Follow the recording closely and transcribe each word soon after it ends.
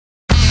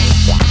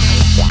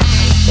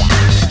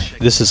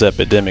This is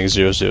Epidemic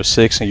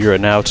 006, and you are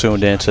now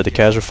tuned in to the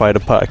Casual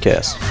Fighter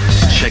Podcast.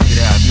 Check it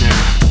out now.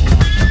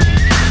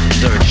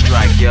 Third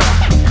strike, yo.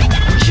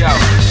 Yo,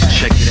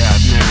 check it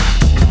out now.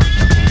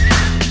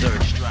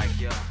 Third strike,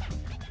 yo.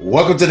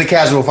 Welcome to the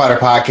Casual Fighter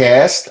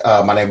Podcast.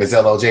 My name is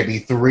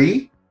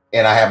LOJB3,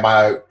 and I have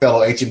my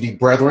fellow HMD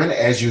brethren.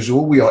 As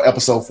usual, we are on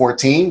episode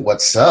 14.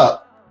 What's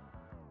up?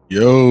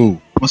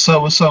 Yo. What's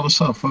up,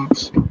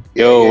 folks?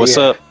 Yo, what's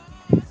up?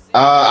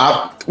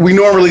 We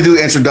normally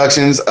do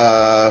introductions.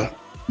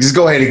 Just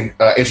go ahead and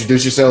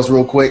introduce yourselves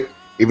real quick.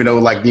 Even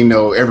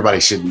though, everybody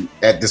should,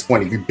 at this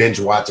point, if you're binge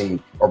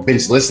watching or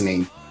binge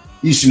listening,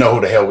 you should know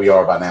who the hell we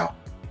are by now.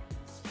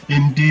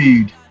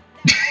 Indeed.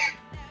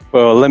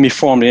 Well, let me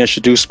formally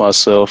introduce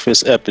myself.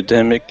 It's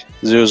Epidemic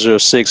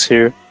 006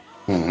 here.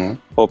 Mm-hmm.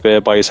 Hope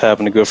everybody's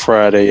having a good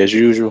Friday as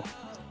usual.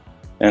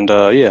 And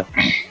yeah.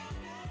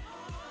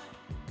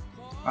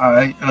 All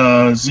right,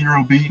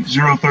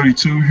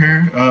 0B032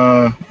 here.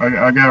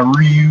 I got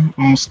Ryu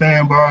on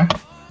standby.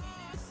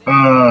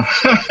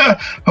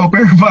 Hope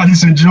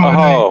everybody's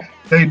enjoying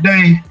their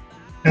day,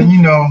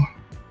 and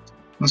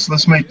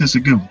let's make this a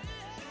good one.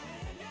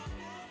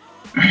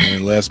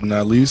 And last but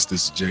not least,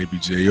 this is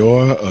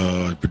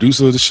JBJR,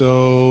 producer of the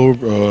show,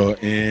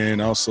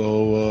 and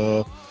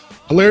also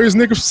hilarious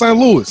nigga from St.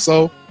 Louis.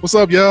 So, what's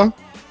up, y'all?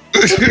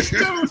 Killing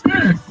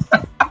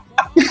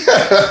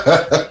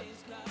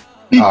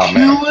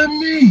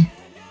me.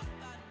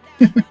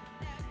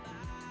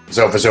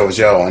 For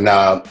sure. And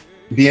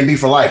BNB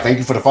for life. Thank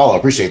you for the follow.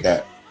 Appreciate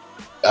that.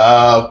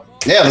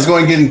 Let's go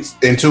and get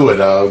into it.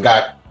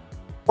 Got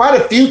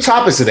quite a few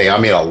topics today. I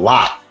mean, a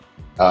lot.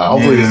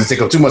 Hopefully it doesn't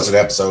take up too much of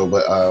the episode,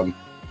 but we're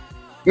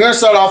going to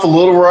start off a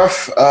little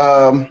rough,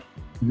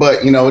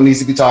 but, it needs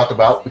to be talked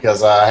about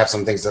because I have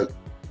some things I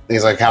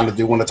kind of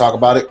do want to talk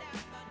about it.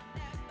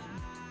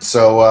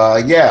 So,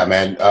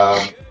 man,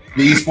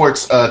 the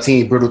eSports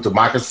team, Brutal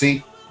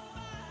Democracy,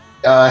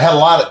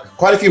 had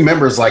quite a few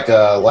members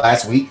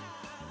last week,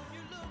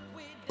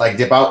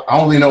 dip out. I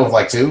only know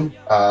of two,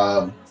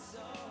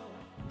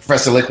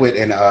 Professor Liquid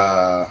and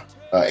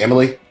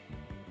Emily.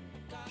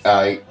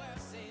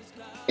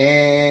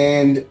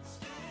 And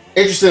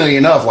interestingly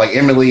enough,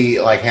 Emily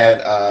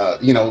had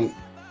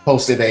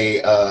posted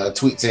a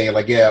tweet saying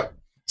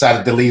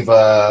decided to leave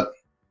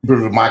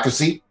Brutal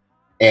Democracy,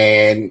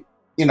 and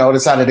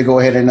decided to go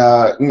ahead and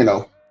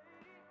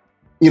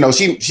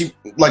she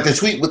the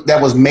tweet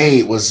that was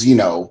made was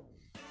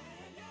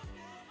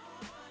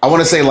I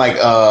want to say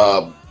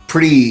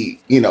pretty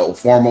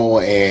formal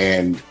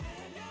and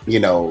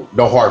no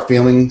hard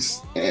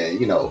feelings, and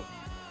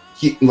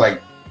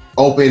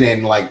open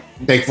and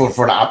thankful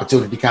for the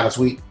opportunity kind of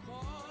tweet.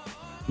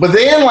 But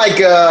then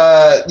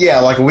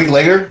a week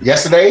later,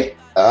 yesterday,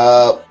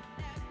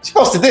 she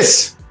posted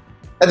this.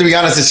 I have to be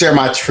honest and share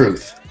my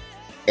truth.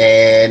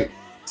 And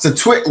it's a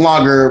tweet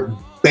longer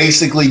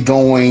basically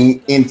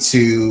going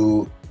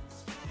into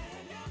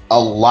a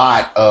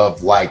lot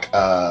of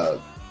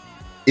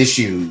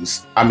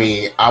issues. I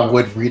mean, I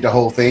would read the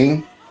whole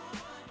thing.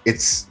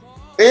 It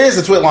is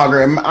a tweet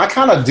longer, and I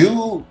kind of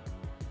do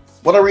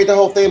want to read the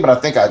whole thing, but I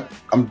think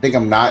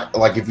I'm not.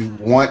 If you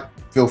want,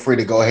 feel free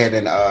to go ahead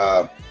and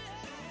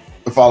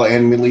follow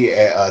Emily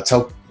at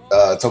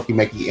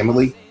Tokimeki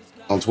Emily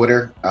on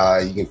Twitter.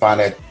 You can find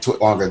that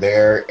tweet longer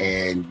there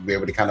and be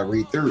able to kind of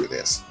read through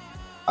this.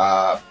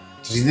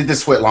 So she did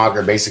this tweet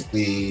longer,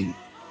 basically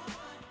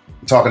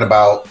talking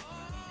about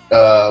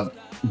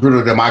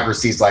Brutal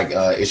Democracy's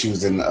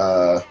issues and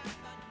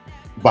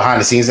behind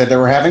the scenes that they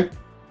were having,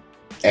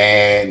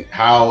 and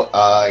how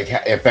it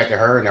affected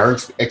her and her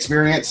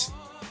experience.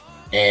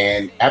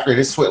 And after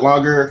this tweet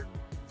longer,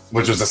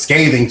 which was a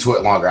scathing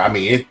tweet longer, I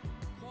mean,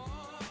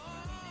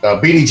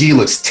 BDG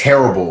looks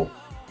terrible,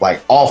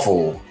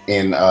 awful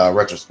in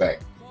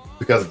retrospect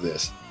because of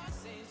this.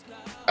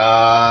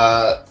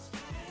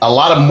 A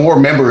lot of more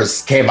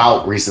members came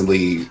out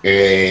recently,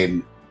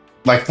 and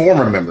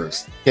former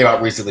members came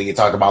out recently and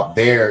talked about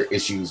their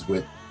issues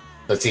with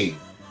the team.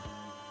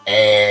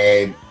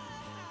 And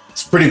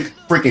it's pretty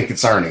freaking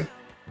concerning.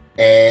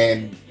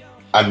 And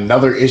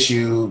another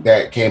issue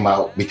that came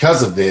out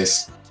because of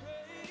this,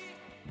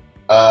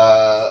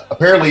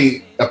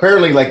 apparently a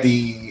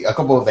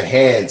couple of the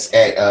heads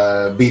at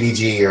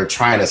BDG are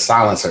trying to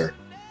silence her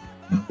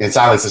and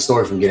silence the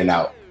story from getting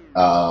out.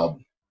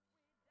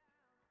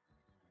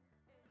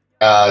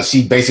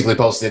 She basically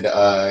posted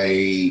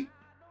an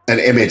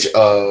image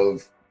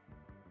of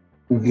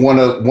one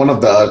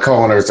of the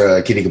co-owners,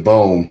 Kitty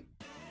Kaboom,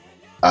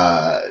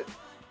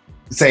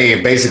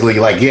 saying basically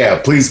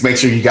please make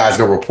sure you guys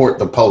go report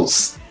the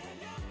posts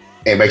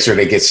and make sure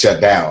they get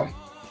shut down.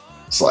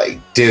 It's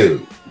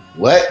dude,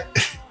 what?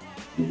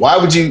 Why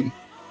would you?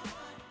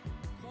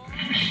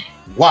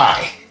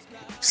 Why?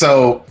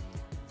 So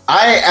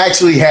I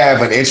actually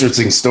have an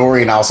interesting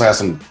story, and I also have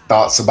some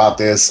thoughts about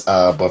this.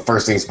 But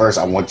first things first,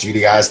 I want you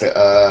guys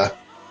to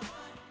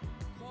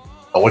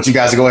go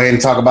ahead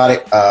and talk about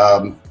it.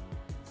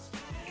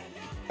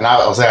 And I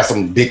also have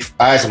some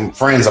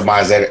friends of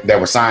mine that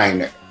were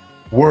signed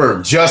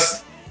were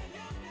just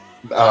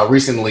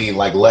recently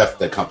like left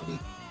the company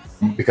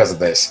because of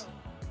this.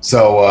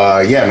 So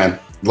yeah, man,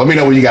 let me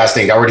know what you guys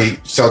think. I already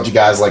showed you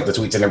guys like the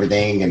tweets and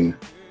everything, and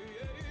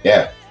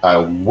yeah,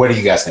 what do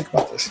you guys think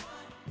about this?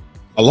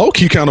 I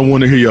low-key kind of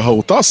want to hear your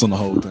whole thoughts on the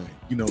whole thing.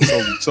 You know,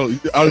 so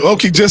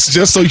okay, just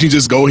so you can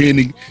just go ahead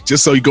and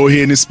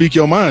speak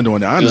your mind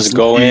on it. Honestly. Just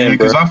go in,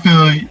 because I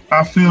feel.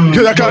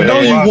 Because I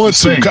know you want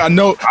to. I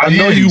know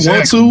you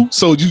exactly. want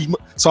to.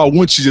 So I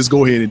want you to just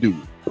go ahead and do it.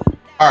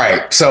 All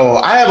right, so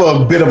I have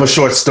a bit of a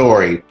short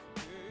story.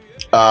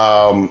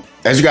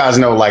 As you guys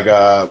know, like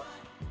a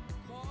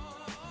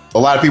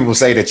lot of people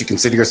say that you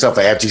consider yourself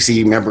an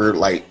FGC member,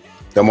 like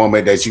the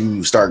moment that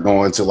you start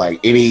going to like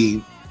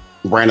any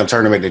random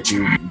tournament that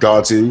you've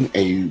gone to,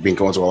 and you've been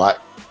going to a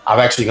lot. I've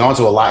actually gone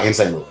to a lot in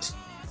St. Louis,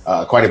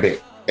 quite a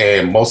bit,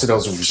 and most of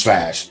those were for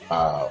Smash.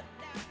 I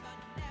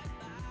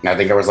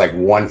think there was like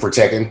one for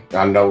Tekken.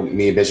 I know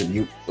me and Bishop,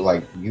 we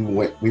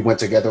went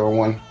together on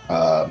one,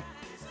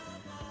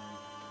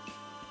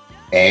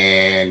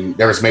 and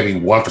there was maybe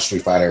one for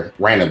Street Fighter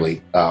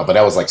randomly, but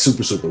that was like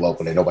super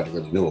local that nobody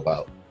really knew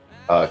about.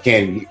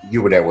 Ken,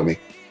 you were there with me,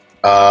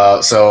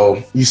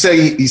 so you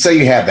say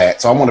you have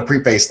that. So I want to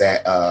preface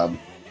that.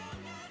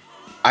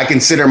 I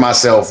consider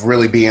myself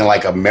really being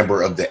like a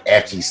member of the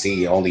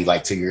FGC only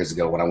like 2 years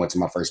ago when I went to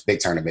my first big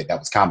tournament. That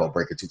was Combo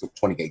Breaker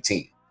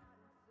 2018.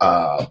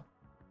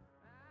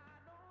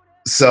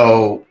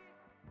 So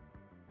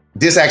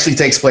this actually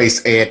takes place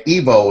at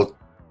EVO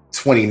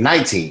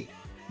 2019.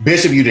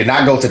 Bishop, you did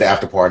not go to the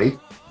after party,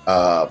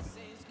 but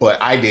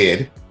I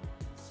did.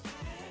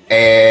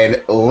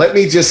 And let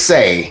me just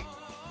say,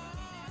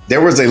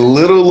 there was a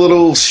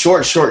little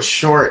short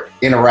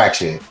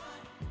interaction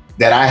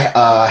that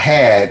I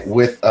had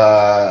with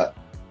a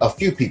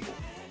few people.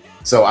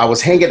 So I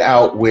was hanging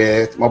out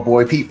with my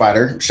boy Pete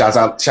Fighter. Shout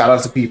out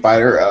to Pete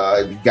Fighter.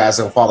 You guys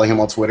don't follow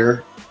him on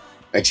Twitter,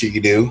 make sure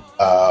you do.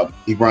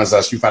 He runs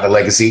Street Fighter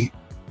Legacy.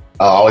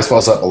 Always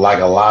posts up like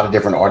a lot of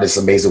different artists,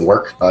 amazing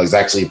work. He's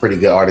actually a pretty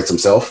good artist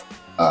himself.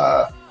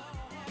 And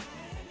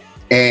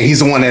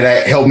he's the one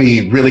that helped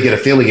me really get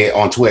affiliate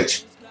on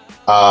Twitch.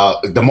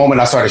 The moment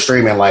I started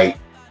streaming, like,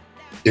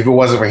 if it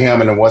wasn't for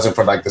him and it wasn't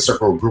for like the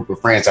circle group of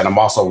friends that I'm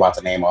also about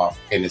to name off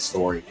in this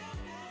story,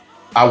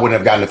 I wouldn't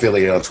have gotten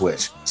affiliated on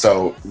Twitch.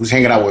 So he was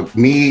hanging out with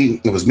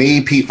me. It was me,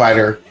 Pete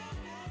Fighter,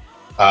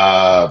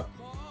 my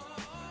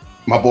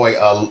boy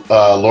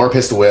Laura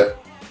Pistol Whip,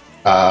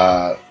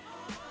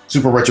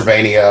 Super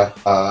Retrovania,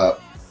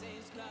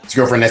 his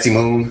girlfriend Nessie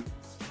Moon.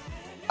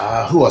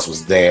 Who else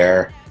was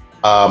there?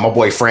 My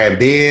boy Fran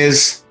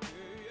Biz.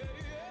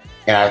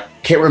 And I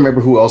can't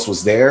remember who else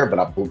was there, but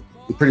I'm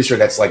pretty sure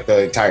that's like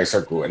the entire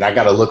circle. And I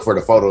got to look for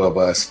the photo of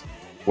us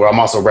where I'm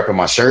also repping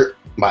my shirt,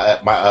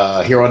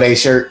 my Hero Day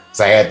shirt.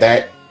 So I had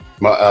that.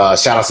 My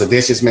shout out to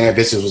Vicious, man.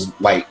 Vicious was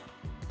like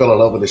fell in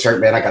love with the shirt,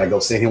 man. I got to go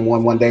send him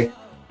one day.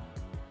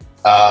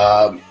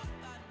 So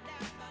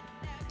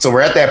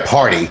we're at that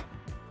party.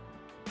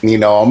 You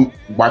know,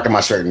 I'm marking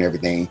my shirt and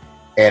everything.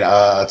 And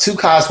two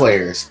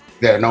cosplayers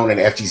that are known in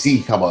the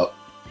FGC come up,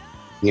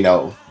 you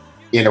know,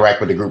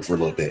 interact with the group for a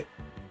little bit.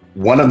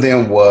 One of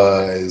them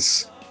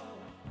was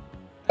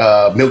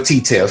Milk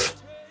Tea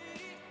Tiff,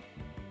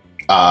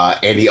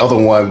 and the other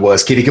one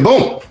was Kitty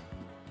Kaboom.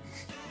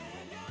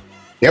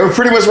 They were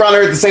pretty much around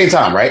there at the same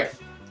time, right?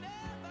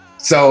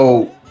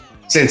 So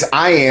since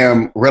I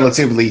am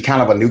relatively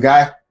kind of a new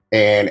guy,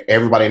 and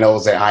everybody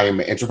knows that I am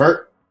an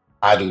introvert,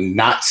 I do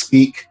not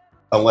speak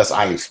unless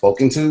I am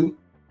spoken to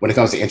when it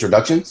comes to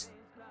introductions.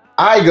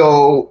 I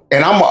go,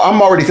 and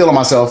I'm already feeling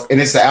myself, and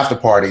it's the after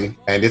party,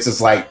 and this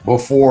is like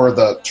before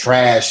the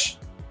trash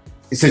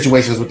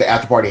situations with the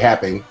after party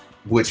happen,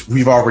 which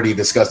we've already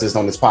discussed this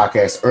on this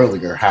podcast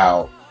earlier,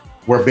 how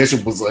where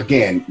Bishop was,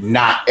 again,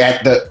 not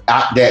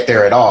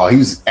there at all. He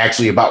was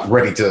actually about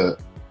ready to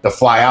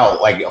fly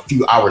out like a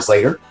few hours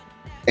later.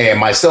 And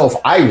myself,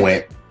 I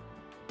went,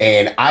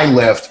 and I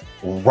left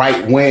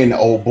right when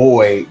old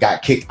boy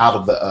got kicked out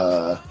of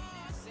the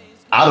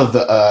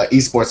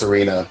eSports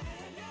arena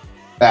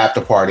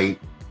after party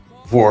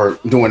for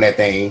doing that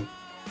thing,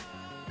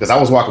 because I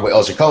was walking with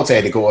El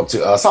Chicote to go up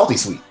to Salty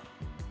Sweet.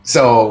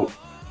 So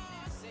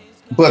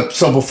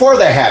before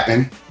that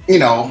happened, you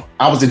know,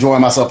 I was enjoying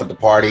myself at the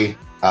party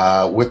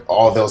with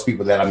all those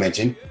people that I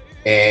mentioned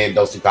and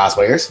those two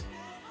cosplayers.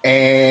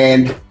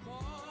 And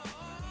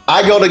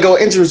I go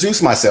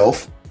introduce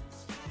myself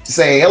to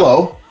say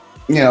hello.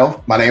 You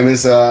know, my name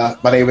is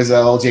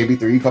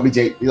JB3. You call me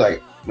J.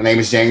 Like, my name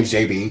is James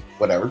JB,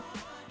 whatever.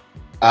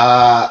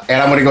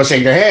 And I'm gonna go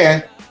shake their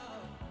hand.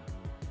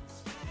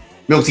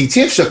 Milk Tea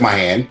Tiff shook my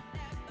hand.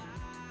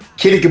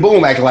 Kitty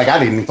Kaboom acted like I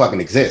didn't even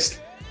fucking exist.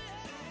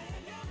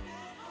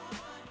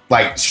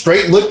 Like,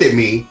 straight looked at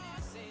me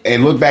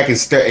and looked back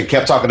and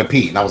kept talking to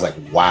Pete. And I was like,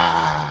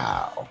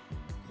 wow.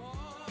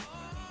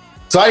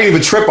 So I didn't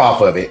even trip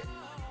off of it.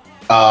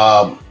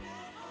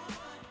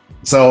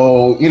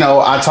 So, you know,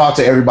 I talked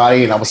to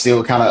everybody, and I was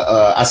still kind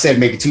of, I said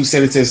maybe two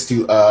sentences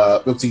to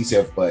Milk Tea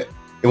Tiff, but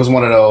it was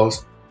one of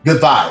those good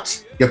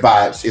vibes. Good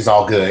vibes. It's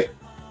all good.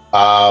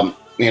 And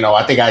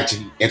I think I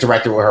actually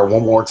interacted with her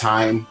one more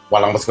time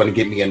while I was going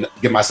to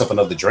get myself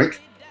another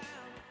drink,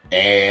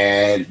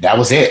 and that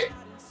was it.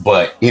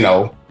 But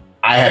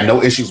I had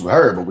no issues with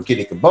her. But with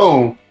Kitty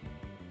Kaboom,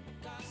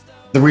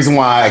 the reason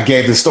why I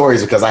gave this story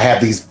is because I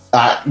have these.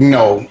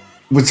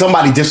 When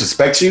somebody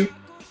disrespects you,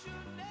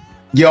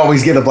 you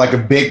always get like a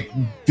big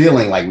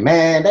feeling like,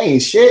 man, they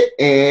ain't shit,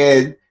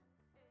 and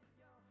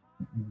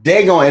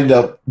they're gonna end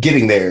up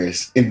getting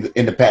theirs in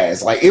the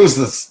past. Like it's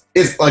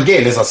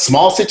a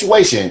small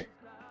situation,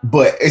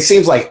 but it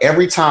seems like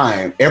every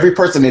time, every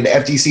person in the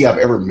FGC I've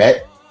ever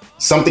met,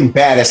 something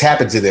bad has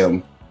happened to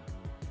them,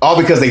 all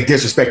because they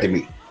disrespected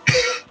me.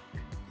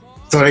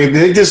 So they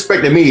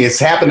disrespected me. It's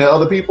happened to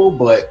other people,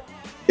 but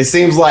it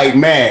seems like,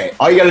 man,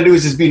 all you gotta do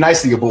is just be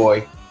nice to your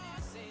boy,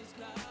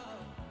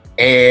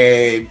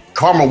 and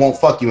karma won't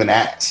fuck you in the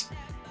ass.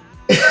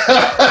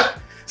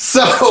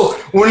 So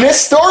when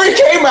this story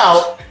came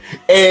out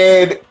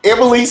and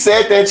Emily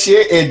said that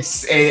shit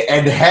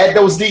and had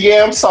those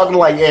DMs talking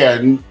like,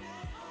 yeah,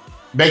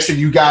 make sure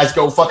you guys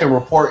go fucking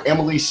report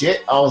Emily's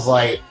shit, I was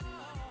like,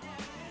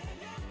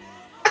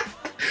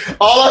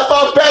 all I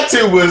thought back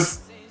to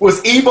was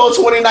Evo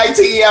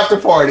 2019 after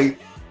party.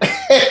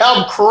 And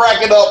I'm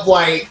cracking up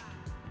like,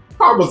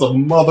 karma's a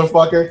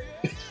motherfucker.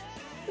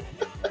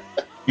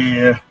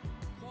 Yeah.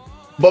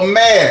 But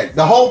man,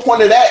 the whole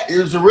point of that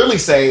is to really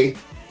say,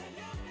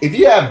 if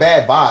you have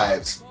bad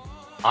vibes,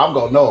 I'm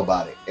gonna know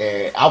about it.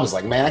 And I was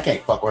like, man, I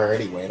can't fuck with her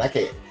anyway. And I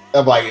can't.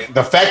 I'm like,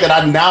 the fact that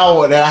I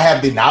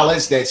have the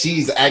knowledge that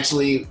she's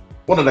actually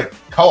one of the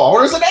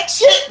co-owners of that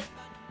shit.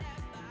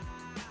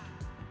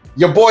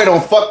 Your boy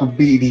don't fuck with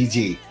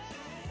BDG.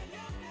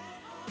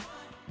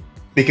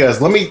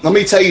 Because let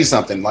me tell you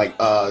something. Like,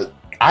 I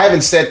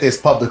haven't said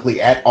this publicly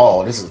at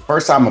all. This is the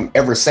first time I'm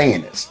ever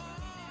saying this.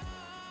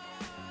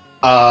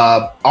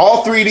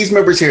 All three of these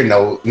members here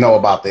know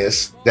about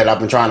this, that I've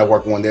been trying to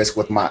work on this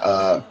with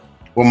my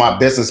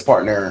business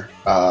partner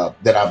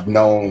that I've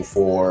known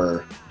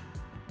for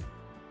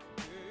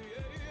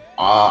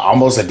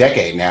almost a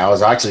decade now.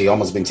 It's actually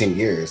almost been 10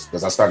 years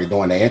because I started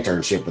doing the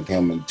internship with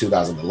him in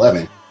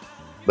 2011.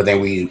 But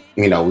then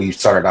we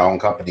started our own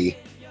company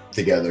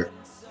together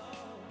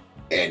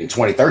in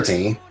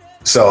 2013.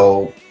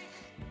 So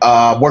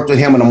worked with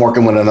him, and I'm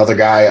working with another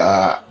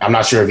guy. I'm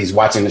not sure if he's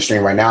watching the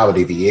stream right now, but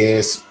if he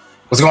is,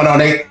 what's going on,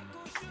 Nate?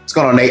 What's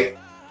going on, Nate?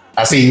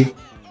 I see you.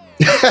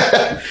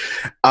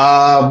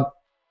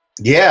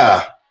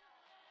 Yeah,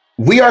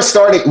 we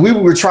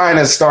were trying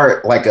to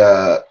start like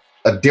a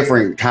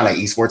different kind of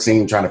esports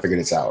team, trying to figure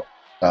this out.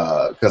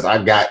 Because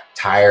I got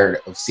tired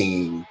of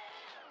seeing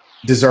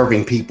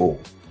deserving people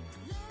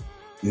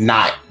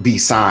not be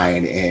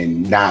signed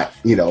and not,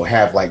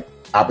 have like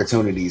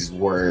opportunities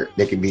where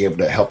they can be able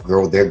to help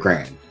grow their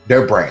brand.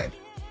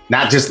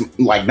 Not just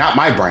like, not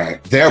my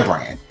brand, their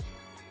brand.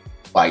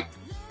 Like,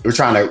 we're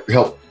trying to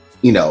help,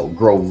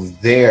 grow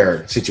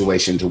their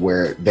situation to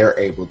where they're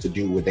able to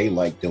do what they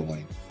like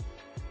doing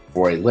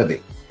for a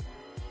living.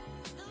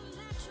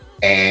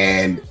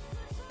 And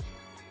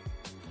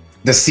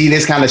to see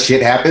this kind of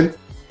shit happen,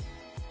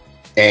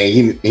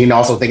 and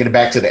also thinking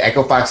back to the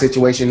Echo Fox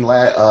situation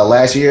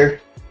last year,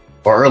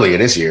 or earlier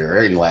this year,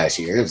 or in last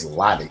year, it was a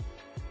lot of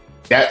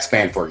that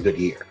spanned for a good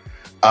year.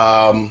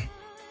 I'm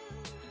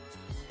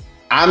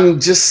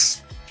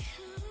just,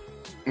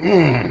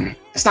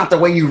 it's not the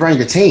way you run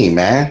your team,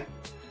 man.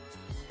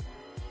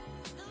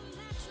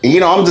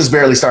 And, I'm just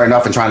barely starting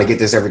off and trying to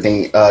get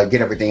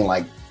everything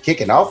like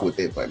kicking off with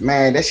it. But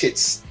man, that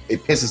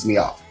it pisses me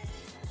off.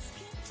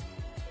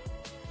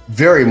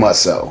 Very much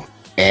so.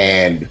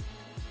 And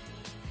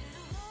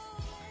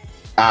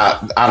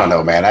I don't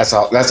know, man. That's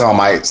all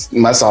my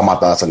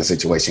thoughts on the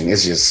situation.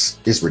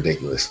 It's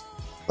ridiculous.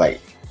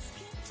 Like,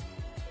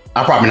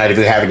 I'm probably not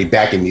even have any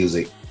backing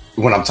music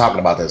when I'm talking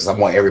about this. I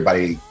want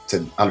everybody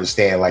to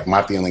understand like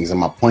my feelings and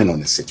my point on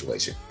this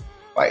situation.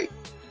 Like,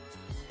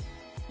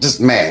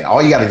 just, man,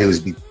 all you got to do is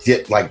be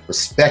like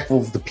respectful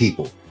of the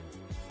people.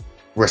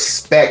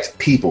 Respect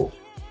people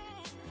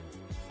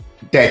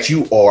that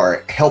you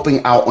are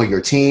helping out on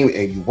your team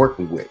and you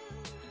working with.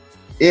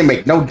 It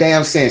make no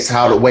damn sense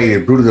how the way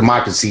the brutal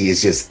democracy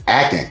is just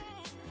acting.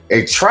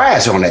 It's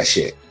trash on that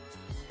shit.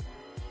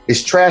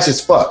 It's trash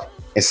as fuck.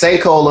 And Say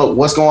Cola,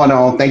 what's going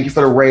on? Thank you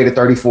for the raid at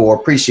 34.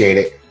 Appreciate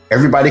it.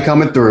 Everybody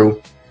coming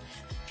through.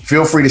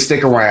 Feel free to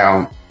stick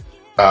around.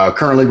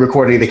 Currently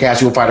recording the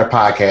Casual Fighter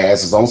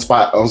podcast. It's on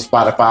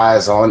Spotify,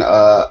 it's on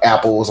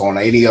Apple's, on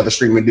any other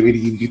streaming video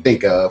you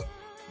think of.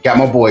 Got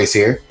my boys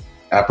here.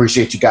 I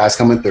appreciate you guys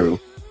coming through.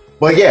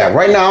 But yeah,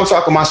 right now I'm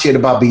talking my shit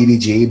about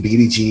BDG.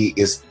 BDG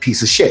is a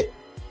piece of shit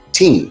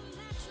team.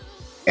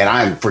 And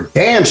I'm for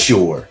damn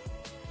sure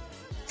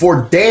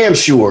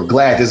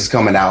glad this is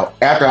coming out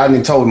after I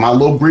done told my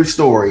little brief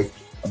story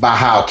about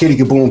how Kitty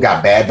Kaboom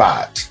got bad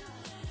vibes.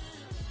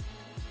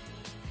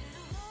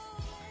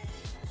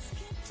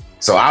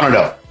 So I don't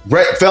know.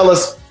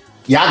 Fellas,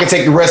 y'all can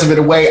take the rest of it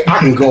away. I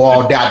can go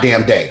all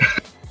goddamn day.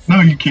 No,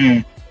 you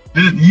can't.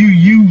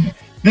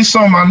 This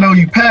something I know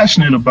you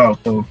passionate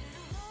about though.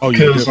 Oh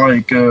yeah. Because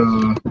like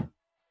I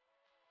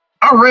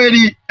I read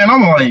it and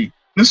I'm like,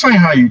 this ain't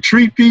how you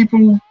treat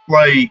people.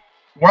 Like,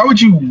 why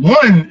would you?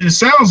 One, it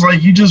sounds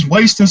like you just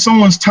wasting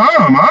someone's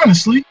time.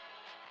 Honestly,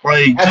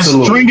 like just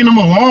stringing them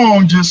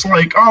along, just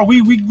like, oh,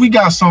 we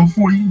got something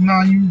for you.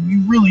 No,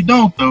 you really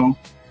don't though.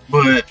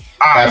 But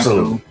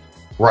absolutely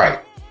right.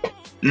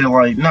 Yeah,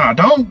 like, nah,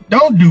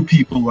 don't do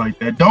people like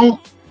that.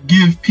 Don't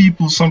give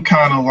people some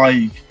kind of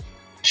like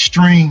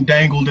string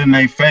dangled in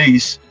their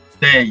face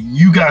that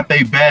you got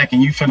their back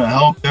and you finna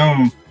help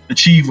them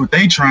achieve what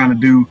they trying to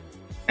do,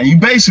 and you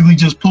basically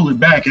just pull it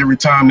back every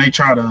time they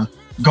try to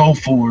go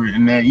for it,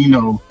 and that, you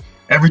know,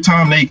 every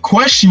time they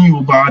question you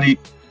about it,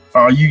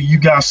 you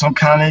got some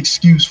kind of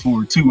excuse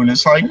for it too, and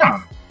it's like,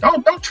 nah,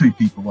 don't treat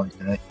people like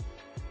that.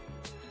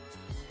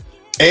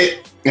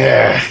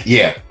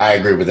 Yeah, I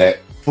agree with that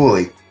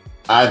fully.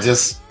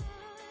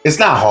 It's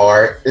not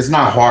hard. It's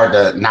not hard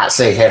to not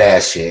say head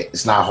ass shit.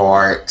 It's not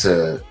hard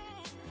to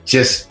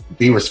just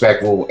be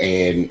respectful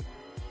and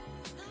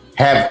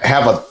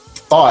have a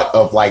thought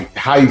of like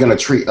how you're gonna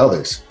treat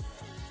others.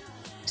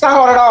 It's not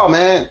hard at all,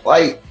 man.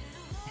 Like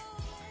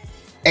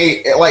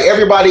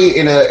everybody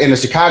in the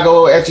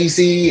Chicago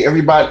FGC,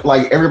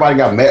 everybody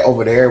got met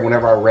over there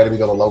whenever I read it, we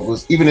go to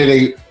locals. Even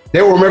if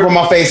they will remember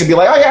my face and be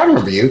like, oh yeah, I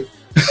remember you.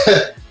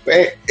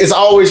 It's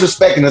always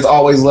respect and it's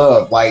always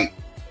love. Like,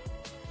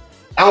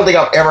 I don't think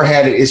I've ever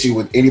had an issue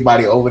with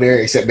anybody over there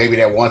except maybe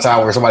that one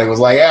time where somebody was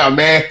like, yeah,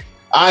 man,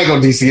 I ain't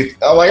gonna desync.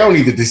 I'm like, I don't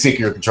need to desync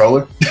your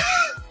controller.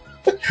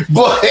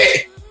 But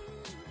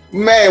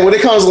man, when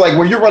it comes to like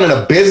when you're running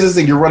a business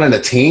and you're running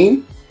a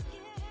team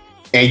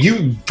and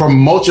you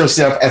promote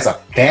yourself as a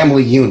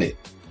family unit,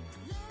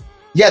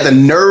 you have the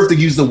nerve to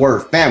use the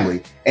word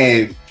family.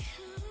 And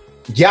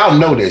y'all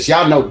know this.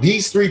 Y'all know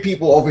these three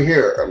people over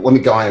here. Let me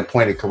go ahead and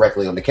point it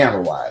correctly on the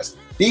camera wise.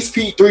 These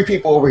three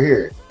people over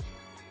here,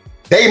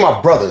 they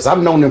my brothers.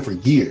 I've known them for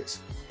years.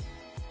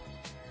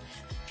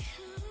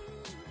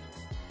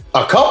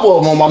 A couple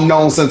of them I've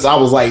known since I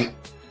was like,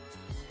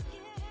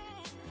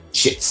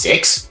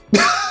 6.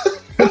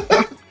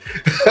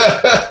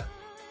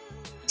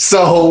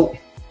 So,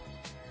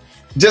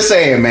 just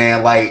saying,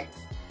 man, like,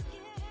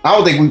 I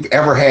don't think we've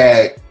ever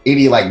had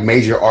any like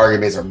major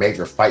arguments or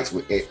major fights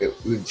with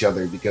each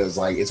other, because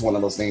like it's one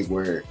of those things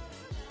where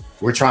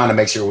we're trying to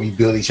make sure we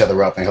build each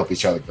other up and help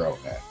each other grow,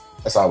 man.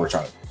 That's all we're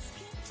trying to do.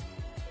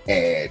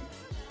 And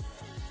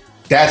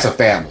that's a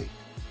family.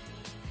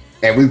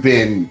 And we've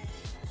been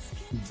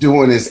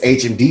doing this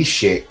H&D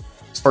shit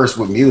first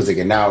with music,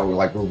 and now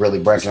we're really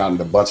branching out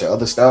into a bunch of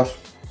other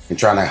stuff and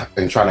trying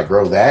to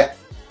grow that.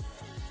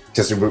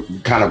 Just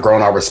kind of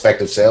growing our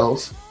respective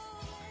selves.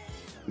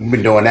 We've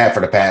been doing that for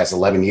the past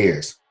 11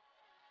 years.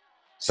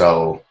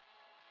 So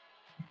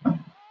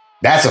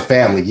that's a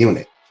family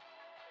unit.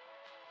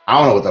 I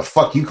don't know what the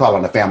fuck you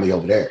calling a family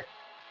over there.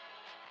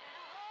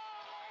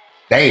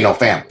 They ain't no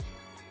family.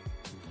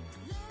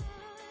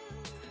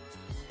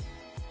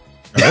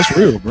 No, that's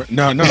real, bro.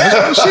 No,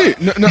 that's real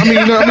shit. No, I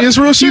mean, it's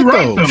real shit,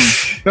 though. No,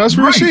 that's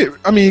real shit.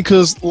 I mean,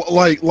 because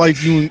like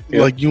you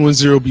and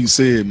Zero B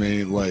said,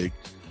 man, like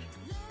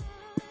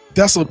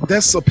that's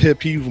a pet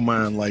peeve of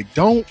mine. Like,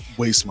 don't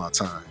waste my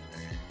time,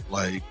 man.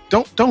 Like,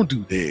 don't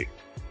do that.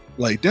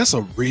 Like, that's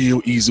a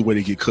real easy way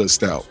to get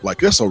cussed out. Like,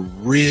 that's a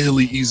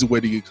really easy way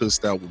to get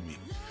cussed out with me.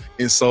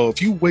 And so,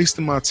 if you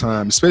wasting my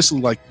time,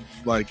 especially like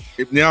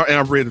if now, and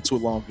I've read into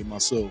it longer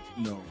myself,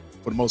 you know,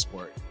 for the most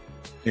part,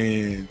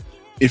 and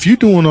if you're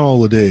doing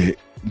all of that,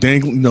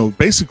 dangling, you know,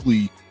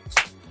 basically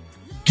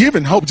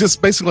giving hope,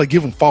 just basically like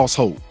giving false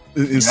hope.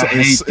 I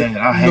hate that. You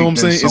know what I'm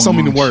saying? In so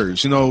many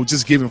words, you know,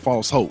 just giving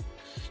false hope.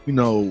 You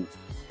know,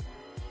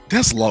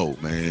 that's low,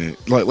 man.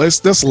 Like,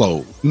 that's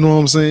low. You know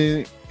what I'm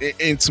saying?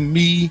 And to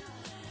me,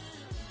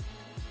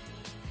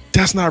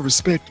 that's not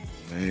respectable,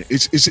 man.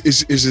 It's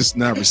just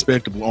not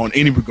respectable on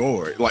any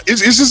regard. Like,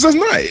 it's just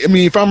not. I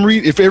mean,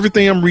 if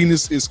everything I'm reading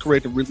is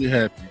correct and really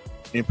happening,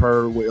 in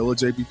per what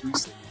LJB3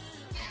 said.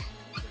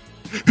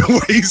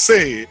 What he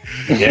said.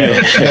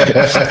 Yeah.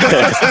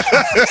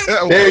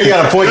 There, you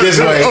gotta point this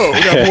way. Oh,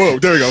 we gotta point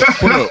up. There we go.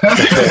 Point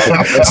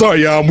up.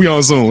 Sorry, y'all. We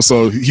on Zoom,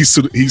 so he's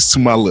to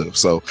my left.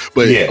 So,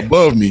 but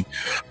above me,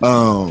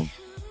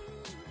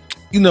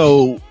 you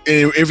know,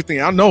 and everything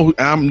I know,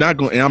 I'm not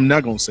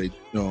gonna say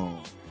a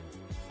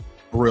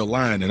real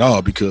line at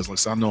all, because like I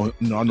said, I've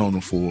known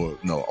him for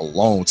a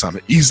long time,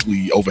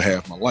 easily over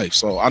half my life.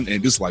 So and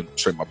this is like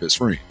straight my best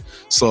friend.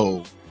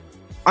 So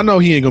I know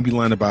he ain't gonna be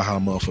lying about how a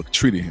motherfucker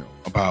treated him,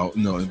 about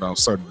about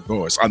certain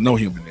regards. I know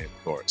him in that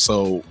regard.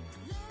 So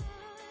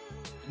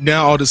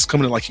now all this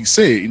coming in, like he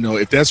said,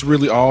 if that's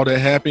really all that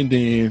happened,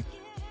 then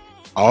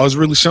all it's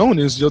really showing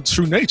is your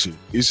true nature.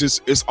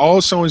 It's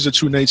all showing your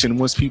true nature. And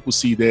once people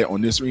see that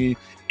on this end,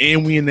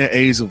 and we in that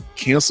age of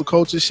cancel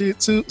culture shit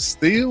too,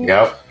 still,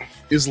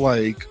 it's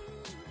like,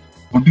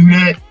 we'll do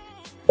that.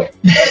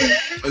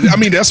 I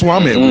mean, that's where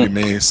I'm at with it,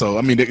 man. So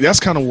I mean, that's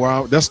kind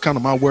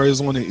of my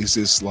words on it. It's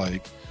just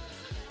like,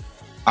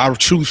 I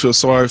truly feel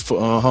sorry for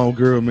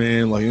homegirl,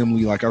 man. Like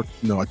Emily, like I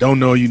don't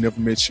know you,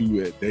 never met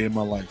you a day in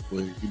my life,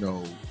 but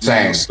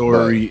same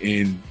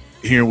story, and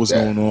hearing what's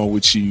going on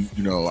with you,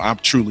 you know, I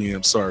truly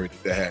am sorry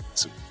that happened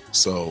to you.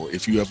 So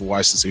if you ever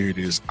watch this, here it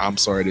is. I'm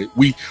sorry that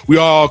we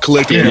all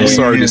collectively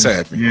sorry this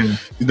happened. Yeah.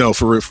 You know,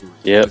 for real.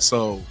 Yeah.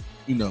 So,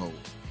 you know,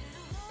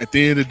 at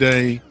the end of the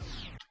day,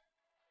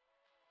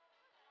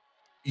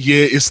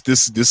 yeah, this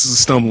is a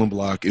stumbling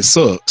block. It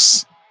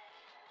sucks,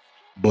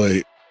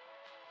 but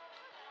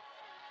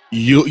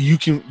you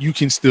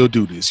can still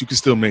do this. You can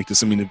still make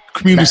this. I mean, the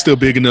community's still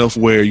big enough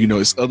where, you know,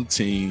 it's other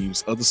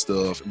teams, other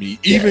stuff. I mean,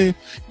 even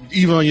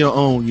on your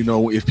own, you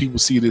know, if people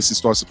see this and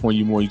start supporting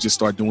you more, you just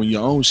start doing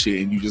your own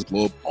shit and you just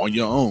blow up on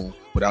your own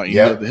without any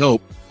other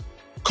help.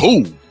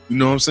 Cool, you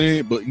know what I'm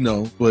saying? But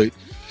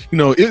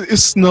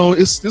it's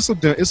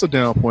a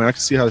down point. I can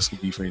see how this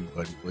could be for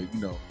anybody, but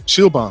you know,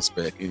 she'll bounce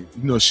back and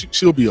you know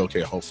she'll be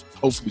okay.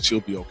 Hopefully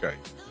she'll be okay.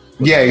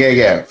 But,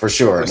 yeah, for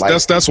sure.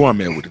 That's why I'm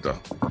at with it though.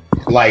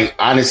 Like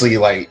honestly,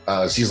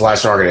 she's a lot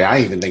stronger than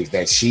I even think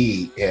that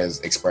she has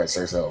expressed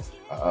herself.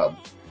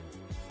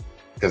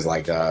 Because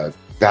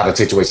not a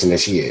situation that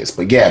she is.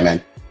 But yeah,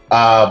 man.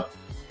 I'm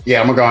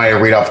gonna go ahead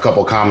and read off a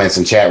couple of comments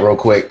in chat real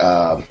quick.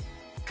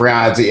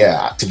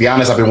 Freon, to be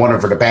honest, I've been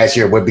wondering for the past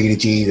year what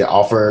BDG to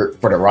offer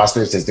for the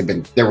roster since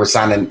they were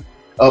signing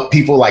up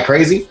people like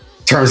crazy.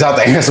 Turns out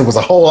the answer was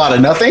a whole lot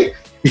of nothing.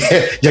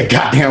 Yeah, you're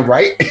goddamn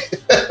right.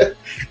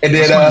 And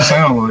then That's what it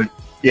sound like.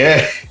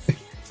 yeah.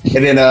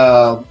 And then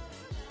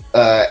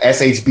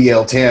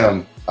SHBL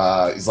Tim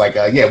is like,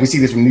 we see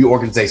this from new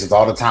organizations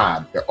all the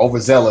time. They're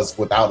overzealous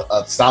without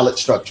a solid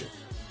structure.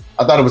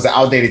 I thought it was an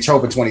outdated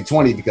trope in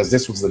 2020 because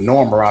this was the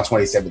norm around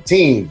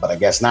 2017, but I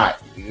guess not.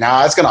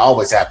 Nah, it's going to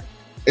always happen.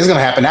 It's going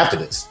to happen after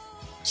this.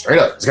 Straight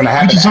up. It's going to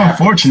happen. Which is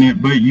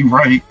unfortunate, but you're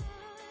right.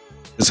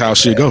 That's how it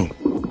should go.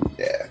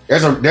 Yeah.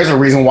 There's a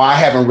reason why I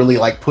haven't really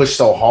pushed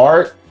so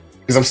hard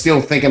because I'm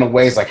still thinking of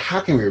ways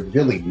how can we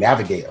really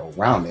navigate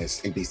around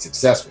this and be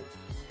successful?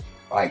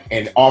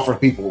 And offer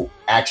people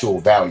actual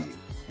value.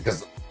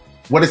 Because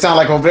what it sounds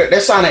like over there,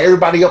 they're signing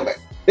everybody up.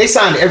 They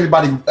signed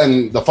everybody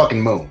in the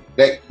fucking moon.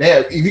 They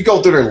have, if you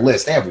go through their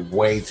list, they have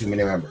way too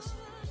many members.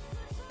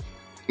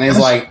 And it's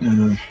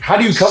how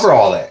do you cover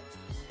all that?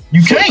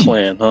 You Foot can't.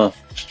 Clan, huh?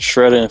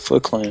 Shredder and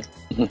Foot Clan.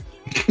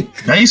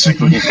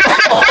 Basically.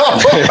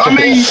 I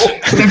mean,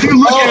 if you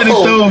look at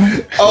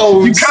it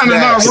though, you kind of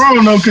not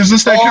wrong though, because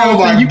it's that kind of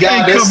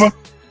thing.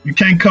 You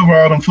can't cover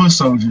all them foot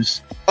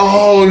soldiers.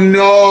 Oh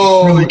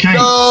no! You really can't.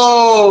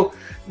 No!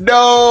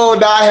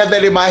 Now I have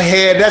that in my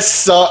head. That's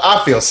so.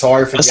 I feel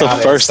sorry for. That's the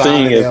first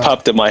thing that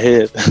popped in my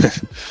head.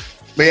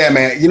 But yeah,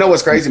 man. You know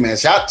what's crazy, man?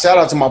 Shout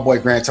out to my boy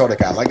Grant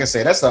Todekai. Like I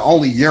said, that's the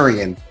only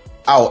Urian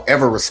I'll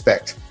ever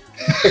respect.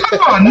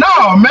 Oh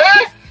no,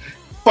 man!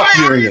 Fuck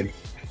Urian.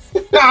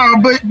 No,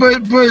 but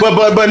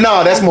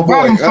no, that's my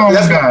boy.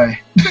 That's guy.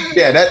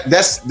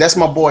 That's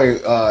my boy.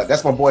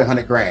 That's my boy,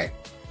 100 grand.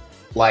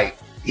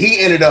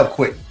 He ended up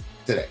quitting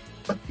today.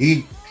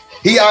 He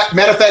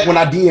matter of fact, when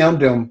I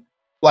DM'd him,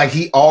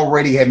 he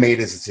already had made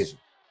his decision.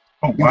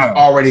 Oh wow! He was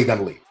already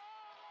gonna leave.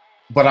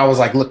 But I was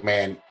like, look,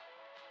 man,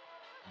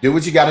 do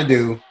what you got to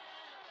do.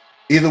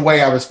 Either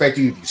way, I respect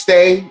you if you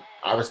stay.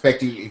 I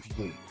respect you if you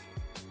leave.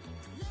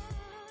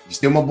 You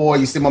still my boy.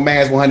 You still my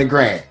man's 100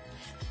 grand.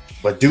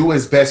 But do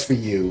what's best for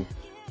you.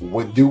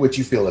 Do what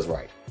you feel is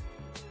right.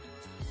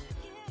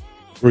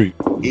 Great.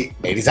 And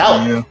he's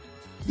out. Yeah.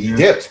 He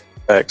dipped.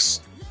 Thanks.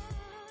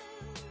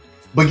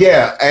 But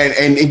yeah,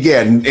 and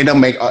again, it'll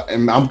make.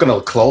 And I'm gonna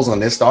close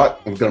on this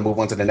thought. I'm gonna move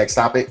on to the next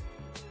topic.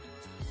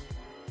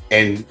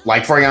 And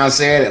like Freyon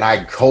said, and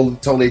I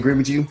totally agree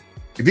with you.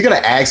 If you're gonna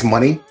ask for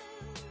money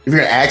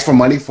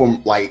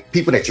from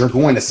people that you're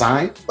going to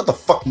sign, what the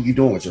fuck are you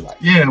doing with your life?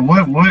 Yeah.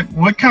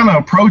 What kind of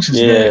approach is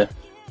that?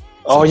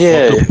 Oh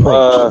yeah.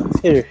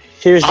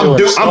 Here's I'm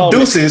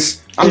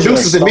deuces. I'm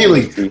deuces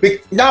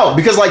immediately. No,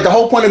 because the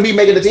whole point of me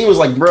making the team was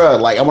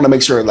bruh, I want to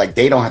make sure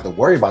they don't have to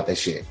worry about that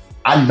shit.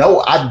 I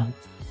know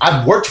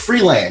I've worked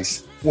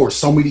freelance for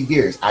so many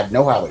years. I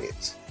know how it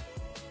is.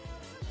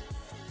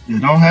 You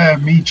don't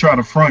have me try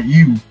to front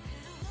you.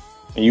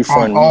 And you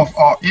front off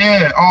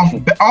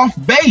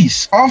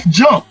base, off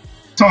jump.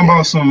 Talking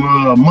about some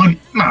money.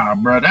 Nah,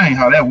 bro, that ain't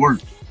how that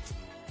works.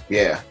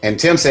 Yeah, and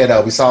Tim said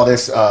we saw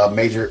this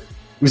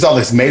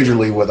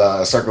majorly with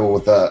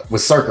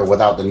Circa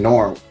without the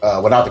norm,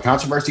 without the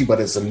controversy, but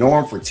it's a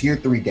norm for tier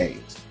 3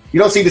 games. You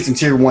don't see this in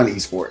tier 1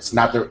 esports.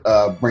 Not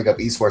to bring up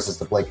esports as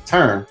the blanket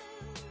term,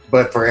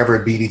 but for every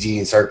BDG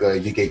and Circa,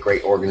 you get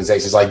great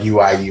organizations like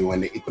UIU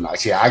and the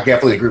Equinox. Yeah, I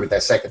definitely agree with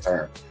that second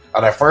term.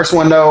 That first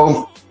one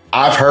though,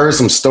 I've heard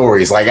some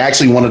stories.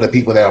 Actually, one of the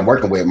people that I'm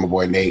working with, my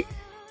boy Nate,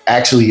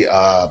 actually,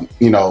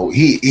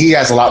 he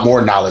has a lot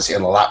more knowledge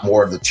in a lot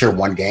more of the tier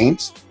 1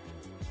 games.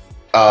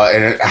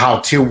 And how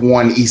tier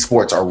 1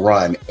 esports are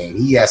run, and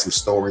he has some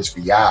stories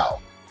for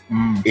y'all.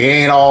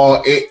 Man,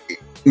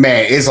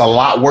 it's a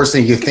lot worse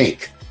than you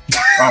think.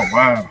 Oh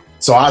wow!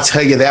 So I'll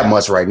tell you that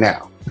much right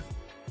now.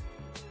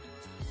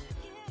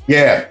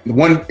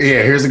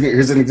 Here's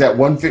an exact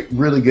one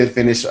really good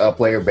Finnish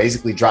player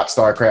basically dropped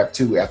StarCraft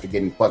 2 after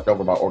getting fucked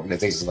over by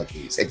organizations like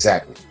these.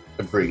 Exactly.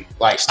 Agreed.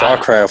 Like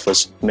StarCraft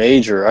was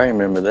major. I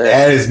remember that.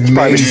 That is major.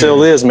 Probably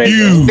still is major.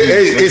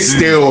 It's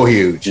still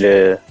huge.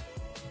 Yeah,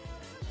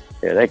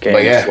 that game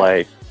is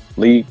like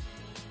League.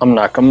 I'm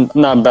not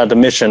about to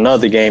mention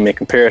another game in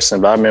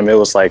comparison, but I remember it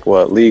was like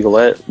what League of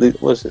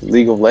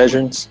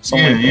Legends?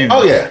 Yeah.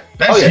 Oh yeah.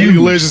 League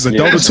of Legends and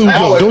Dota 2.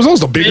 Those are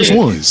the biggest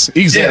ones.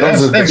 Easily. Yeah,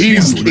 those are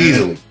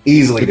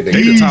easily the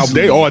biggest.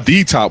 They are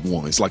the top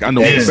ones. Like I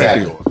know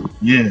exactly.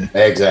 Yeah.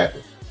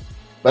 Exactly.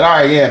 But all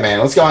right, man.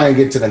 Let's go ahead and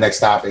get to the next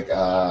topic.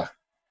 We're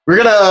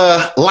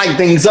gonna light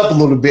things up a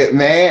little bit,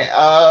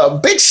 man.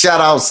 Big shout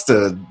outs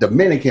to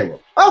Dominican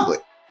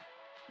Republic.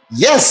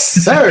 Yes,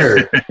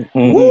 sir.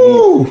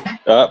 Woo!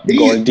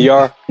 Going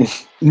DR?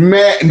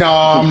 Man, no,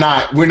 I'm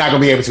not. We're not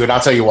going to be able to, and I'll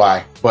tell you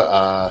why.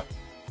 But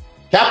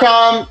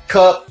Capcom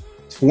Cup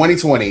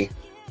 2020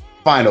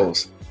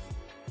 finals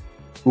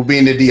will be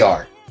in the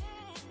DR.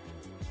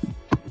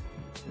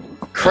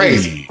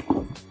 Crazy.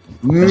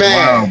 Man. That's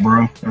wild,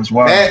 bro. That's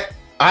wild.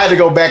 I had to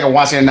go back and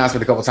watch the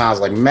announcement a couple times.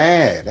 Like,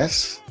 man,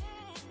 that's...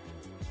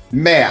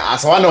 Man,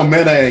 so I know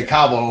Mena and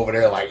Cabo over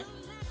there like...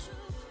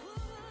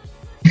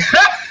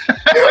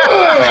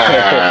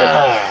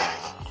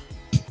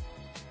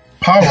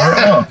 Power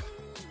up.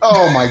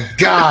 Oh my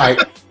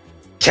God.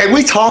 Can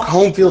we talk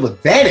home field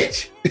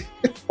advantage?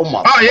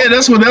 Oh yeah,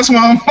 that's why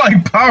I'm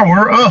like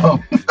power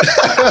up.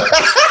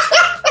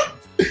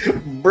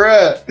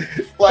 Bruh.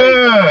 Like,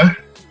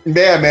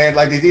 man,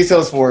 like the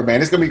details for it,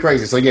 man. It's gonna be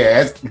crazy. So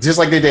yeah, just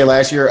like they did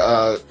last year,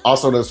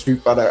 also the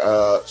Street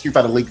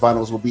Fighter League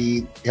finals will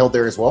be held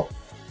there as well.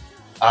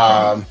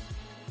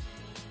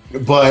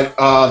 But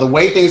the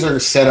way things are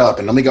set up,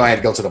 and let me go ahead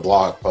and go to the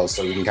blog post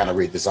so you can kind of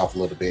read this off a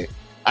little bit.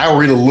 I'll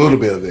read a little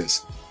bit of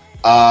this.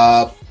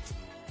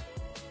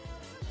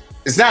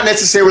 It's not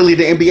necessarily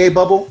the NBA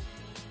bubble,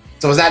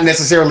 so it's not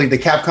necessarily the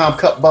Capcom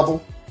Cup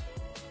bubble.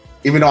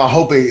 Even though I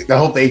hope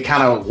they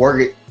kind of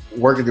work it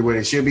to where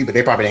it should be, but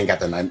they probably ain't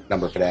got the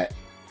number for that.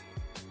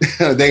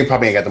 They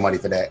probably ain't got the money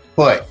for that.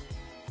 But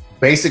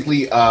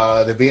basically,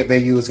 the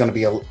venue is going to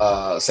be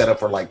set up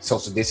for like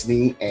social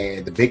distancing,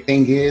 and the big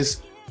thing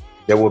is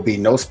there will be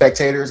no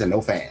spectators and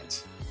no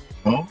fans.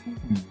 Oh,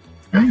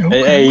 okay.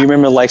 Hey, you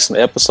remember like some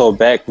episode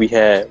back we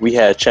had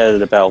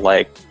chatted about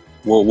like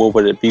what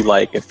would it be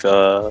like if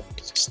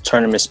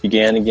tournaments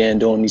began again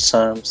during these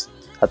times?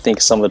 I think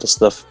some of the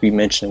stuff we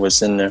mentioned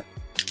was in there.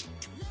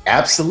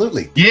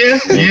 Absolutely. Yeah.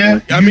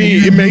 I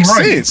mean, it makes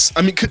sense.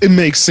 I mean, it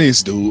makes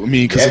sense, dude. I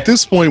mean, because at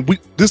this point,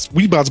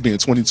 we about to be in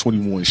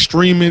 2021.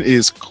 Streaming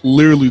is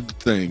clearly the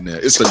thing now.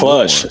 It's the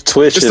clutch. Norm.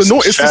 Twitch is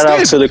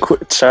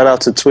shout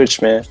out to Twitch,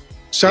 man.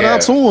 Shout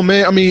out to him,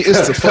 man. I mean,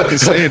 it's the fucking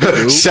standard,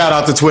 dude. Shout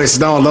out to Twitch.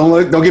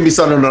 Don't get me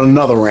started on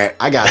another rant.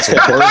 I got you.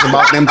 Words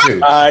about them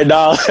too. All right,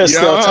 no, let's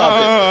stay on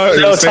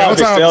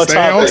topic.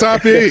 Stay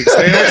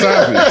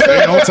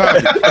on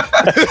topic.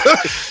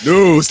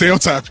 No, stay on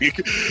topic.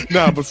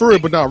 Nah, but for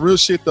real, real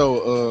shit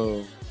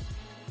though.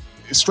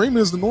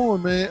 Streaming is the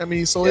norm, man. I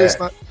mean, so it's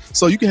not.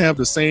 So you can have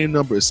the same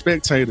number of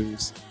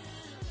spectators,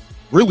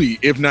 really,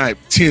 if not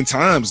 10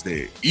 times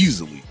that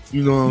easily.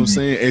 You know what I'm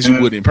saying? As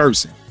you would in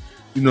person.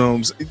 You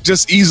know,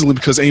 just easily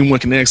because anyone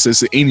can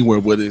access it anywhere,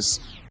 whether it's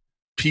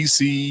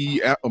PC,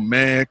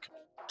 Mac,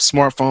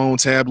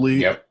 smartphone, tablet,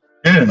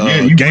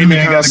 you gaming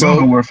really console.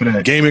 Go nowhere for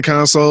that. Gaming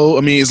console. I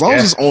mean, as long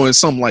as it's on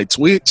something like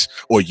Twitch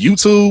or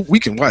YouTube,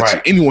 we can watch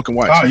it. Anyone can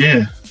watch it. Oh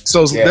yeah.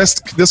 So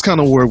that's kind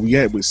of where we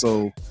at with.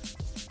 So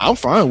I'm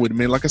fine with it,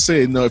 man. Like I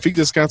said, no, if he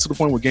just got to the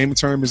point where gaming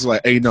tournaments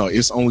like, hey, no,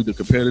 it's only the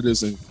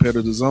competitors and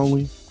competitors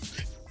only,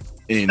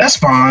 and that's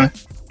fine.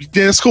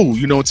 That's cool.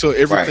 You know, until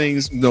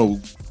everything's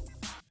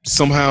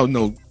somehow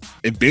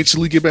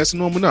eventually get back to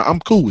normal. No,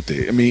 I'm cool with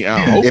it. I mean, I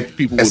hope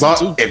people will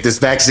too. If this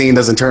vaccine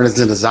doesn't turn us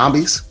into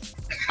zombies,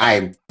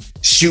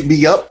 shoot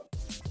me up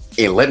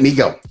and let me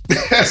go.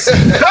 This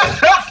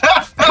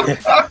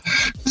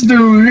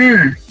dude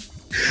here.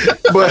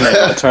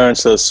 But turn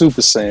to a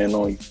Super Saiyan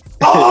on you.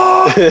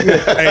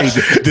 Hey,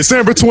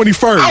 December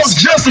 21st. I was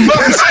just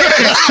about to say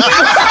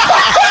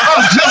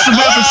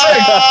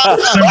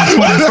December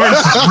 21st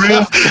is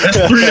real. That's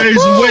 3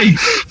 days away.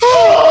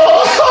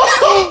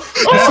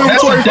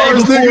 That's the day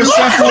before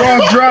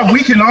Sephiroth drop.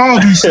 We can all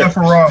do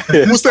Sephiroth.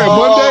 What's that,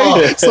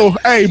 Monday? So,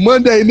 hey,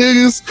 Monday,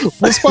 niggas,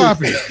 what's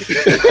poppin'?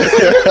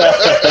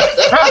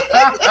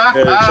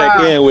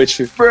 Check in with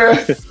you.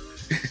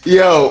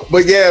 Yo,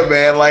 but yeah,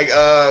 man, like,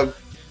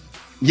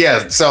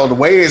 so the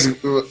way is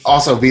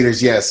also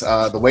Veters,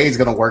 the way it's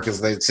gonna work is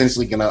they're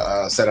essentially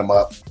gonna set them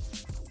up.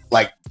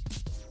 Like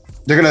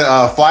they're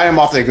gonna fly them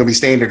off. They're gonna be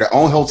staying in their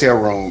own hotel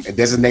room and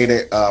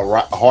designated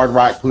Hard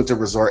Rock Punta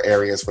Resort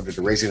areas for the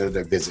duration of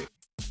their visit.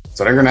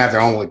 So they're gonna have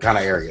their own kind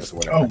of areas or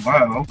whatever. Oh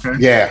wow, okay.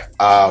 Yeah.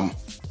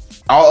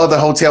 All other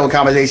hotel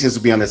accommodations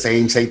will be on the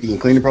same safety and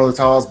cleaning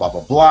protocols. Blah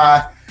blah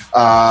blah.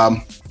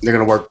 They're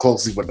gonna work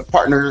closely with the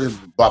partners.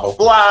 Blah blah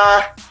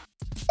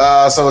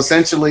blah. So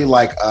essentially,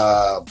 like,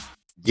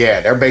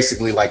 they're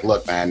basically like,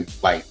 look, man,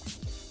 like,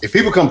 if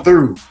people come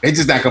through, they're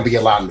just not gonna be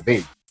allowed in the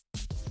venue.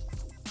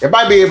 They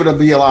might be able to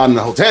be allowed in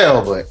the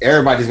hotel, but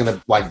everybody's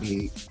gonna like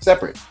be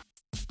separate.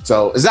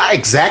 So it's not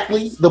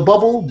exactly the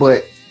bubble,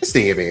 but it's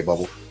the NBA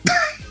bubble.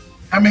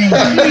 I mean,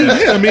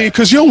 yeah, I mean,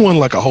 because you don't want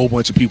like a whole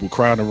bunch of people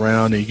crowding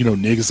around and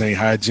niggas ain't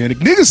hygienic.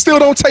 Niggas still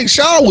don't take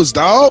showers,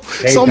 dog.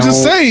 So I'm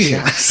just saying,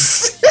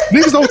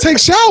 niggas don't take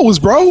showers,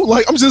 bro.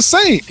 Like I'm just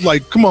saying,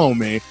 like, come on,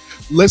 man.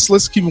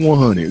 Let's keep it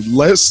 100.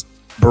 Let's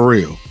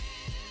Barrel,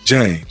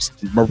 James,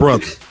 my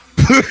brother.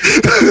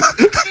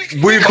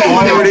 We've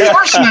already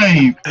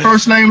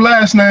first name,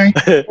 last name.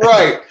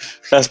 Right.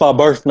 That's my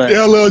birth name.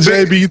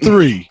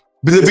 LLJB3.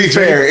 But to be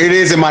fair, it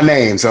is in my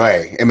name, so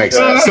hey, it makes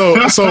sense.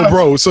 So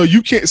bro, so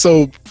you can't.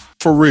 So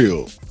for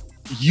real,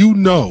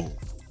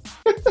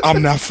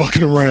 I'm not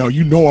fucking around.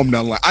 I'm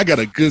not lying. I got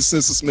a good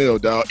sense of smell,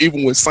 dog.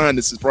 Even with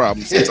sinuses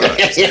problems sometimes,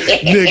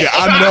 nigga.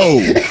 I know,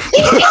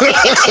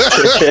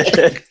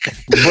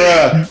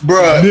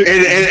 bruh.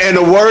 In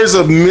the words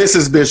of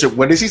Mrs. Bishop,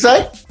 what did she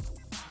say?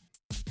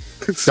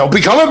 Don't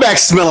be coming back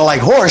smelling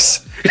like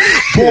horse.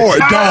 Boy,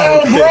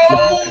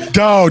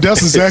 dog,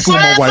 that's exactly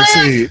what my wife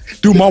said.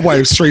 Dude, my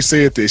wife straight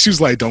said this. She was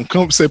like,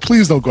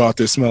 please don't go out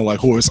there smelling like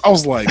horse. I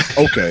was like,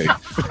 okay.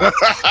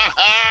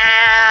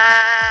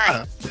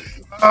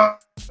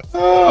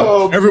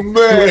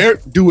 Man.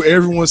 Dude,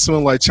 everyone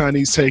smelling like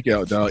Chinese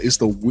takeout, dog. It's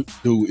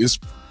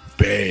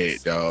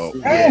bad, dog.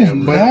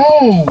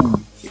 No.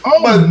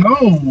 But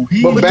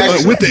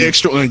with the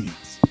extra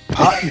onions.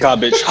 Hot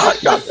garbage.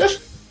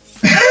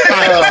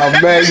 Oh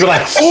man, you're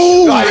like,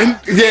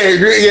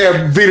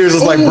 yeah. Peters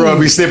is like, bro,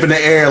 be sniffing the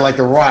air like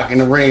the Rock in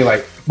the ring,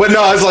 like. But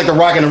no, it's like the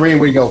Rock in the ring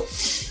where you go.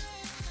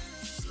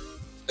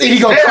 He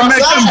go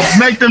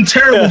make them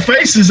terrible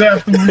faces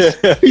afterwards.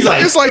 He's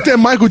like, it's like that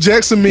Michael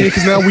Jackson meme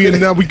because now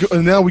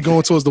we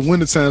going towards the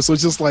winter time, so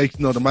it's just like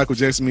the Michael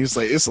Jackson meme. It's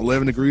like it's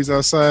 11 degrees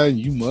outside and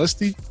you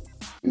musty.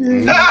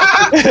 you got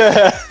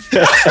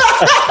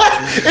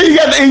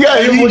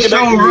him looking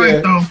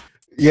at though.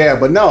 Yeah,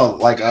 but no,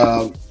 like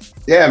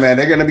yeah, man,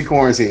 they're gonna be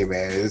quarantined,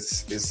 man.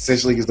 It's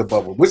essentially the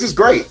bubble, which is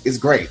great. It's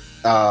great.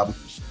 And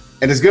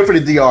it's good for the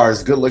DR.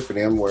 It's a good look for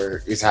them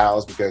where it's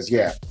housed because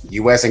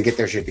US and get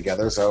their shit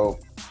together. So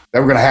they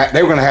were gonna have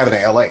it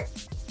in LA.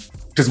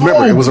 Because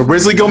remember, it was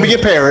originally gonna be in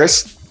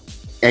Paris,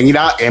 and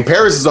and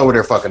Paris is over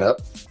there fucking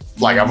up.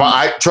 Like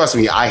I trust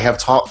me, I have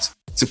talked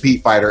to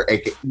Pete Fighter.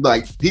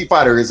 Like Pete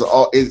Fighter is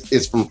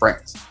from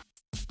France.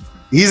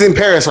 He's in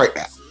Paris right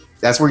now.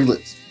 That's where he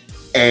lives.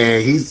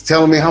 And he's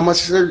telling me how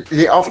much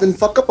they often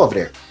fuck up over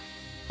there.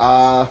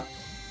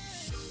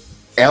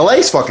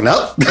 LA's fucking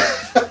up.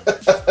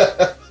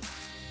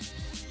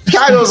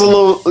 Chicago's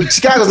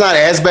not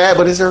as bad,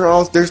 but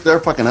they're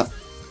fucking up.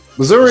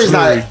 Missouri's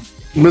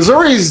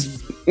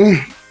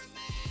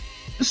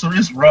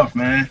it's rough,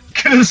 man.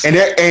 And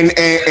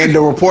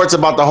the reports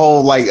about the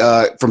whole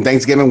from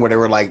Thanksgiving where they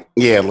were like,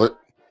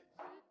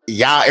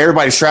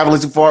 everybody's traveling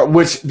too far.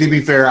 Which, to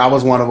be fair, I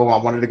was one of them. I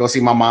wanted to go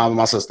see my mom and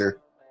my sister.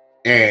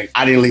 And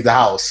I didn't leave the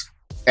house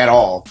at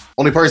all.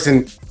 Only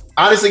person,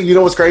 honestly, you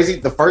know what's crazy?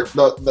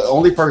 The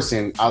only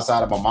person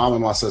outside of my mom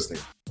and my sister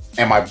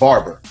and my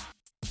barber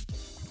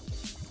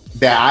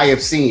that I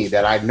have seen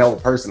that I know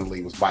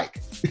personally was Mike.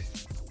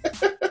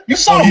 You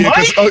saw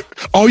Mike?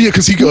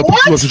 Because he picked you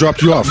up to drop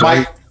you off,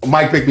 right?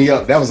 Mike picked me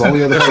up. That was the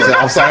only other person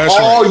I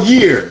saw all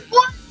year.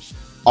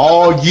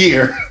 All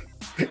year.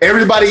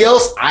 Everybody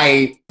else,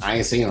 I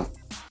ain't seen them.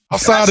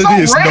 Outside of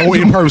this, no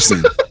in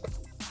person.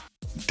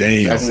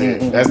 Damn. That's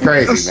it. That's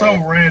crazy. That's man.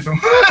 So random.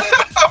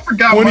 I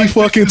forgot.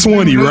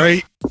 2020,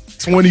 right?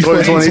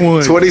 2020.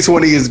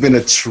 2020 has been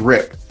a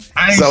trip.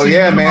 I ain't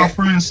seen my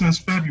friends since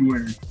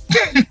February.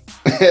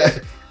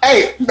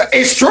 Hey,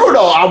 it's true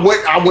though. I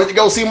went to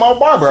go see my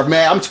barber.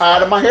 Man, I'm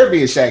tired of my hair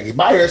being shaggy.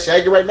 My hair's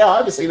shaggy right now. I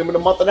haven't seen him in a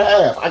month and a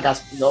half. I got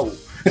to go.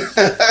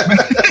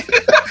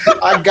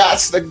 I got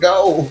to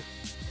go.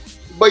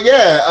 But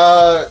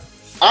yeah,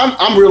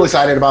 I'm really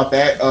excited about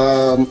that.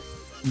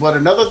 But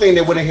another thing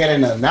they went ahead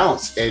and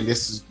announced, and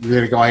this is we're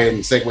gonna go ahead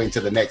and segue into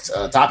the next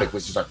topic,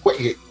 which is our quick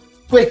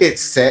hit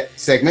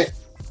segment.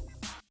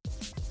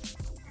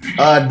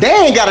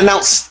 Dan got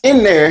announced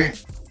in there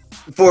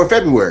for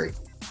February.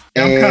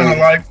 I'm kind of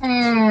like,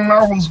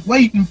 I was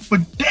waiting for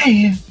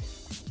Dan.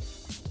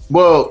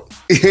 Well,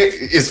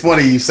 it's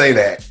funny you say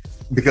that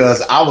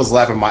because I was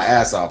laughing my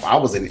ass off. I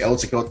was in El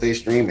Chicote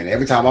stream, and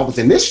every time I was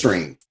in this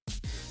stream,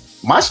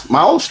 my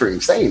own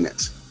stream saying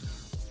this,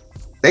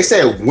 they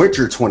said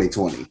winter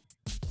 2020.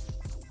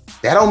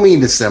 That don't mean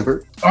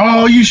December.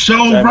 Oh, you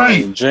showed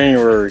right.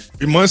 January.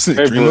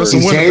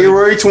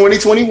 January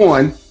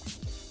 2021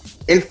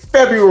 and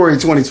February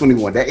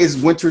 2021. That is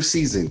winter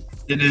season.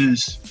 It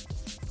is.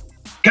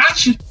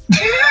 Gotcha.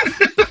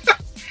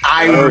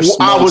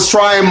 I was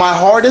trying my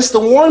hardest to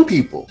warn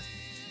people.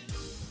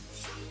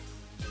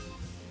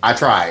 I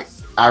tried.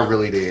 I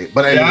really did.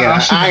 But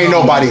again, I ain't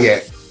nobody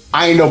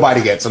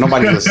yet. So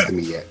nobody listens to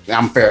me yet.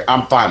 I'm fair.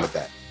 I'm fine with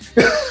that.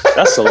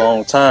 That's a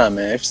long time,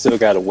 man. You still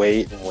got to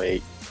wait and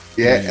wait.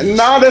 Yeah,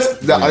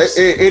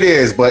 it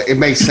is, but it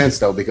makes sense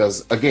though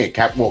because again,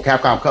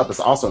 Capcom Cup is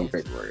also in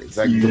February. It's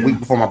like the week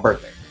before my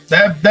birthday.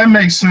 That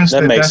makes sense.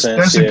 That makes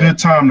sense. That's a good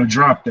time to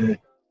drop that.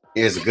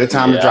 It's a good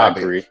time to drop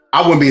it.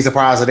 I wouldn't be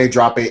surprised if they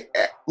drop it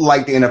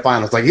like the inner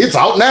finals. Like, it's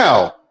out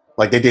now.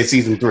 Like they did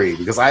season 3.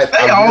 Because I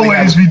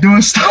always be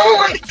doing stuff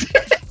like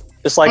that.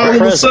 It's like all a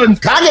present.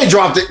 Kage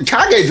dropped it.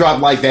 Kage dropped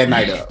like that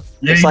night up.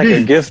 Yeah, it's like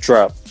a gift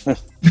drop.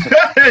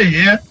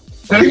 Yeah.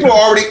 People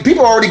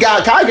already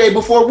got Kage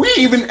before we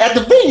even at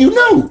the venue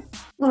knew.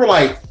 We were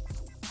like,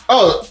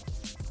 oh,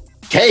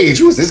 Cage,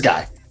 who's this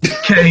guy?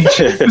 Cage.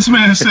 This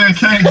man said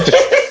Cage.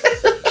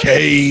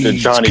 Cage. The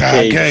Johnny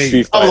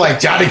Cage. I was like,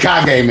 Johnny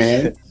Kage,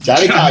 man.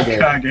 Johnny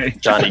Kage.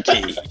 Johnny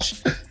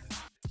Cage.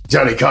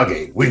 Johnny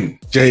Kage, win.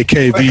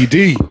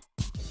 JKVD.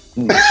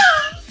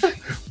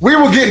 We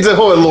will get into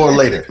Hood Lore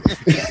later.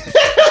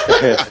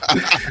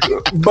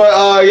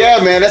 But yeah,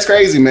 man, that's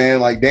crazy, man.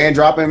 Like Dan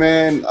dropping,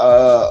 man,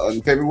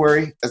 in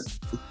February.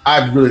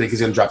 I really think he's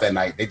gonna drop that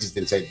night. They just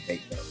didn't say the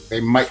date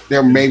though.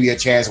 There may be a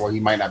chance where he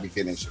might not be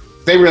finished.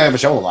 They really have a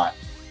show a lot.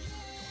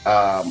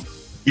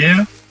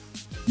 Yeah,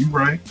 you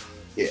right.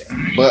 Yeah.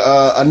 But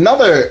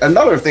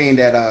another thing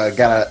that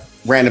got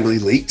randomly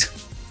leaked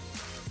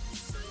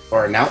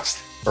or announced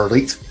and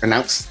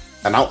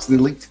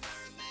leaked.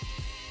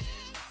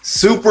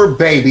 Super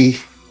Baby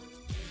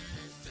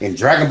in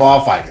Dragon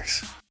Ball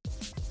FighterZ.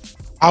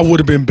 I would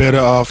have been better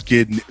off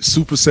getting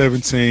Super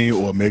 17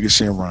 or Mega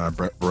Shenron,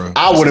 bro.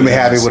 I would have been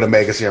happy with a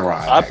Mega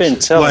Shenron. I've been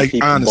telling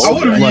people. Honestly,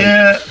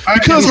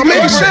 because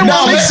Mega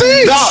Shenron makes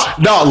sense.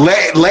 No,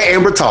 let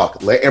Amber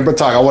talk. Let Amber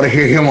talk. I want to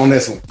hear him on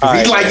this one.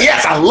 He's like,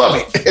 yes, I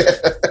love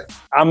it.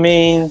 I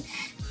mean,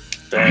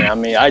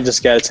 I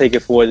just got to take it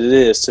for what it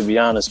is, to be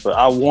honest. But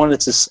I want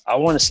to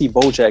see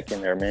BoJack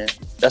in there, man.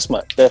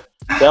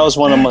 That was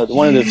one of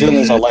the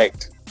villains I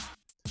liked.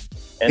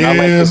 And I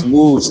like his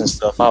moves and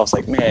stuff. I was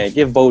like, man,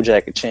 give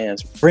BoJack a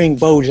chance. Bring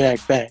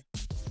BoJack back.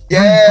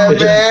 Yeah,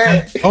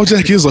 man.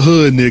 BoJack is a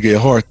hood nigga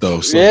at heart,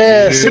 though.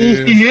 So,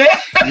 see? He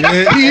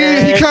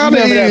kind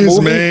of is,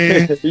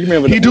 man. You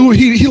remember that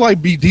he like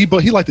be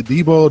Debo. He like the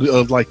Debo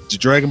of like the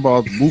Dragon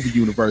Ball movie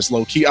universe,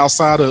 low key.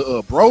 Outside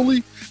of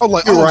Broly, I was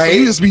like, oh, right. So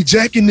he just be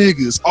jacking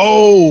niggas.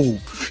 Oh,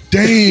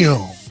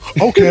 damn.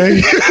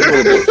 Okay.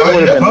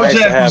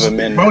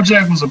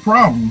 BoJack was a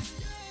problem.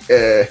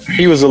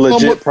 He was a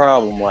legit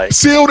problem, like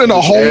sealed in a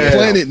whole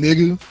planet,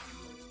 nigga.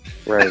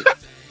 Right.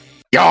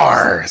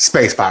 Yar,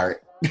 space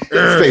pirate.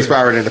 Space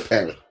pirate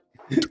independent.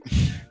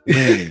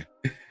 Man.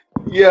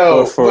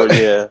 Yo,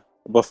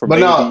 but for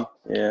Baby, no,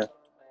 yeah.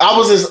 I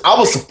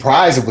was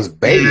surprised it was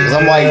Baby.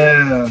 I'm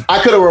like,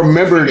 I could have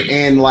remembered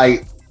in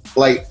like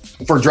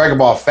for Dragon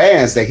Ball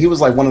fans that he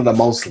was like one of the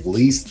most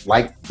least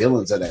liked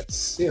villains of that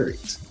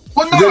series.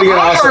 Well, no,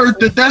 I heard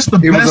that's the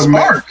best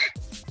arc.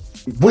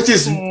 Which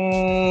is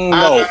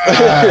no. Of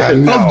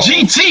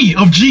GT.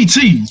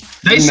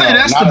 They say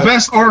that's the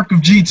best arc of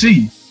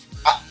GT.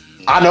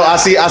 I know. I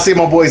see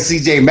my boy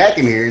CJ Mack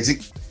in here.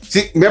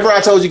 Remember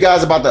I told you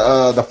guys about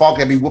the Falk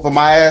that be whooping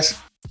my ass?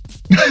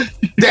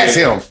 That's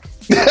him.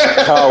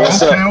 Oh,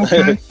 what's up?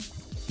 Okay.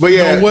 But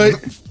yeah, you know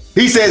what?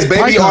 He says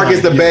Baby arc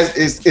is the best.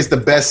 Is the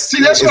best.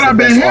 See, that's what I've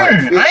been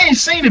hearing. I ain't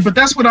seen it, but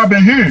that's what I've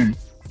been hearing.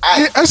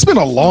 It's been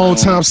a long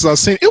time since I've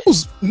seen it. It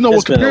was,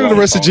 compared to the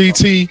rest of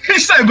GT. He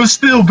said, but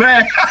still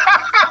bad.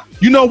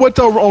 You know what,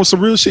 though, on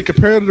some real shit,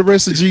 compared to the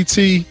rest of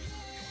GT,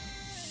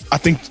 I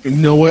think,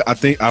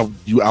 I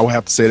would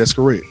have to say that's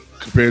correct.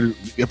 Compared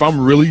to, if I'm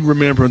really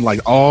remembering, like,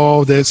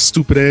 all that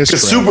stupid ass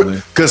crap.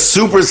 Because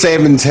Super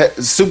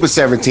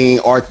 17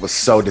 arc was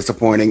so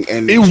disappointing.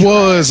 And it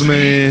was,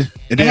 man.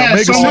 And then had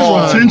so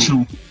much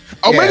potential.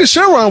 Omega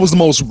Shenron was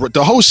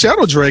the whole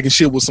Shadow Dragon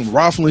shit was some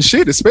raffling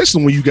shit,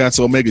 especially when you got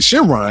to Omega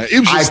Shenron.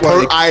 It was just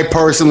I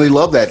personally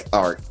love that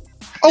arc.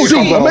 Oh, dude,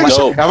 I'm going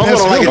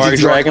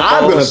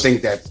to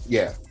think that,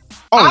 yeah.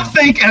 I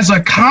think as a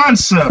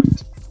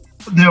concept,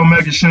 the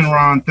Omega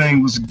Shenron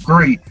thing was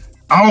great.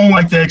 I don't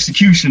like the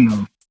execution,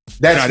 though.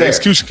 That's the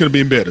execution could have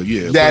been better,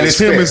 yeah. That is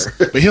fair.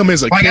 But him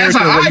as a like character,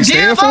 what he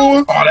stand for?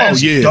 Oh,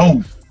 that's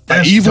dope.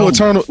 Like evil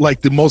Eternal,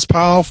 like the most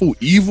powerful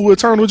evil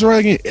Eternal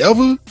Dragon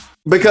ever.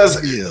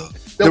 Because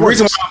the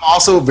reason why I'm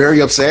also very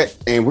upset,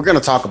 and we're going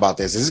to talk about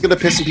this is going to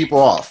piss some people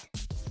off.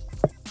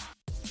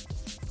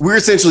 We're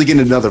essentially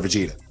getting another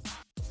Vegeta.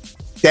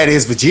 That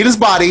is Vegeta's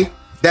body.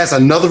 That's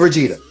another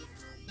Vegeta.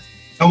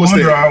 No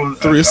wonder I was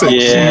three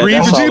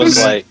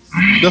Vegetas. Like.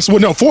 That's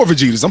what? No, 4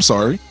 Vegetas. I'm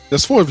sorry.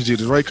 That's 4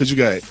 Vegetas, right? Because you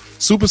got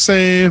Super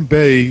Saiyan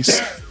Base,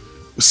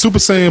 Super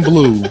Saiyan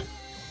Blue,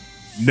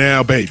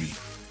 now Baby.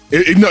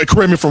 No,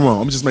 correct me if I'm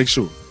wrong. I'm just make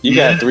sure. You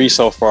got 3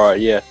 so far.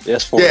 Yeah,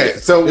 that's 4. Yeah,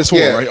 so it's 4,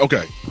 right?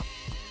 Okay.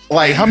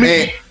 Like how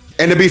many?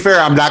 And to be fair,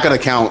 I'm not gonna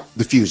count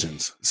the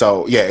fusions.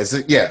 So you're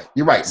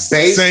right.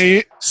 Base,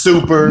 Saiyan,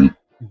 Super,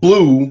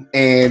 Blue,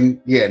 and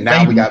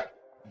now Baby. We got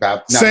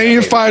about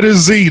Saiyan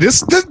FighterZ.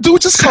 This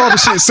dude just called the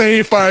shit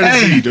Saiyan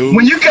FighterZ, dude.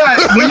 When you can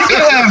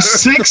have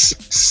 6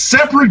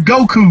 separate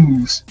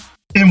Gokus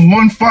in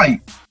one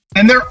fight,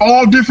 and they're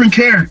all different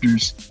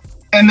characters,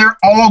 and they're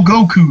all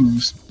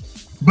Gokus.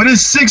 But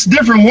it's 6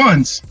 different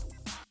ones.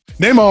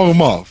 Name all of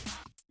them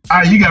off. All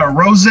right, you got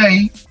Rose,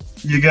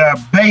 you got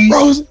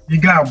Base,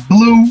 you got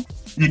Blue,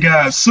 you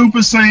got Super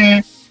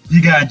Saiyan, you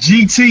got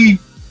GT,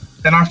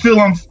 and I feel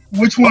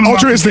Which one?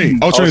 Ultra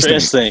Instinct. Ultra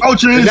Instinct.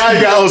 Ultra Instinct. Now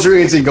you got Ultra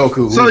Instinct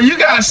Goku. So you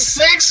got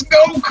 6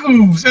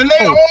 Gokus, and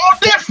they all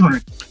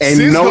different.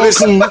 And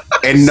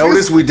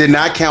notice we did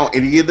not count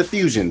any of the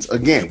fusions.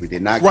 Again, we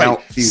did not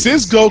count fusions.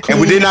 6 Gokus.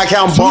 And we did not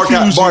count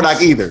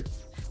Bardock either.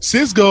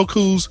 6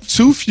 Gokus,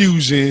 2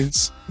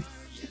 fusions,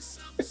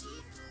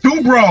 2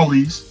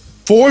 Brawlies,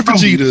 4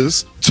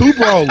 Vegetas, 2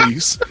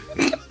 Brawlies.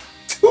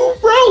 2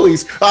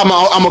 Broly's.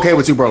 I'm okay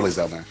with 2 Broly's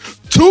though, man.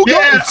 2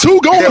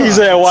 Gohans. He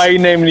said, "Why are you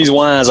naming these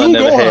wines I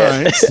never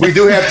had?" We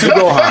do have 2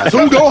 Gohans. 2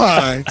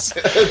 Gohans.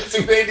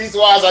 Too many of these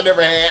wines I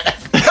never had.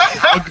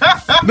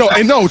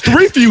 No,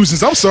 3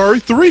 fusions. I'm sorry,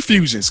 3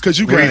 fusions. Because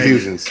you got 3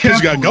 fusions. Because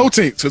you got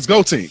Gotenks. It's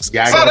Gotenks.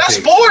 Yeah, that's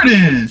 4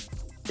 then.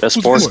 That's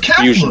 4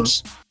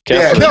 fusions.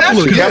 Yeah,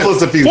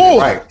 Kefla's a fusion. 4.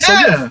 Right.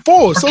 So,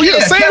 4. So yeah,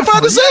 same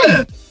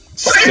FighterZ.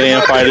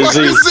 Same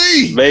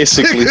FighterZ.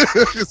 Basically.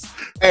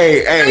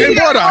 Hey, and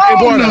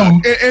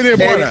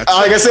Bardock.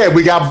 Like I said,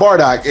 we got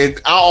Bardock.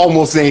 And I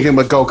almost named him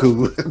a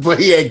Goku, but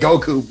he ain't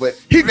Goku. But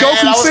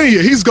Goku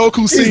Senior. He's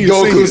Goku Senior. He's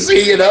Goku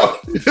Senior, though.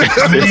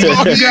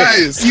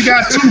 You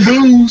got 2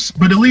 Boos,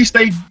 but at least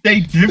they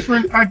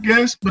different, I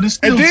guess. But it's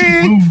still 2 Boos.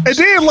 And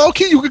then low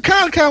key, you can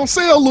kind of count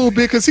Cell a little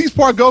bit because he's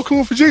part Goku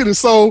and Vegeta.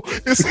 So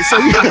he's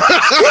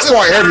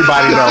part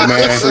everybody though,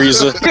 man.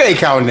 Frieza. You ain't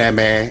counting that,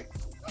 man.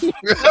 You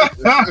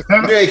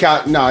ain't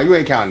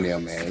counting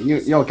them, man.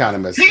 You don't count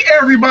them as. See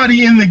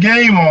everybody in the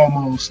game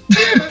almost.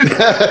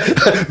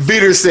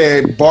 Veter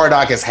said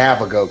Bardock is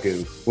half a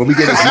Goku. When we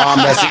get his mom,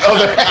 that's the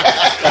other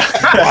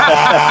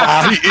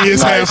half. He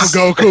is half a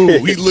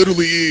Goku. He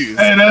literally is.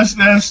 Hey, that's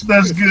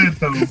good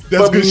though.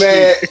 That's good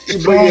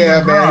shit. But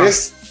yeah, man,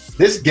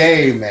 this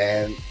game,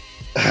 man.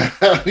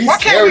 Why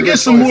can't we get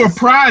some more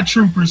Pride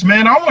Troopers,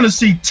 man? I want to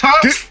see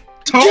Top.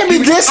 Give me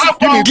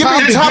Top on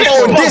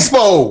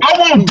Dispo. I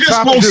want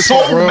Dispo so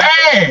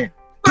bad.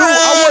 Dude,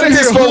 I want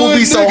Dispo to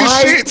be so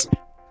hyped.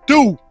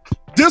 Dude,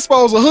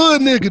 Dispo's a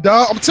hood nigga,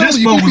 dog. I'm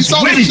telling you, he be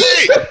talking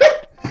shit.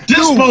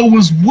 Dispo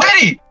was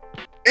with it.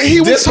 And he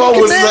was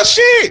talking that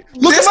shit.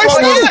 Look at my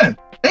son.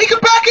 He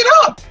could back it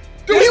up.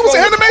 Dude, he was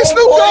anime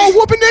Snoop Dogg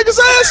whooping niggas'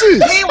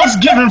 asses. He was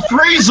giving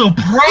Frieza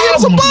problems. He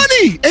was a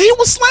bunny, and he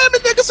was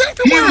slamming niggas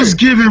everywhere. He was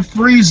giving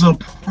Frieza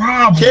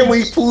problems. Can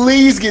we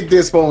please get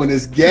Dispo in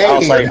this game?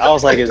 I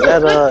was like, is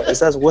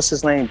that what's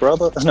his name,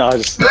 brother? No, I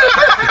just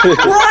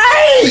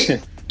right.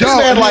 This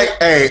man, like,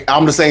 hey,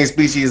 I'm the same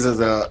species as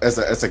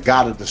a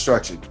god of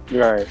destruction.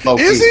 Right?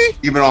 Is he?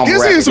 Even though I'm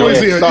is he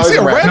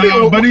a rabbit?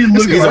 No, but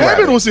he's a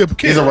rabbit. Or is he a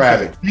kid? He's a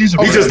rabbit. He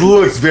just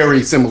looks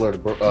very similar to.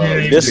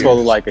 This one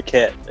look like a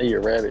cat. You're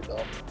a rabbit,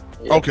 though.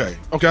 Yeah. Okay.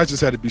 I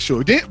just had to be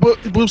sure. But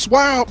what's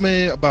wild,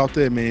 man, about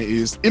that, man,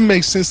 is it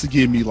makes sense to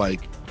give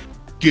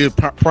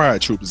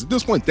Pride Troopers. At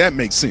this point, that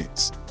makes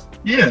sense.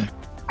 Yeah.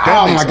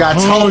 Oh my God,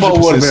 Topo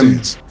would have been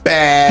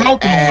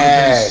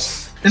badass.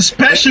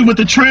 Especially with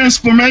the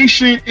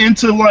transformation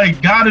into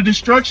like God of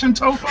Destruction,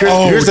 Topo.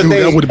 Here's the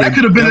thing. That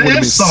could have been an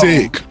install.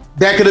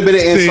 That could have been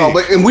an install,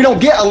 and we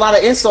don't get a lot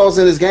of installs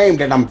in this game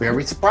that I'm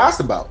very surprised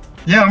about.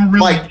 Yeah, I'm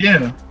really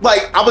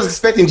Like I was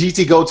expecting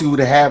GT Goku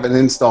to have an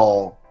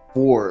install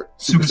for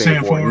Super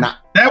Saiyan 4.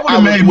 That would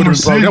have made more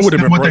sense. That would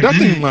have been broken. That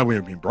thing might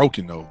have been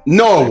broken though.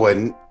 No, it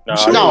wouldn't.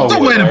 No, the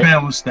way to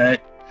balance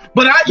that.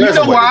 But you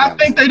know why I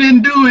think they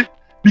didn't do it?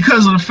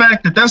 Because of the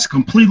fact that that's a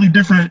completely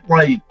different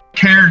like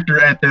character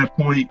at that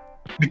point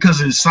because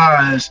of his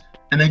size,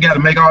 and they got to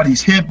make all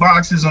these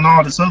hitboxes and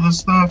all this other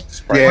stuff.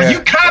 Yeah, like, you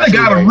kind of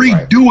got to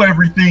redo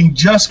everything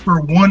just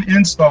for one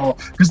install,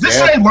 because this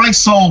ain't like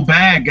Soul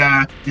Bad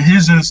Guy and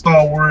his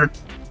install where it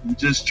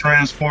just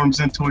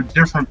transforms into a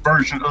different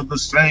version of the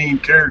same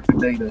character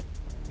data.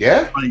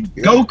 Yeah, like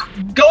go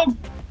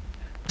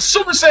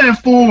Super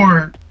Saiyan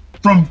 4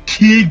 from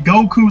Kid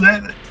Goku.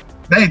 That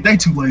they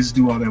too lazy to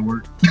do all that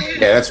work.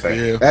 Yeah, that's fair.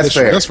 Yeah, that's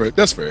fair.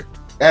 That's fair.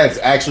 That's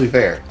actually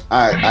fair.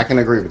 I can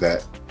agree with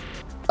that.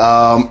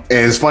 And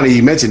it's funny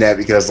you mentioned that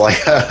because like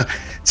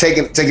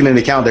taking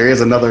into account there is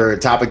another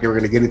topic that we're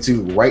going to get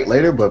into right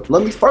later. But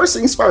let me first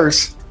things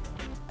first.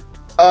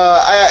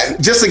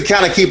 Just to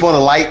kind of keep on the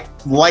light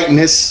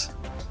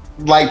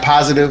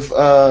positive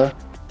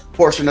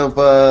portion of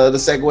the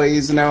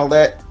segues and all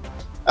that.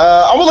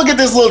 I'm gonna look at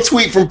this little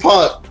tweet from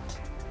Punk.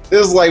 It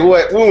was like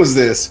when was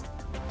this?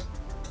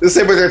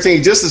 December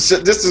 13th,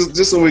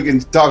 just so we can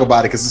talk about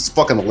it because it's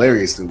fucking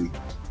hilarious to me.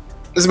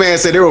 This man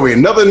said there will be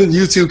another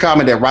YouTube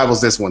comment that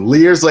rivals this one.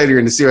 Years later,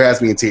 and the series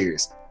has me in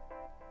tears.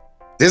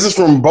 This is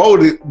from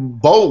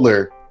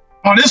Bowler.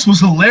 Oh, this was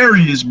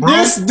hilarious, bro.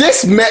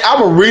 This man, I'm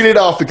gonna read it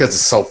off because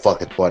it's so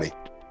fucking funny.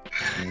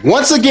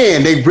 Once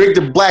again, they rigged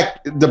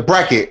the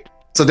bracket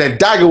so that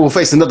Daigo will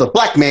face another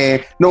black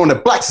man, knowing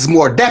that blacks is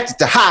more adapted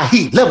to high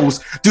heat levels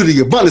due to the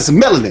abundance of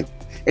melanin.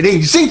 And then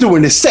you see through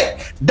in this set,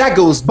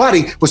 Daigo's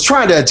body was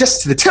trying to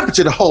adjust to the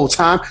temperature the whole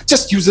time,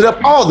 just using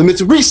up all the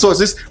mental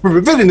resources for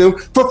preventing him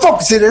from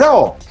focusing at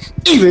all.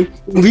 Even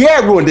when we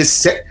had ruined this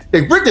set,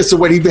 they rigged it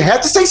so he even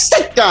had to say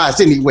steak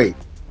guys anyway.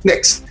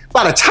 Next,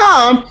 by the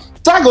time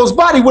Daigo's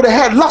body would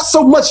have had lost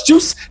so much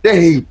juice that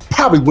he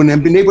probably wouldn't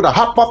have been able to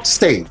hop off the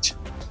stage.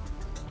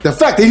 the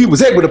fact that he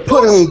was able to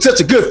put on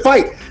such a good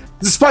fight,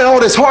 despite all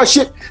this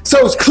hardship,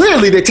 shows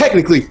clearly that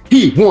technically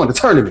he won the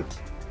tournament.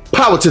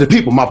 Power to the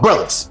people, my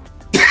brothers.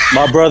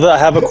 My brother, I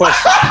have a question.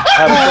 I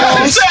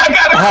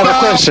have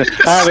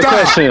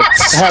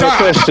a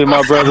question,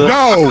 my brother.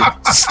 No,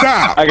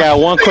 stop. I got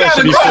one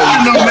question before you.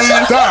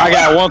 I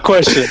got one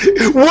question.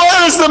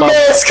 Where's the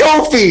man's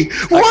Kofi?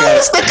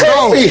 Where's the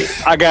Kofi?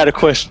 I got a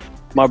question,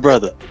 my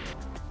brother.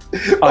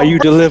 Are you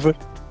delivered?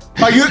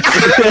 Are you?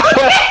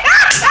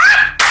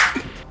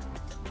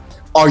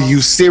 Are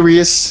you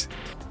serious?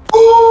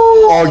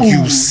 Are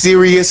you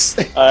serious?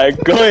 All right,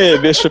 go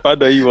ahead, Bishop. I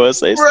know you want to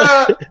say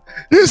something.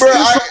 This is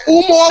some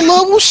Umar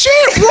level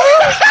shit, bro.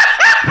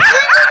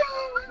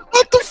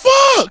 What the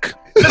fuck?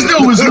 This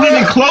dude was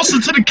leaning closer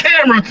to the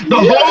camera the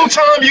whole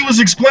time you was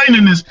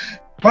explaining this.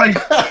 Like,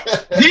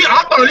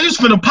 I thought he was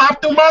finna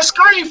pop through my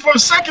screen for a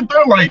second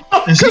there. Like,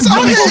 is he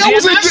really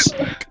seeing this?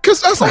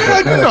 Because I was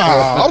like,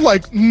 nah. I'm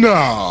like,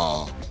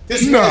 nah.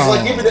 This man's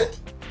like, give me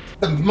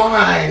the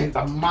mind.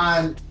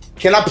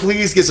 Can I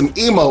please get some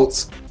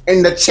emotes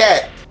in the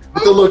chat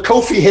with the little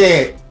Kofi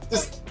head?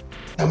 Just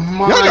the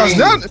mind.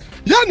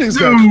 Y'all niggas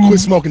gotta quit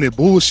smoking that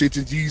bullshit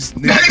to these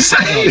niggas.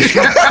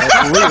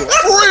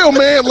 For real,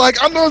 man.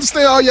 Like, I don't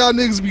understand how y'all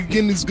niggas be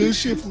getting this good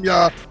shit from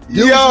y'all.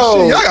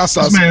 Y'all gotta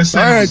stop buying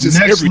just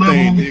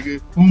everything,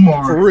 nigga.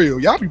 Umar. For real.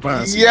 Y'all be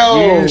buying some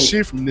weird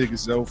shit from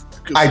niggas, though.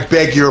 I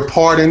beg your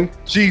pardon.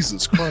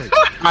 Jesus Christ.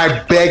 I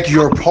beg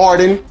your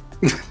pardon.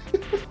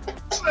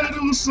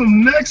 It was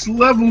some next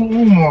level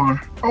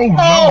Umar. Oh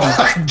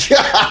my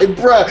god,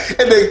 bro!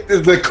 And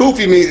the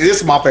Kofi me.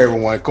 This is my favorite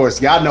one. Of course,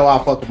 y'all know I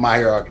fuck with My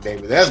Hero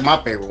Academia. That's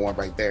my favorite one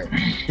right there.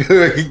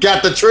 You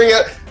got the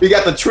trio. You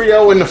got the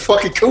trio and the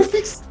fucking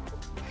Kofis.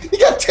 You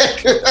got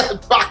Tekken,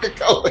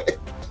 Bakugo,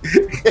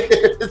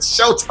 it's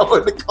Shoto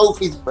and the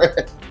Kofis, bro.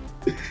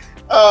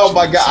 Oh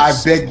my god! I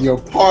beg your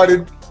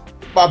pardon.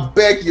 I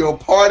beg your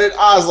pardon.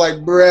 I was like,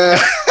 bruh,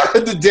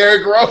 the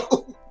Derrick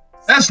Rose.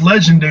 That's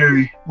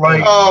legendary.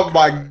 Like, oh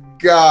my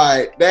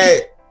god,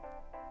 that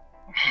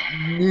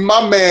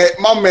my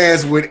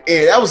man's would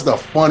end. That was the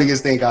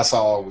funniest thing I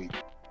saw all week.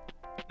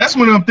 That's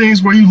one of them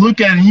things where you look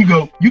at it and you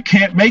go, you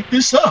can't make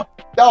this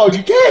up. No,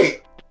 you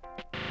can't.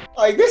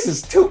 Like, this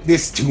is too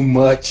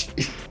much.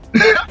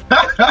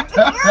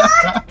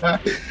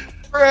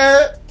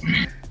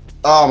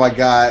 Oh my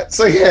god.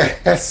 So yeah,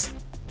 that's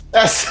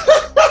I'm so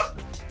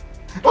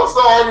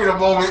happy the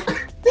moment.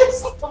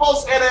 It's the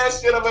most head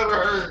ass shit I've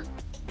ever heard.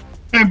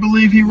 Can't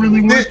believe he really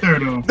went there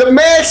though. The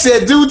man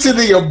said, due to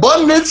the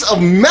abundance of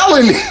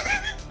melanin.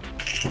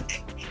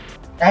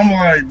 I'm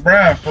like,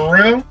 bruh, for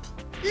real?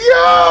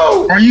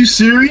 Yo! Are you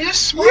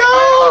serious?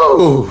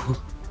 Yo!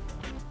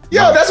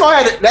 That's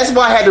why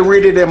I had to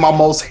read it in my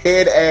most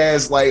head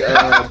ass like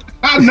I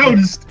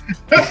noticed.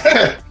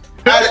 I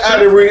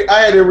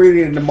had to read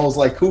it in the most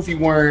like Kofi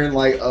wearing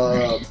like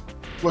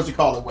what you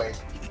call it way.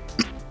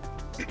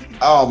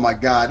 Oh my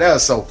god, that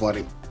was so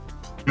funny.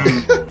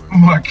 Oh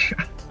my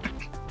god.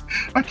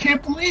 I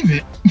can't believe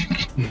it.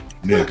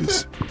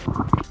 Niggas.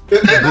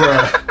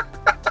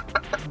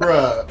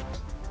 Bruh.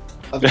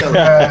 I'm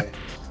telling you.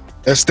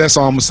 That's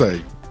all I'm gonna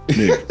say.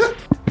 Niggas.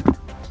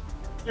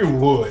 You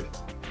would.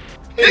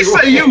 They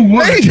say you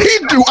would. He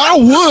do. I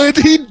would.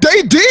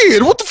 They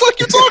did. What the fuck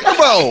you talking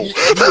about?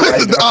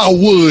 I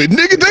would.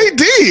 Nigga, they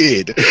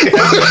did.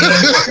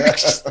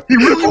 He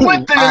really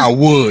went there. I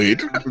would.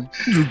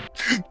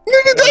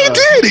 Nigga, they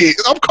did it.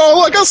 I'm calling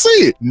like I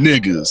said.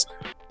 Niggas.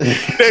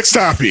 Next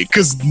topic,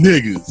 cause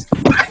niggas.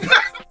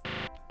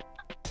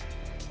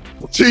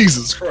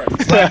 Jesus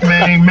Christ. Black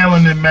man,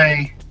 melanin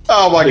man.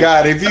 Oh my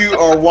god, if you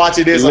are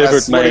watching this, I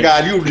swear to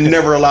God, you're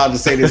never allowed to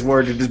say this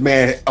word that this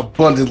man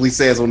abundantly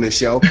says on this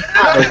show.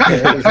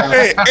 I don't care.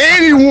 Hey,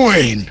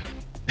 anyone.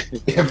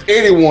 If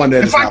anyone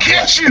that if I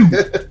catch you.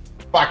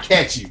 If I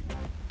catch you.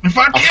 If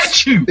I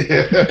catch you.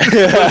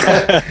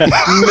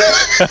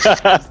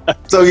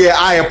 So yeah,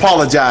 I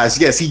apologize.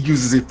 Yes, he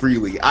uses it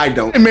freely. I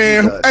don't. Hey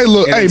man, hey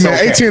look, hey man,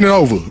 okay. 18 and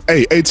over.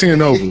 Hey, 18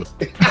 and over.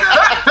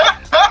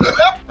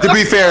 To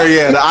be fair,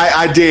 yeah,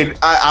 I did.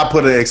 I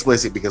put it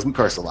explicit because we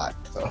curse a lot.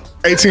 So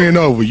 18 and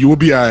over, you will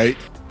be all right.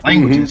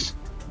 Languages.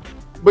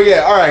 Mm-hmm. But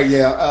yeah, all right,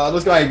 yeah.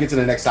 Let's go ahead and get to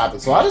the next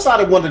topic. So I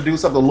decided I wanted to do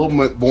something a little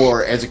bit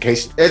more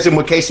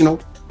educational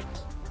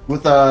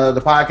with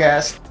the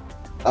podcast.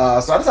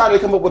 So I decided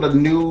to come up with a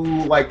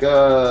new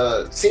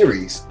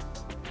series,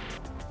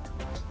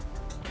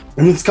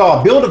 and it's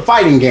called Build a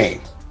Fighting Game.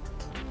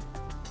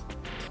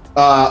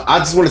 I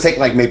just want to take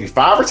like maybe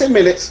 5 or 10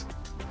 minutes.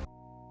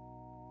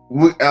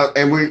 We're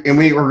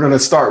going to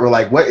start with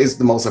like, what is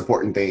the most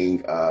important thing?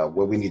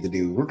 What we need to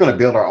do? We're going to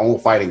build our own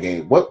fighting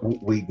game. What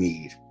we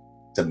need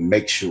to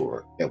make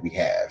sure that we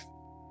have.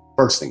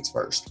 First things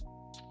first.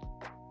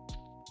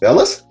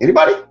 Fellas,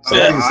 anybody?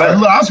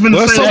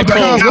 Let's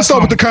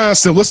start with the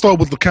concept. Let's start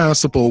with the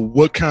concept of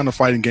what kind of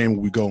fighting game are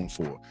we going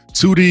for?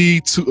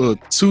 2D,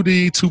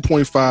 2D,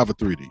 2.5, or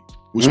 3D?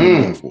 Which one are we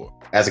going for?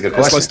 That's a good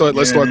question.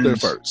 Let's start there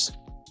first.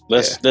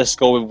 Let's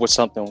go with what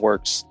something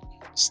works.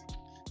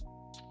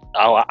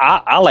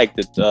 I like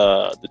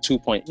the 2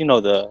 point. You know,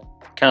 the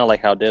kind of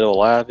like how Dead or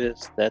Alive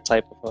is, that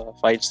type of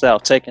fight style.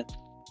 Tekken.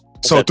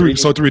 So 3D.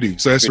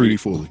 So that's 3D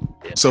fully.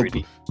 Yeah, So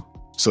 3D.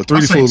 So I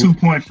 3D say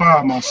fully.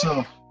 2.5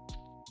 myself.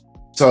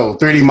 So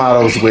 3D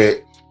models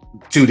with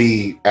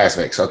 2D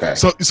aspects. Okay.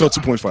 So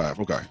 2.5.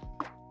 Okay.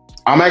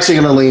 I'm actually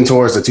going to lean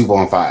towards the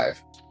 2.5,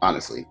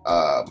 honestly.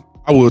 I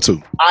will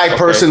too. I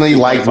personally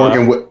like 2.5.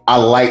 working with.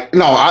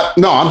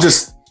 I'm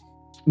just.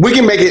 We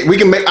can make it.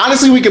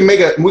 Honestly, we can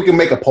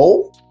make a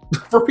poll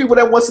for people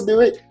that wants to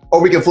do it,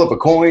 or we can flip a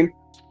coin.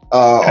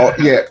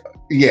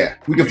 Yeah,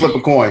 we can flip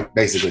a coin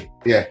basically.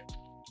 Yeah.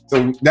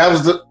 So that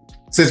was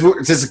since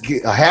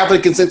half of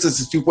the consensus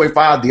is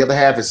 2.5, the other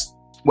half is.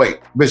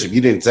 Wait, Bishop,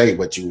 you didn't say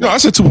what you. No, I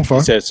said He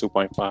 2.5. said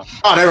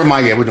 2.5. Oh, never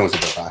mind. Yeah, we're doing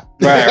 2.5.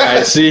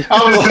 Right. See,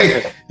 I was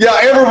like, yeah,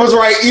 Amber was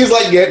right. He's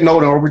like, yeah, no,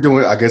 we're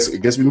doing. I guess we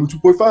do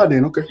 2.5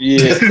 then. Okay.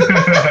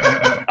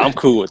 yeah, I'm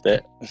cool with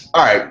that.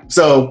 All right.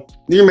 So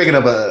you're making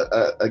up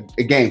a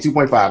game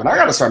 2.5, and I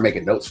got to start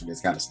making notes for this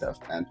kind of stuff,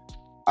 man.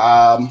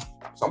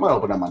 So I'm gonna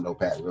open up my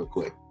notepad real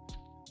quick.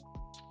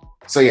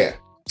 So yeah,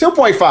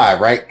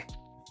 2.5, right?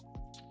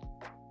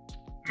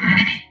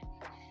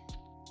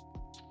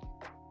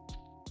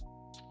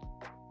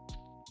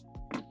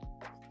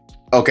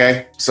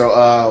 Okay,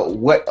 so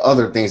what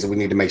other things do we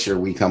need to make sure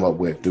we come up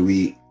with? Do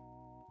we?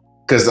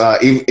 Because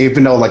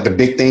even though like the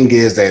big thing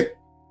is that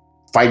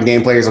fighting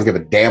game players don't give a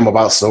damn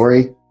about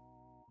story,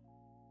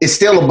 it's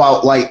still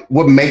about like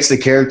what makes the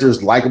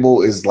characters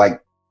likable is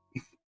like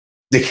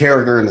the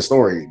character in the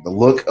story, the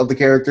look of the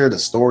character, the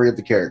story of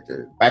the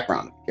character,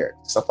 background of the character,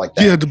 stuff like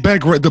that. Yeah, the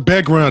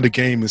background of the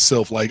game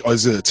itself. Like,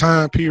 is it a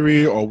time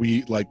period? Or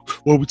we like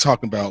what are we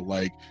talking about?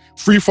 Like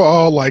free for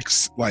all, like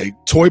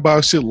toy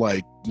box shit,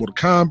 like Mortal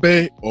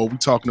Kombat, or are we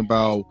talking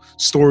about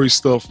story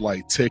stuff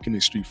like Tekken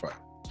and Street Fighter?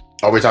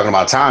 Are we talking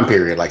about time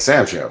period like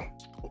Sam show?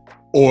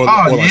 Or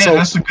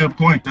that's a good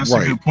point. That's a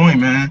good point,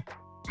 man.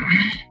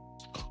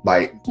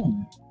 Like,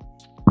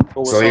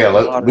 So yeah,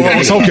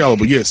 Soul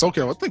Calibur, yeah, Soul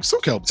Calibur. I think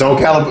Soul Calibur.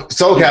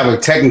 Soul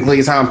Calibur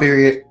technically time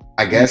period,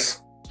 I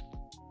guess.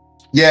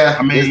 Yeah,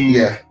 I mean,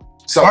 yeah.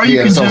 So or you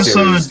yeah, can Soul just,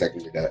 Series is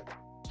technically that.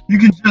 You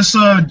can just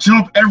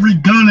jump every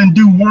gun and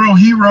do World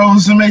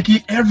Heroes and make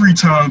it every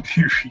time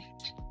period.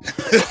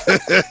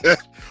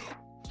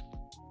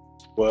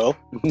 Well,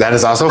 that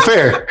is also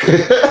fair.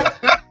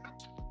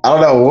 I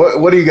don't know.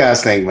 What do you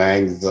guys think,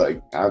 man? It's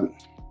like I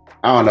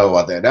don't know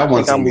about that. That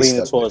one's I'm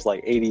leaning towards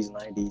like 80s,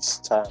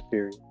 90s time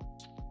period.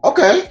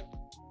 Okay.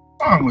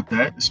 Fine with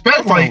that.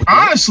 Like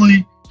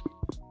honestly,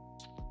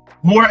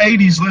 more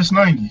 80s, less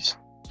 90s.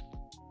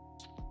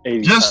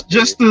 80s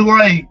Just to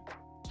like,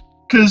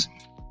 because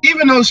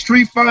even though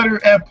Street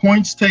Fighter at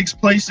points takes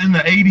place in the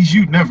 80s,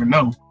 you'd never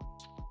know.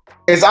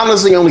 It's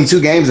honestly only 2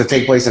 games that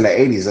take place in the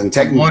 80s, and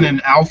technically one in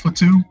Alpha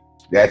 2.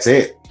 That's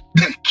it.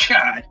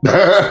 God.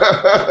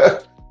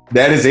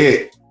 That is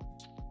it.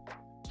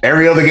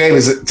 Every other game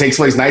takes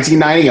place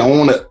 1990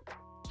 on it.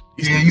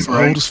 Yeah, you're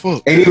right. Old as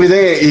fuck. And even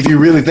then, if you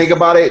really think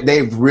about it,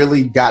 they've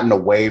really gotten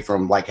away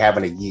from like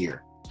having a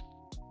year.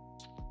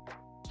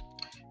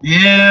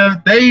 Yeah,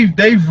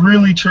 they've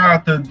really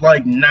tried to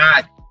like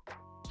not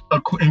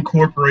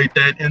incorporate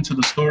that into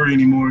the story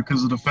anymore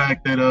because of the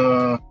fact that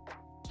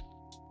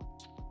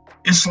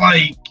it's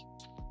like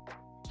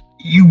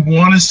you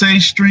want to say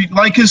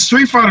cause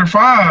Street Fighter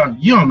 5,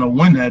 you don't know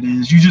when that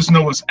is. You just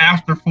know it's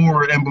after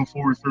 4 and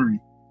before 3.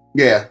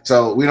 Yeah,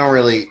 so we don't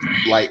really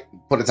like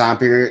put a time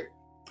period.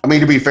 I mean,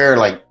 to be fair,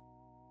 like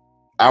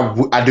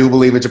I do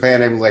believe in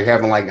Japan they were like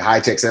having like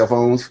high-tech cell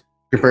phones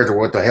compared to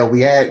what the hell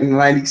we had in the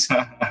 90s.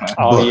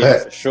 Oh yeah,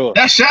 for sure.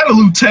 That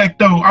Shadowloo tech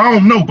though, I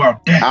don't know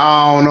about that.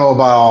 I don't know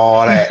about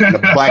all that. The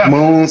Black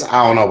Moons,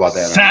 I don't know about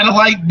that.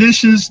 Satellite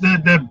dishes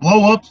that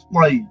blow up,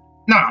 like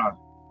nah.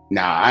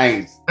 Nah, I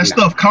ain't. That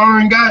stuff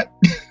Karen got.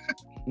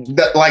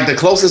 The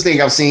closest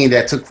thing I've seen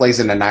that took place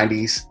in the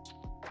 90s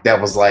that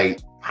was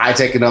like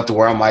high-tech enough to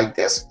where I'm like,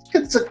 this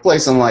took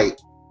place in like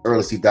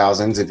early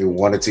 2000s if you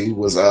wanted to,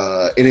 was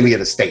Enemy of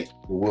the State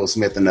with Will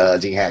Smith and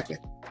Gene Hackman.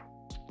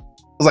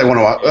 It was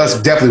like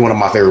that's definitely one of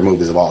my favorite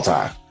movies of all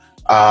time.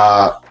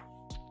 But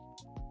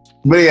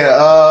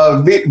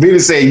yeah, Vita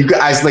said you could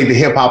isolate the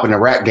hip hop and the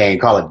rap game,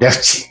 call it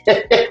Def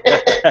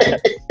Jam.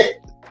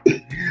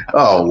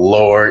 Oh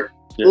Lord.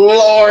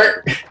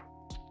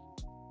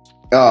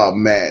 Oh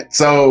man.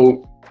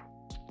 So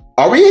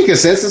are we in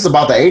consensus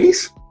about the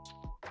 80s?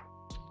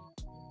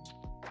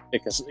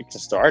 It can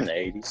start in the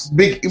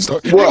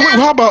 80s. Well,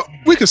 how about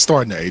we can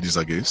start in the 80s,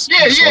 I guess.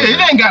 Yeah,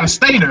 it ain't gotta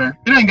stay there.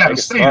 It ain't gotta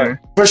stay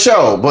there. For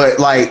sure. But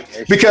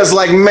like, because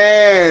like,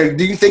 man,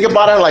 do you think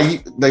about it?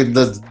 Like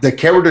the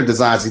character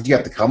designs that you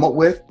have to come up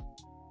with?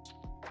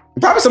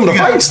 Probably some of the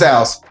fighting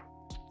styles.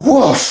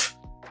 Woof.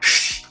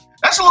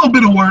 That's a little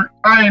bit of work.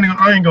 I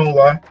ain't gonna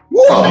lie.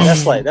 I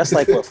mean, that's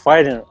like what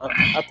fighting.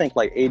 I think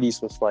like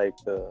 80s was like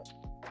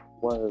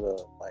one of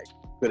the like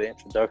good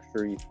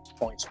introductory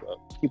points for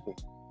people.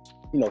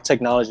 You know,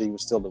 technology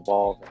was still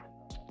evolving.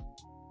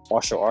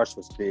 Martial arts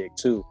was big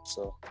too.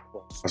 So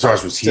martial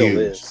arts was huge.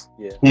 Is.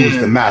 Yeah. Who's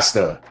the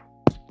master?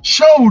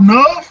 Sure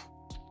enough.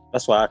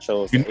 That's why I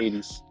chose the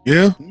 80s.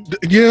 Yeah,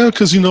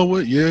 because you know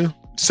what? Yeah,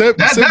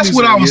 That's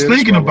what I was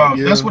thinking about.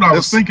 Yeah, that's what I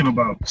was thinking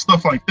about.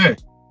 Stuff like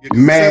that.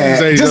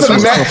 Man, just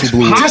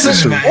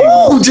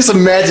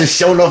imagine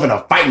showing up in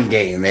a fighting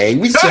game, man.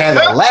 We should have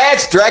a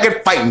Last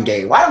Dragon fighting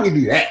game. Why don't we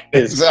do that?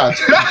 Hey,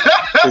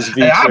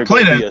 I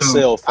play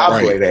that.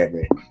 I play that,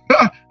 man.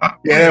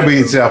 Yeah, that'll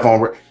be a cell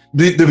phone.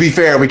 To be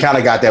fair, we kind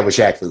of got that with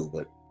Shaq Fu,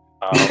 but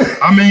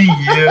I mean,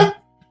 yeah.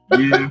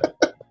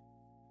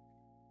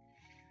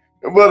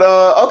 But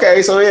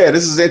okay, so yeah,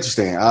 this is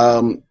interesting.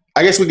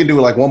 I guess we can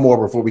do like one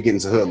more before we get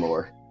into hood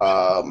lore.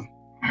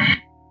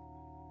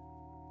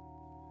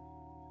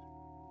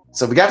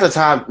 So we got the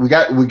time. We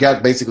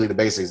got basically the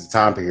basics of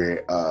time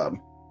period.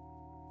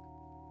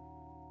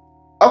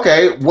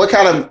 Okay, what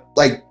kind of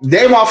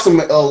name off some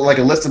like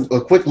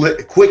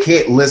a quick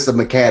hit list of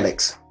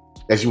mechanics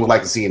that you would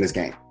like to see in this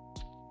game?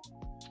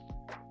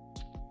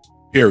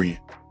 Period.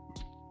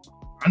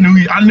 I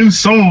knew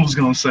someone was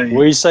gonna say.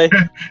 What do you say?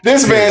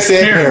 This man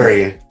said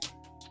period.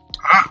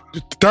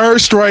 Third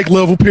strike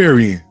level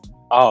parrying.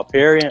 Oh,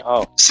 parrying.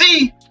 Oh,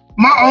 see,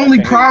 my only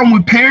problem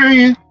with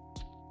parrying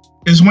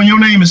is when your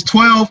name is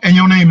 12 and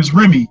your name is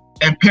Remy,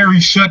 and parry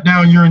shut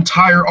down your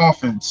entire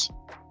offense.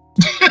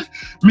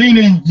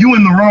 Meaning you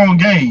in the wrong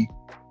game.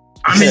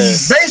 I mean,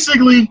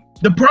 basically,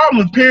 the problem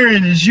with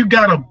parrying is you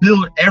gotta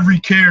build every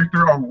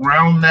character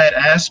around that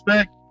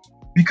aspect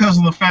because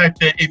of the fact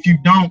that if you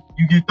don't,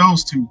 you get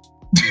those two.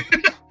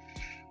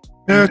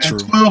 Yeah, and true.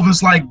 12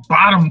 is like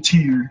bottom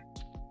tier.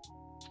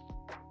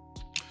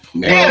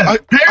 Yeah,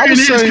 parrying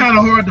is kind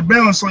of hard to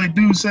balance, like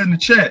dude said in the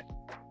chat.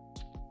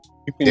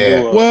 you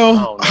can do a,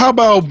 Well, how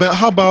about do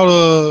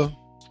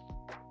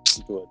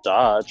a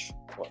dodge.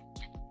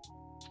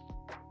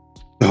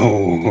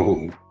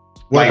 No.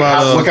 What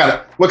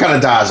about what kind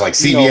of dodge? Like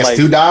CVS2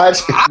 like, dodge?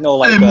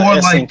 Like more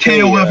like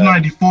KOF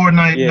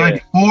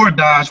 94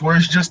 dodge, where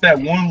it's just that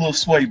one little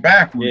sway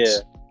backwards. Yeah.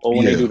 Or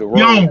when they do the roll.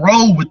 You don't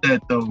roll with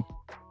that though.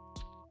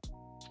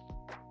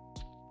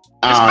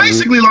 It's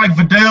basically like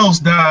Vidal's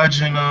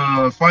dodge in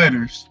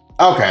FighterZ.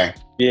 Okay.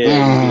 Yeah,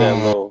 you do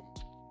that roll.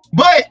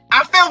 But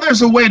I feel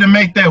there's a way to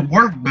make that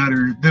work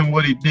better than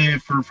what it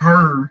did for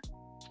her.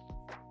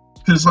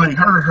 Cause like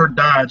her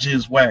dodge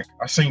is whack.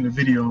 I seen the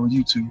video on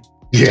YouTube.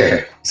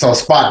 Yeah. So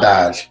spot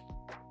dodge.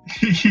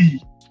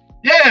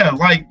 yeah,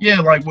 like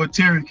what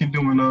Terry can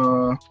do in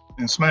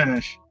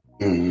Smash.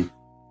 Mm-hmm.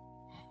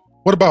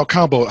 What about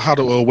combo? How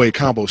the way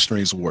combo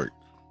strings work?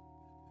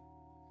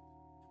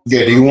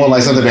 Yeah, do you want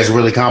like something that's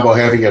really combo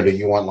heavy, or do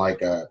you want like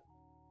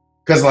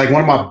because like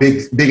one of my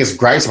biggest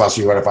gripes about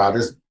Street Fighter 5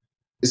 is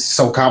it's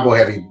so combo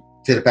heavy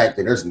to the fact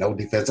that there's no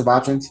defensive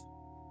options.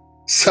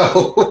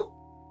 So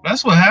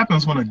that's what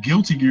happens when a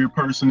Guilty Gear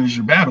person is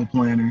your battle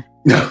planner.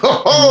 No,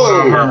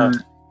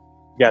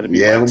 got to be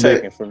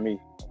protecting for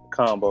me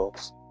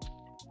combos.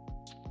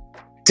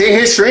 10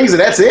 hit strings and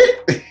that's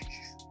it.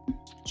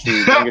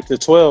 Bring it to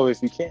 12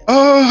 if you can.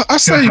 I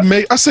say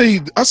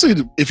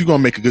if you're gonna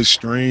make a good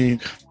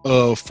string,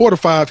 4 to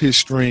 5 hit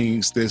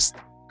strings that's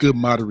good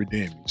moderate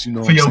damage. You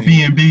know, for your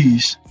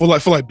B&Bs. For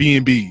like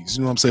B&Bs. You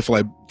know what I'm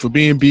saying? For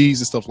B&Bs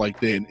and stuff like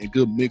that, and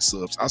good mix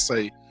ups. I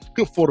say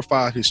good 4 to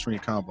 5 hit string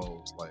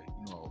combos. Like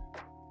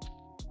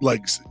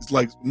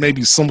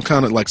maybe some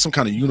kind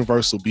of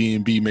universal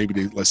B&B.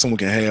 Maybe like someone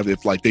can have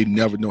if like they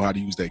never know how to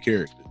use that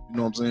character. You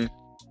know what I'm saying?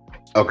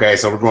 Okay,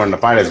 so we're going to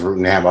FighterZ route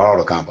and have all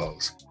the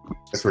combos.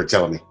 That's what you're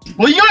telling me.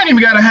 Well, you ain't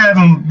even gotta have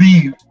them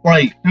be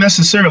like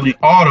necessarily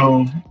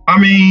auto. I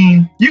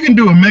mean, you can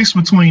do a mix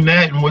between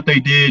that and what they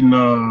did in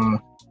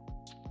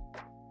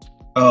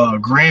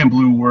Grand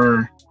Blue,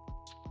 where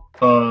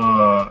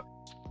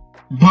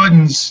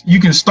buttons, you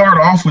can start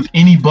off with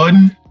any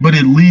button, but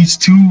it leads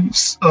to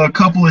a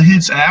couple of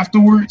hits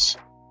afterwards.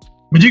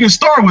 But you can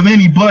start with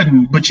any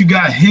button, but you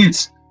got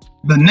hits.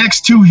 The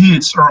next 2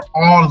 hits are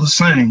all the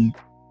same.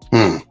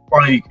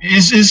 Like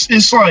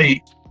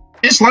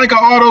it's like an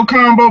auto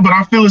combo, but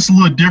I feel it's a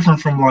little different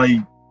from like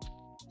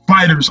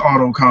FighterZ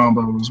auto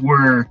combos,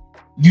 where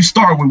you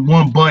start with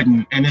one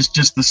button and it's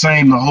just the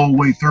same the whole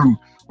way through.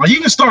 Like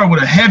you can start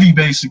with a heavy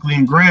basically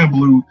in Grand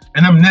Blue,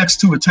 and them next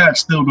 2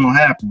 attacks still gonna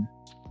happen.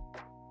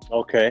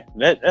 Okay,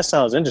 that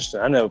sounds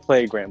interesting. I never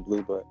played Grand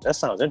Blue, but that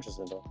sounds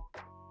interesting though.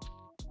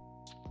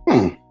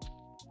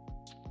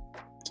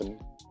 To me.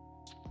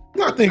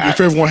 I think if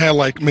everyone had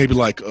like if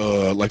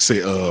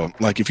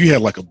you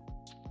had like a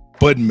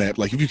button map,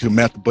 like if you could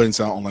map the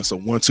buttons out on like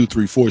some 1, 2,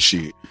 3, 4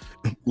 shit,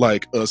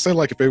 like say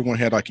like if everyone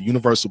had like a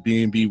universal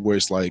B&B where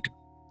it's like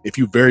if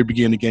you very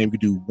begin the game you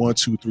do 1,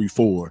 2, 3,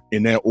 4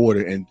 in that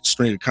order and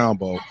string a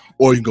combo,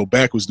 or you can go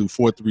backwards, do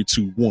 4, 3,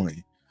 2,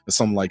 1 or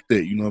something like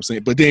that. You know what I'm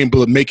saying? But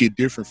make it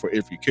different for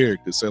every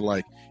character. So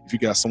like if you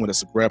got someone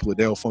that's a grappler,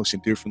 they'll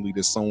function differently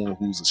than someone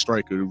who's a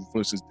striker who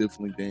functions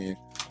differently than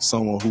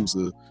someone who's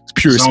a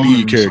pure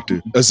speed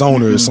character, a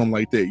zoner or something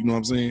like that. You know what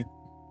I'm saying?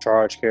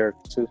 Charge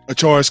character too. A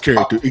charge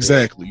character,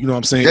 exactly. You know what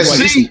I'm saying?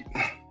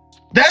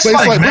 That's But it's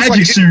like like- but it's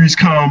Magic like- Series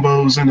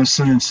combos in a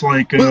sense.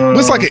 Like, But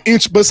it's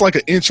like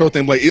an intro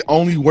thing. Like it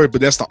only works,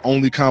 but that's the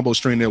only combo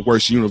string that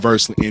works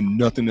universally, and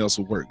nothing else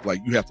will work.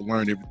 Like you have to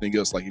learn everything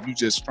else. Like if you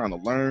just trying to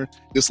learn,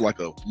 it's like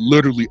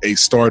literally a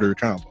starter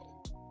combo.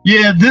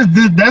 yeah,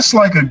 that's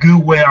like a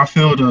good way I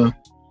feel to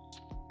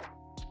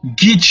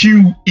get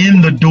you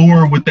in the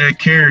door with that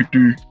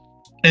character,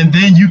 and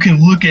then you can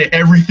look at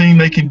everything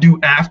they can do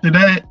after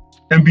that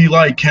and be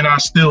like, can I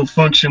still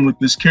function with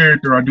this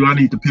character, or do I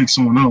need to pick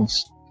someone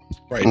else?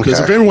 Right, because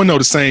if everyone know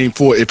the same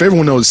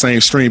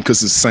string,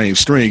 because it's the same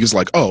string, it's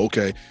like, oh,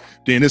 okay,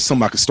 then it's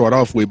something I can start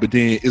off with, but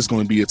then it's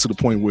going to be to the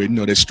point where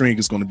that string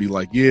is going to be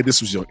like, yeah,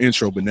 this was your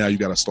intro, but now you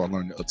got to start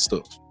learning the other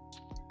stuff.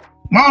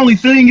 My only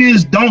thing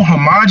is, don't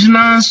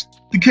homogenize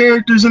the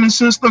characters in a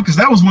sense, though, because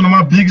that was one of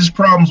my biggest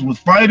problems with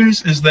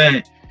fighters, is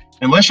that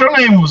unless your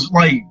name was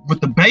like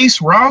with the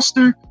base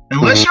roster,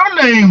 unless your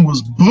name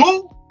was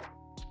Boo,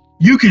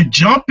 you could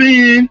jump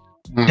in,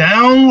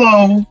 down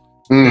low,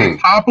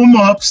 pop them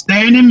up,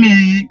 standing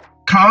mid,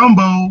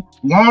 combo,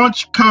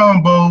 launch,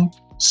 combo,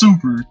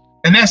 super.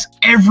 And that's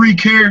every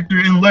character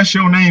unless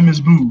your name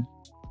is Boo.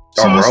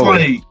 So it's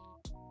like,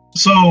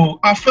 so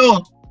I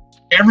felt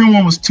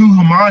everyone was too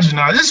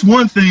homogenized. It's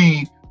one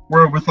thing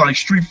where with like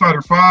Street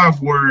Fighter V,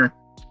 where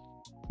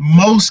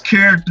most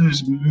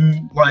characters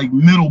like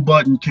middle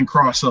button can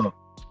cross up.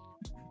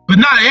 But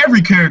not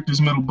every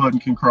character's middle button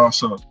can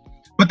cross up.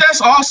 But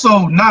that's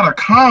also not a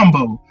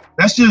combo.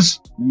 That's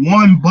just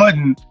one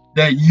button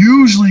that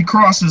usually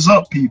crosses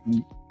up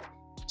people.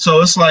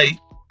 So it's like,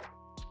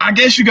 I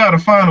guess you got to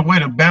find a way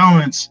to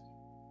balance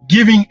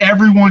giving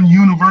everyone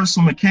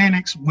universal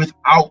mechanics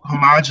without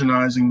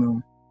homogenizing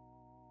them.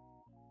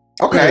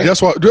 Okay, Yeah,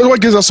 that's what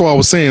I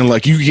was saying.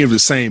 Like you give the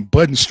same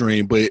button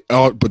string, but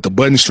the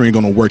button string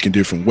gonna work in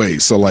different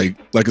ways. So like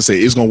I said,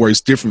 it's gonna work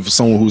different for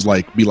someone who's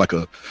like be like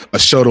a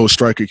Shoto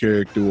striker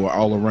character or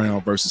all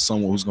around versus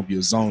someone who's gonna be a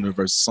zoner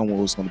versus someone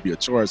who's gonna be a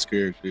charge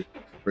character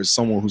versus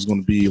someone who's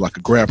gonna be like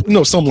a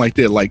grappler. Something like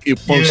that. Like it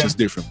functions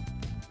different.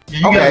 Yeah,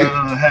 you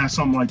gotta have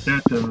something like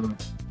that to.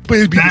 But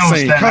it'd be the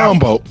same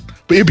combo. Out.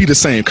 But it'd be the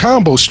same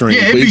combo string.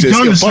 Yeah, but it'd be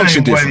done the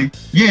function same different.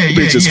 way.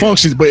 Yeah, It just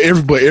functions, but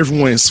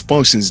everyone's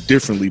functions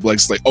differently. Like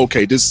it's like,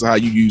 okay, this is how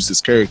you use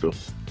this character,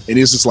 and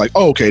it's just like,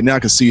 oh, okay, now I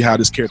can see how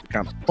this character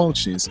kind of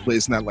functions, but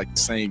it's not like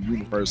the same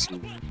universal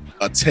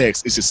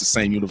text. It's just the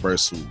same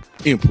universal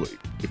input,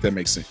 if that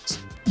makes sense.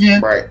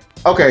 Yeah. Right.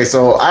 Okay,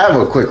 so I have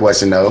a quick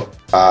question though.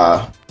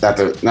 Not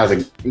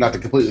to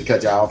completely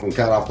cut you off and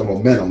cut off the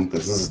momentum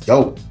because this is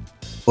dope.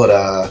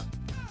 But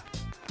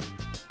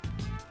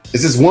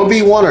is this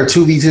 1v1 or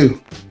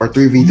 2v2 or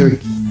 3v3?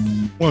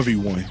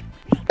 1v1.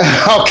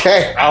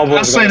 Okay. I was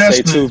going to say that's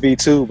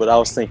 2v2, but I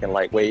was thinking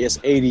like, wait, it's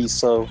 80,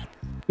 so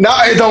No,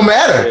 it don't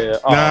matter. yeah.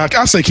 Nah,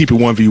 I say keep it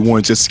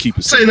 1v1 just to keep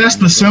it. Say that's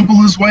the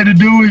simplest way to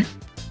do it.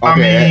 I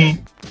Okay.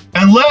 mean,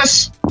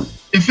 unless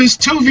if it's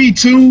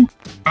 2v2,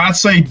 I'd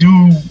say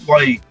do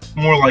like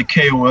more like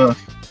KOF.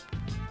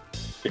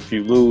 If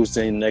you lose,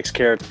 then the next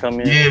character come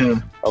in. Yeah.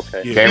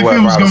 Okay. Yeah. If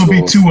it was gonna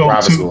be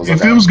 2-0-2,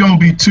 if it was gonna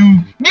be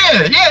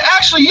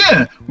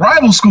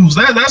rival schools.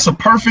 That's a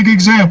perfect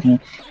example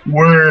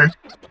where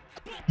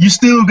you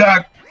still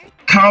got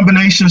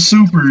combination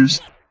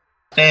supers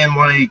and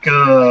like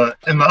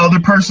and the other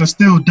person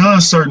still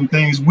does certain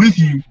things with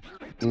you,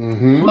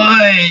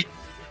 but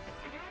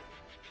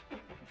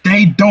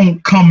they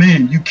don't come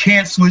in. You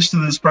can't switch to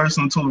this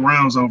person until the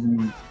round's over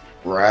with.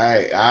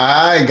 Right.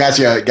 I got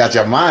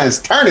your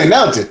minds turning,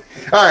 don't you?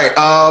 All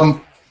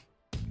right.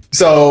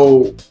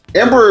 So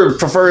Ember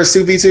prefers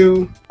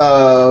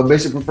 2v2.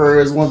 Bishop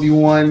prefers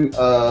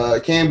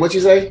 1v1. Cam, what you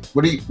say?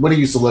 What do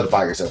you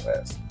solidify yourself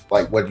as?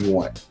 Like, what do you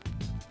want?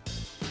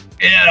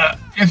 Yeah,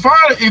 if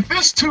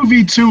it's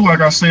 2v2, like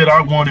I said,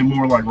 I want it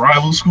more like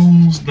rival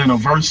schools than a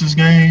versus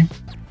game.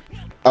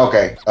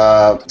 Okay.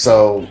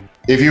 So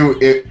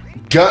if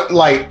gun,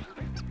 like,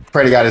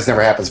 pray to God this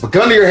never happens, but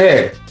gun to your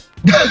head,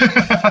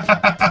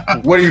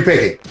 what are you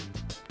picking?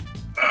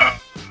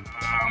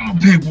 I'm gonna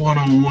pick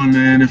 1-on-1,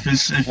 man. If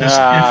it's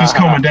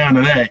coming down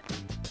to that,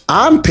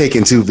 I'm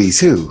picking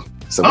 2v2.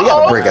 So we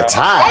gotta break a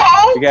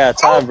tie. We got a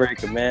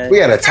tiebreaker, man. We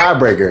got a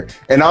tiebreaker.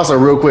 And also,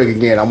 real quick,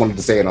 again, I wanted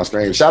to say it on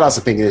stream. Shout out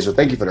to Pink Initial.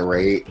 Thank you for the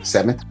raid,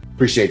 7.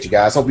 Appreciate you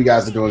guys. Hope you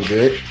guys are doing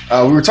good.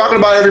 We were talking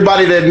about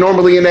everybody that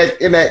normally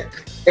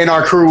in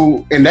our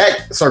crew in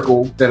that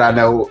circle that I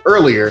know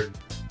earlier.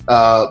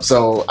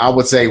 So I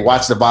would say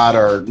watch the VOD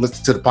or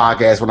listen to the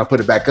podcast when I put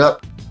it back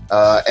up.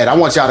 And I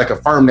want y'all to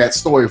confirm that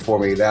story for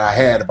me that I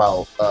had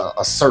about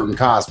a certain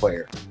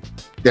cosplayer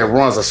that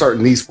runs a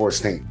certain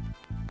eSports team.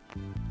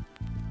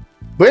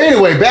 But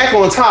anyway, back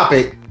on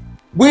topic,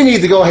 we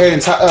need to go ahead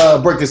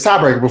and break this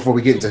tiebreaker before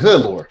we get into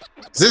hood lore.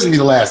 So this is gonna be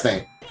the last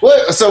thing.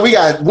 So we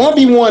got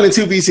 1v1 and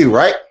 2v2,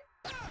 right?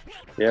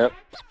 Yep.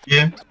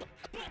 yeah.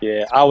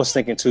 Yeah, I was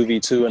thinking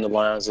 2v2 in the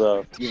lines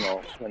of,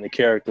 when the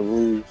character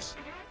loses,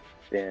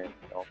 then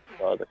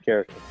the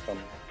character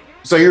comes.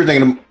 So you're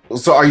thinking.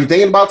 So are you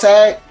thinking about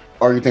tag,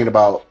 or are you thinking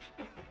about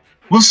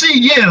Well, see,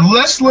 yeah,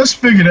 let's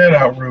figure that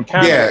out real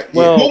quick. Yeah.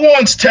 Well, Who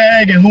wants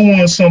tag and who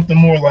wants something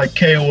more like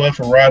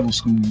KOF or rival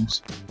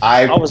schools?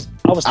 I was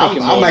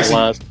thinking more along the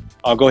lines.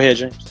 Oh, go ahead,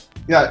 James.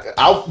 Yeah,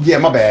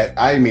 my bad.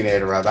 I didn't mean to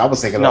interrupt. I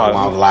was thinking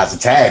along the lines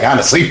of tag,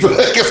 honestly.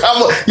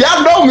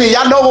 Y'all know me.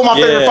 Y'all know what my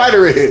favorite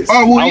fighter is.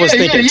 Oh, well, I was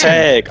thinking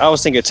tag. I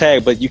was thinking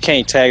tag, but you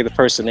can't tag the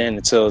person in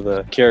until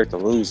the character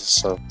loses.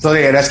 So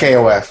yeah, that's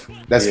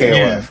KOF. That's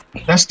KOF.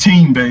 Yeah. That's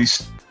team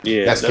based.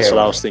 Yeah, that's what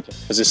I was thinking.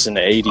 Because it's in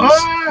the 80s. You know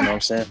what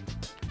I'm saying?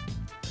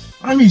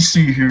 Let me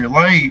see here.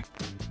 Like,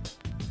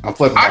 I'm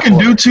flipping. I can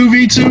do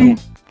 2v2,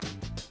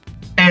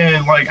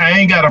 and like I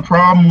ain't got a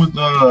problem with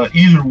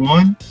either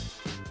one.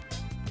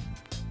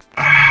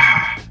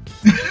 I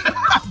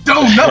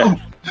don't know.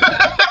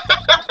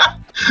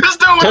 Let's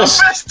do it.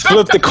 Just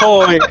flip the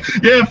coin.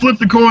 Yeah, flip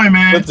the coin,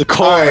 man. Flip the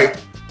coin. All right.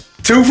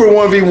 2 for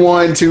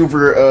 1v1, 2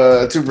 for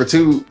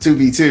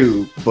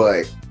 2v2,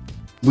 but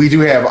we do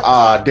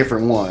have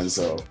different ones.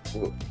 So,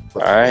 all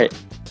right.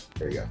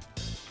 There you go.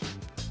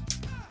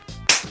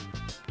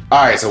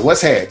 All right. So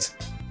what's heads?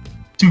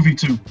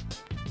 2v2.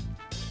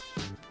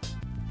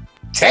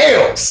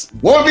 Tails.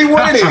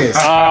 1v1 it is.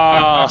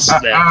 Oh,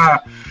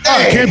 snap.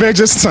 Hey. Came back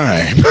just in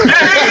time.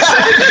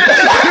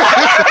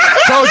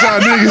 Told y'all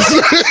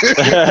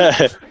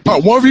niggas.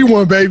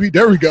 1v1, baby.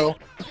 There we go.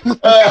 He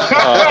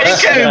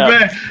came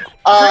back.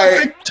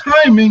 Perfect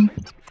timing.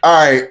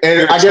 All right,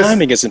 and I guess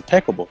timing is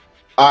impeccable.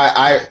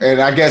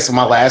 I guess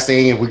my last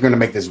thing, and we're gonna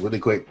make this really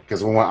quick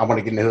because I want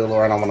to get in the hood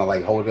lore and I want to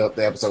like hold up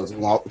the episode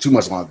too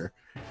much longer.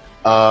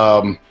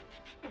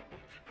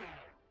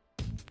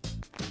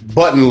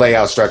 Button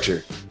layout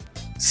structure: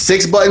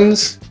 6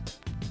 buttons.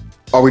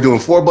 Are we doing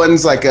 4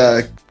 buttons like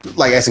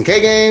SNK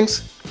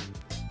games,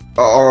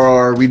 or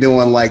are we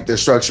doing like the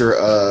structure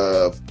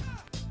of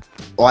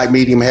light,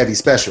 medium, heavy,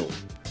 special,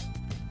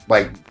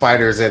 like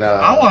fighters and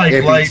I like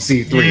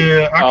MPC3?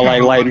 Yeah, I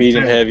like light,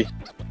 medium, heavy.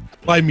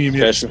 Light, medium,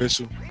 heavy,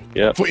 Special.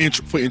 Yeah. For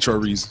intro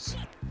reasons.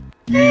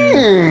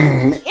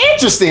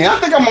 Interesting. I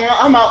think I'm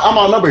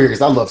on number here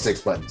because I love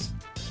 6 buttons.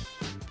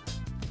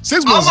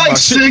 6 I like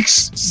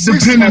 6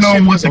 depending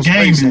on what the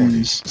game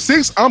is.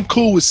 6, I'm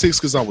cool with 6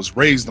 because I was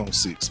raised on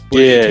 6. But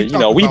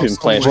Yeah, we've been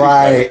playing.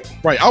 Right.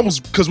 I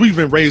was because we've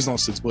been raised on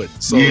 6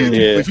 buttons. So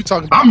if you're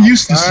talking about I'm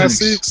used to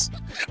 6.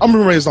 I've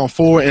been raised on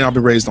 4 and I've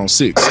been raised on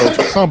 6. So if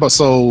you're talking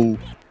about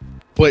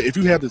but if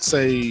you had to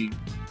say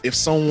if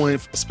someone,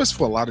 especially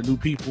for a lot of new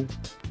people,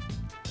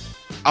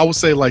 I would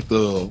say like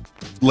the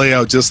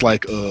layout just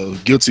like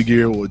Guilty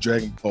Gear or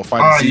Dragon or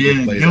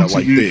FighterZ layout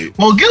like that.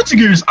 Well, Guilty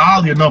Gear is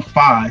oddly enough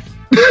 5.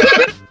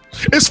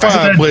 It's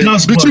fine,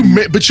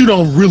 but you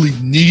don't really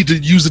need to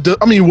use it.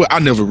 I mean, I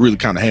never really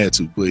kind of had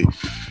to, but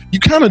you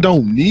kind of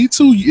don't need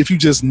to if you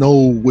just know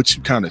what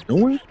you kind of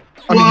doing.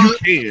 I mean, you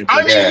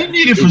can. You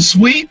need it for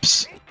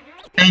sweeps,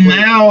 and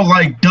now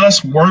like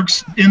Dust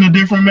works in a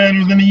different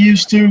manner than it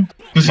used to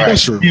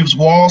because it gives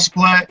wall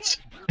splats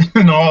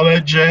and all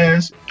that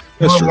jazz.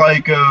 That's but true.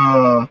 Like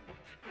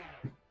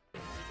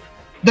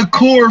the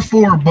core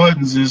 4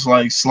 buttons is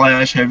like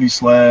slash, heavy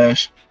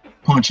slash,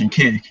 punch and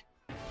kick.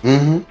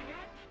 Mm-hmm.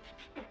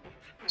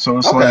 So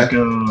it's like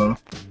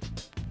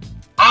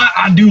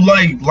I do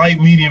like light,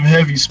 medium,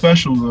 heavy,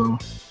 special though,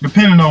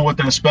 depending on what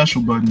that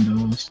special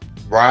button does.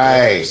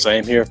 Right.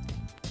 Same here.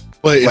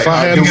 But if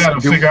I had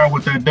to figure out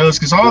what that does,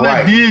 because all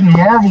that did in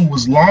Marvel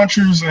was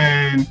launchers,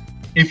 and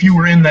if you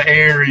were in the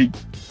air, it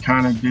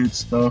kind of did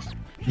stuff.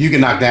 You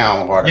can knock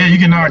down harder. Yeah, you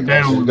can knock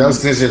down. Those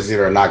scissors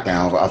either a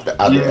knockdown out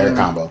the air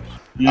combo.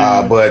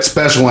 Yeah. But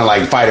special one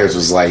like fighters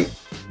was like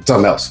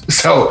something else.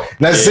 So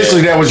that's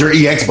essentially that was your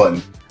EX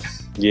button.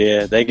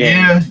 Yeah, they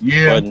gave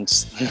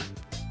buttons.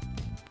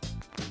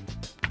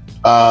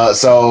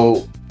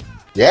 So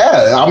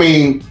I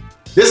mean,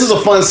 this is a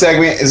fun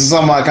segment. This is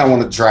something I kind of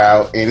want to try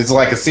out, and it's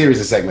like a series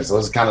of segments. So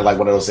it's kind of like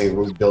one of those things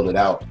where we build it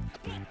out.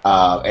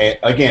 And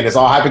again, it's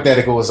all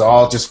hypothetical. It's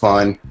all just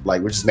fun.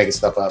 Like we're just making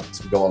stuff up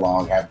as we go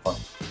along, having fun.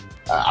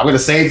 I'm gonna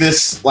save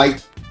this like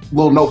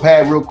little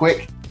notepad real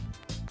quick.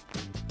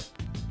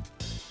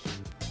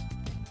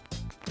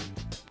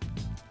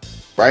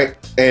 Right,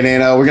 and then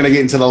we're gonna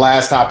get into the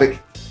last topic,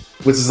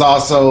 which is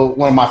also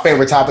one of my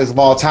favorite topics of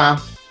all time.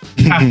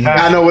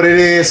 Y'all know what it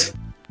is.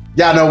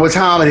 Y'all know what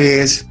time it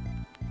is.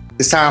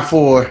 It's time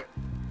for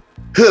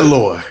Hood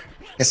Lore,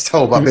 as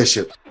told by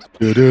Bishop.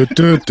 Oh,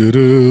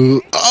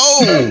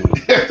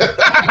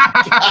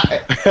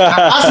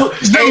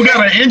 Still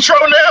got an intro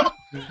now.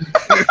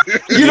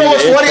 You know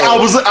what's funny?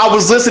 I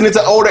was listening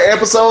to older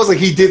episodes and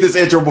he did this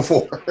intro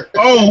before.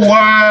 Oh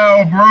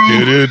wow, bro!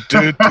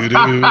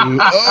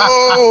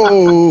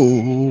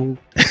 Oh.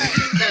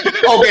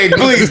 Okay,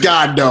 please,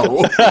 God,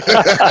 no.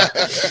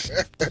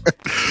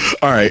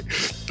 All right,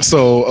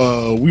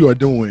 so we are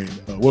doing.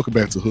 Welcome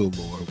back to Hood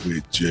Lore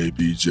with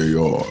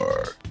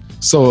JBJR.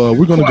 So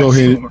we're gonna go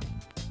ahead.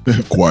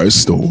 Quiet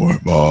Storm.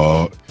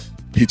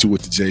 Hit you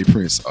with the J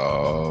Prince.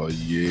 Oh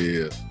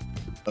yeah.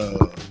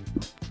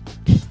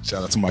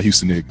 Shout out to my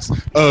Houston niggas.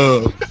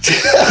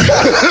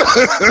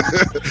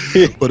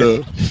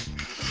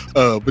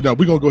 But now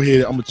we're gonna go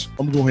ahead. I'm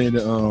gonna go ahead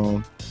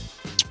and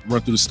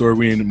run through the story.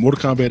 We're in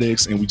Mortal Kombat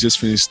X, and we just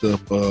finished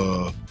up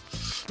the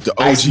OG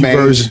Iceman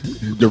version,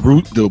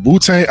 the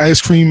Wu-Tang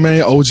Ice Cream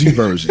Man OG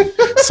version.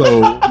 So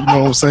you know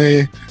what I'm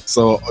saying.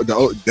 So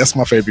that's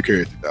my favorite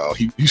character, dog.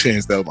 He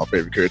hands down my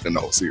favorite character in the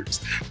whole series.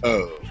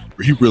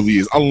 He really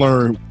is.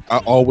 I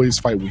always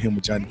fight with him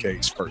with Johnny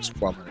Cage first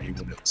before I learn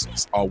anyone else.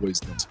 It's always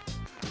them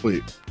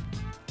two.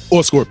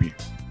 Or Scorpion.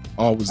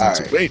 Always them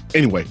two. Right. But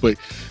anyway, but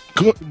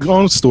go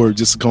on the story,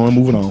 just going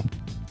moving on.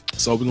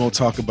 So we're gonna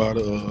talk about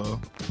the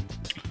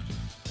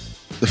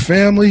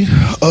family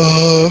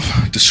of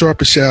the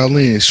Sharpest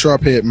Shaolin,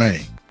 Sharphead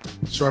Man.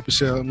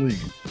 Sharpest Shaolin,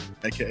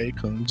 aka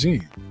Kung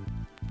Jin.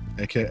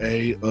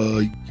 AKA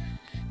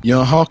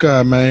Young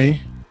Hawkeye, man.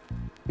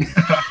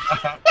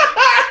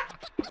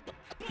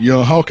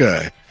 Young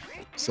Hawkeye.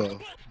 So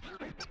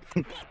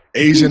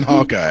Asian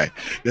Hawkeye.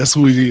 That's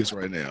who he is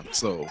right now.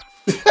 So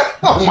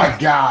oh my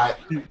God.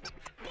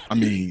 I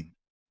mean,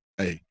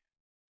 hey.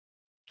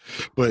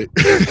 But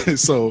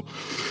so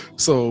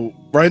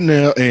right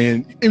now,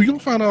 and you're gonna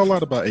find out a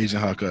lot about Asian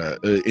Hawkeye,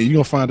 and you're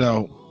gonna find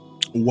out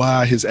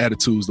why his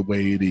attitude is the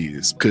way it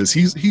is, because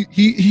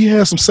he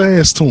has some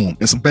sass to him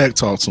and some back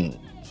talk to him,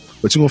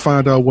 but you're gonna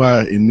find out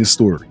why in this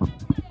story.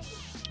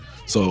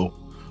 So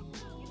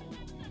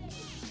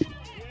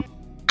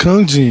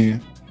Kung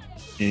Jin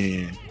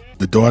and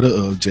the daughter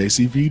of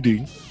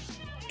JCVD,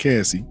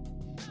 Cassie,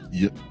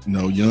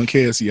 young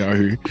Cassie out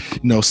here,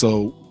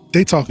 so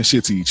they talking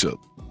shit to each other,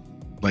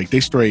 like they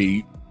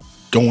straight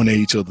going at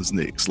each other's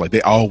necks, like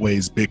they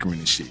always bickering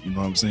and shit, you know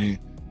what I'm saying?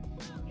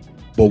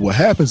 But what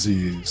happens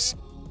is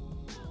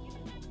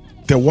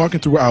they're walking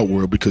through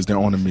Outworld because they're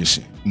on a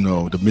mission.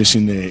 The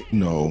mission that,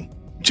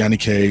 Johnny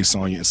Cage,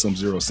 Sonya, and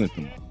Sub-Zero sent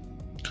them on.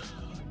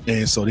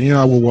 And so then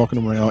I was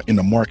walking around in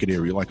the market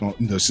area, like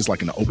it's just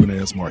like in the open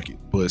ass market.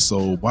 But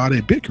so while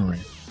they bickering,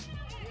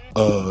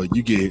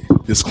 you get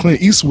this Clint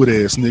Eastwood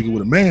ass nigga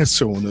with a mask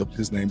showing up.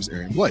 His name is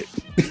Aaron Blake.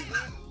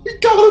 You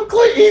call him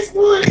Clint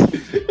Eastwood?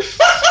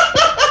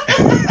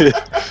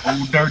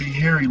 Old dirty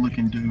hairy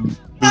looking dude.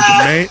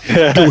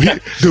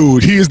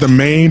 Dude, he is the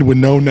main with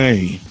no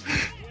name.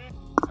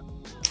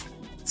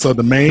 So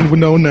the main with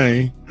no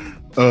name.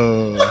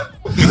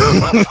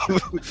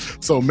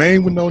 So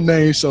main with no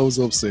name shows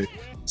up, say,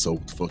 so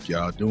what the fuck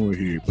y'all doing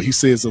here? But he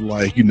says it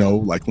like,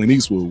 like Clint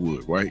Eastwood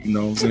would, right? You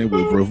know what I'm saying?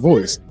 With a real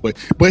voice. But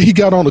he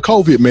got on the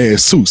COVID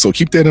mask too, so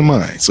keep that in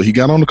mind. So he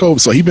got on the COVID.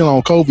 So he been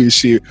on COVID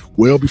shit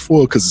well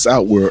before, because it's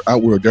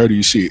Outworld dirty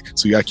as shit.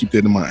 So you gotta keep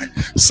that in mind.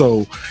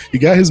 So he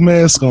got his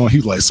mask on.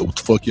 He's like, so what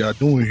the fuck y'all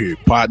doing here,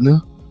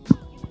 partner?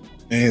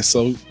 And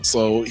so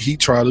he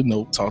tried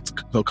to talk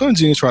to Kung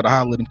Jin, tried to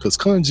holler at him, because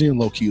Kung Jin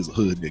low key is a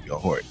hood nigga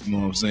at heart. You know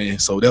what I'm saying?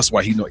 So that's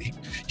why he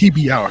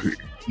be out here.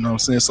 You know what I'm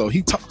saying? So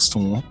he talks to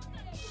him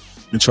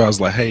and tries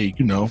like, hey,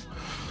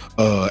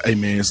 hey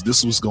man, so this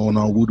is what's going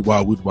on, wood wah,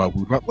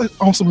 like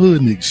on some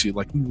hood nigga shit,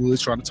 like we would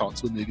try to talk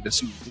to a nigga that's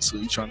this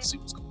hood, trying to see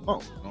what's going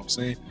on. You know what I'm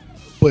saying?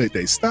 But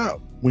they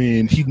stopped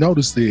when he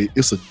noticed that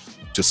it's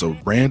just a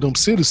random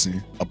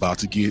citizen about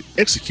to get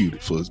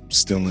executed for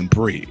stealing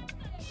bread.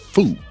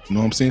 Food, you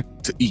know what I'm saying,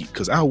 to eat,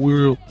 because our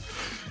world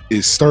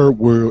is third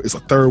world. It's a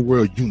third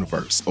world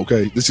universe.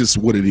 Okay, this is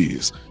what it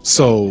is.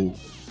 So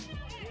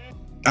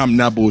I'm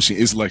not bullshitting.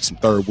 It's like some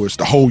third world.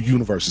 The whole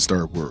universe is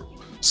third world.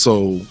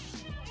 So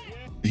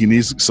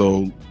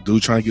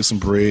dude trying to get some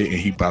bread, and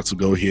he about to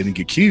go ahead and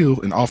get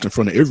killed, and off in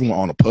front of everyone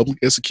on a public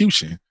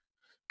execution.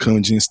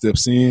 Kung Jin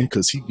steps in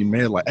because he get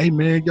mad, like, hey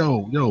man,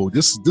 yo,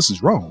 this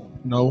is wrong.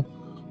 What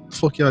the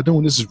fuck y'all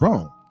doing? This is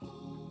wrong.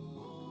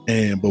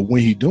 But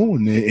when he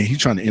doing it and he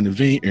trying to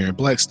intervene, Aaron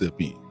Black step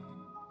in.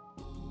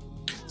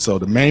 So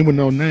the man with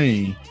no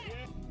name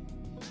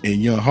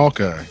and Young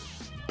Hawkeye,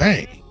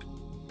 bang,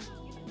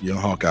 Young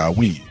Hawkeye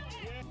win.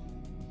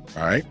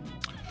 All right.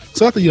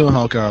 So after Young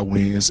Hawkeye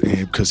wins,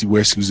 and because he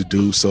rescues a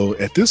dude, so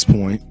at this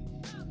point,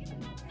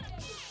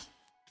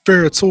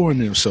 Farrah and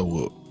them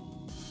show up.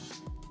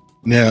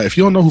 Now, if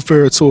you don't know who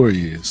Farrah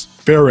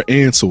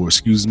Antor,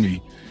 excuse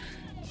me,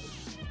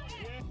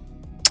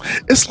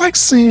 it's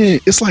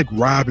like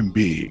Robin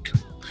Big.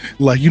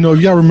 Like,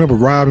 y'all remember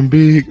Robin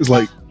Big? It's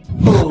like,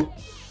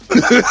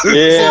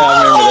 yeah,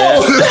 I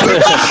remember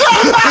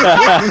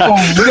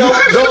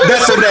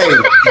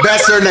that.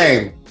 That's her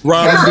name.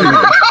 Robin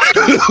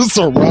Big.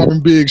 So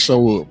Robin Big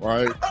show up,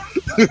 right?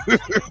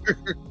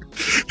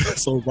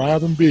 So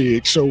Robin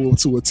Big show up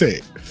to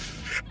attack.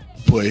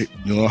 But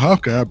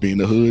Hawkeye, being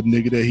the hood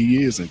nigga that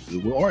he is and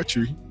good with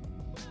archery,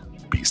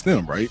 beats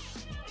them, right?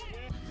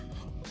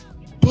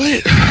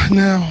 But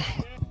now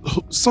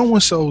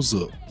someone shows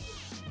up,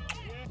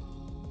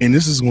 and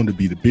this is going to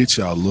be the bitch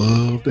y'all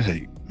love to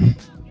hate.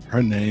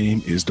 Her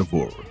name is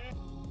Devora.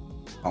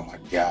 Oh my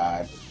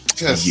God.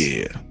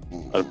 Yeah.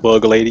 A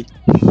bug lady.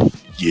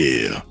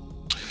 Yeah.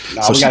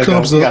 Nah, so she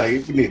comes up.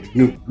 We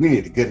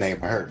need a good name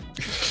for her.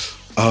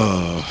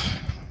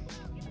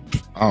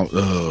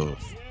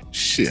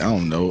 Shit, I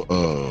don't know.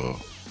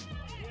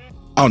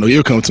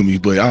 It'll come to me,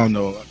 but I don't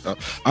know. I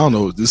don't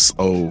know this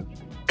old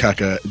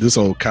this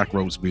old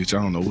cockroach bitch.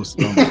 I don't know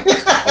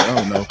I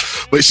don't know.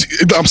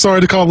 But I'm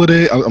sorry to call her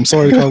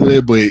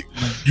that. But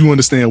you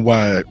understand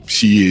why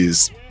she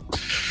is.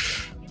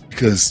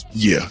 Because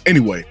yeah.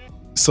 Anyway,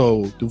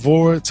 so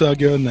Devora, tell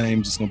her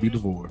name, just gonna be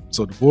Devora.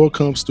 So Devora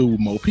comes through with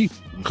more people,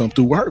 come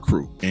through with her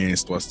crew, and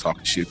starts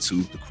talking shit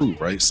to the crew.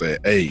 Right? Say,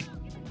 hey.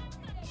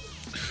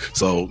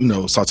 So,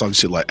 start talking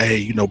shit like,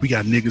 hey, we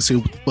got niggas here.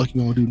 What the fuck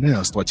you gonna do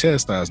now? Start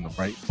chastising them,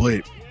 right?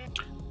 But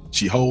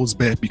she holds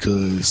back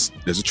because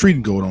there's a treaty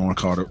going on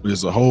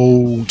there's a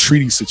whole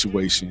treaty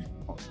situation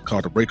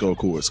called the Breako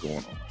Accords going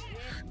on.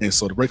 And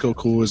so the Breako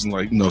Accords, and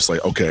it's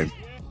like, okay,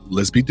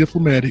 let's be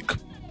diplomatic.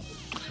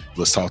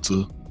 Let's talk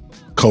to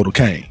Kodo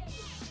Kane.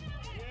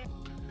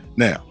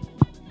 Now,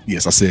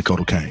 yes, I said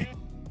Kodo Kane.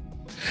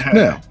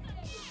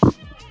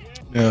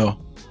 Now,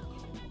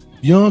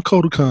 young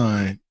Kodo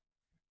Kane,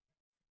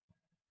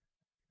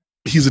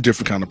 he's a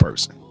different kind of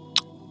person.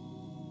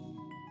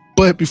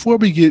 But before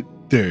we get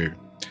there,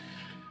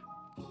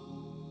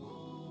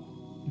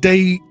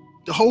 the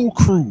whole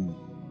crew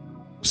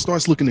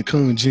starts looking at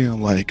Kun Jin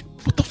like,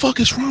 what the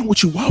fuck is wrong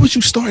with you? Why was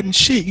you starting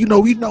shit?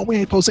 We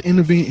ain't supposed to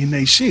intervene in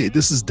they shit.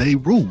 This is their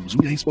rules.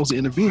 We ain't supposed to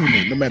intervene in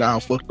it, no matter how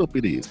fucked up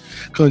it is.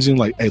 Kun Jin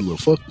like, hey, look,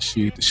 fuck the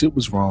shit. The shit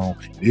was wrong.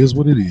 It is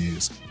what it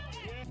is.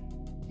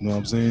 You know what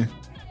I'm saying?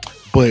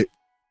 But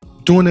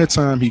during that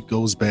time, he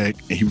goes back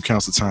and he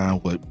recounts the time,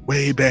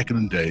 way back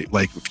in the day,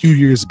 like a few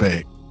years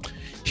back,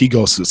 he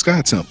goes to the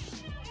Sky Temple,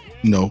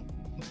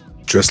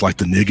 dressed like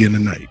the nigga in the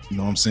night, you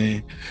know what I'm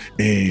saying?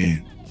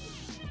 And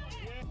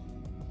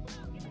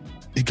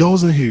he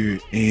goes in here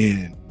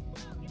and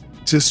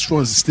just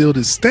tries to steal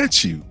this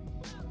statue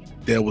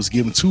that was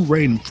given to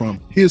Raiden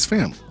from his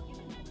family.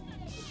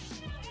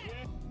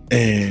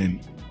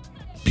 And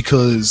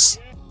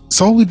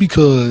solely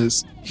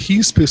because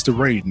he's pissed at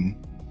Raiden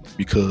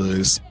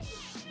because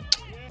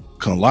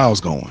Kun Lao's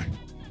going.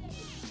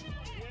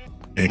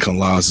 And Kun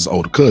Lao's his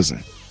older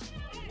cousin.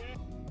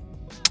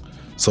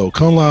 So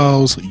Kun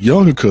Lao's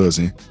younger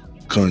cousin,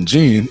 Kun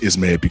Jin, is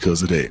mad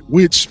because of that,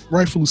 which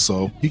rightfully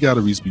so. He got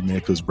a reason to be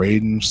mad because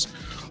Raiden's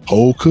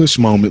whole Kush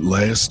moment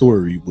last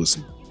story was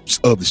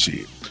other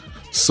shit.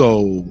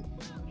 So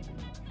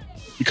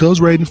because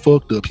Raiden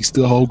fucked up, he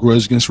still hold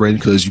grudge against Raiden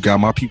because you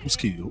got my peoples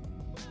killed.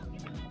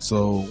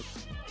 So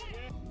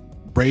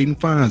Raiden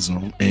finds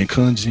him and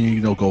Kun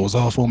Jin, goes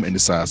off on him and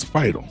decides to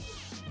fight him.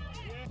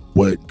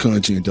 What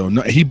Kun Jin don't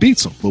know, he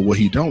beats him, but what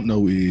he don't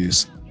know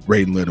is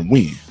Raiden let him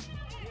win.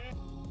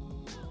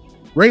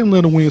 Raiden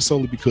let him win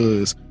solely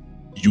because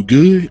you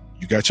good,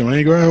 you got your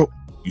anger out,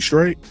 you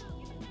straight,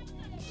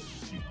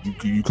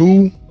 you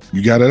cool,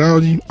 you got it out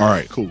of you. All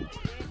right, cool.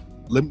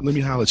 Let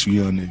me holler at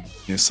you, young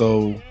nigga. And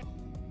so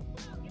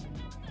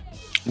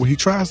when he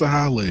tries to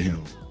holler at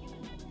him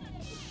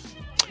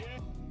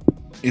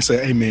and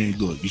say, hey man,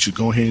 look, you should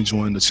go ahead and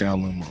join the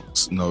Shaolin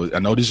monks. I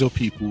know these your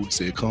people.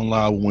 Said Kun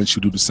Lao wants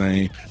you to do the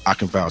same. I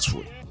can vouch for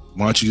you.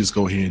 Why don't you just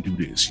go ahead and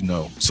do this,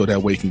 so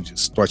that way you can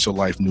just start your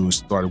life new and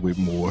start it with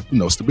more,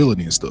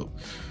 stability and stuff.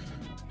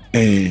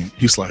 And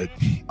he's like,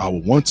 I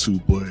would want to,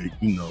 but,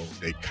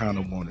 they kind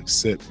of won't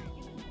accept me.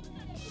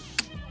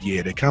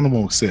 Yeah, they kind of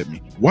won't accept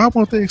me. Why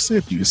won't they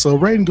accept you? So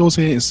Raiden goes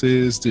ahead and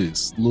says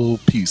this little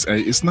piece.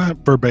 It's not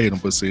verbatim,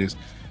 but says,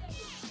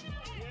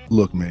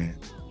 look, man,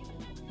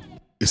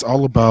 it's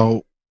all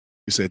about,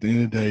 it's at the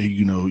end of the day,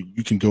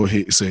 you can go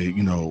ahead and say,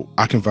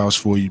 I can vouch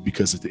for you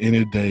because at the end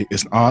of the day,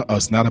 it's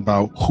not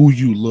about who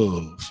you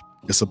love.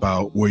 It's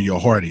about where your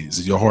heart is.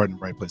 Is your heart in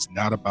the right place?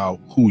 Not about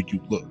who you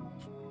love.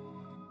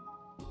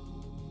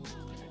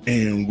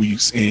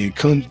 And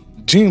Kun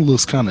Jin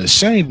looks kind of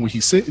ashamed when he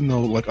said,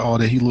 like all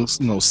that. He looks,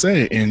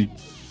 sad. And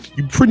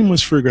you pretty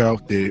much figure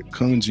out that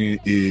Kun Jin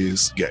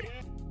is gay.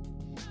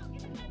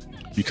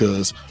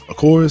 Because, of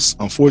course,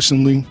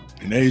 unfortunately,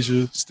 in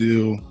Asia,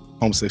 still,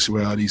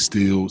 homosexuality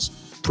still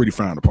pretty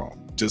frowned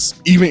upon.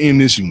 Just even in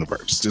this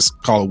universe,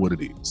 just call it what it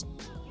is.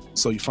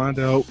 So you find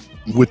out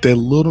with that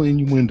little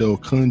innuendo,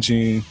 Kun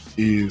Jin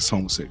is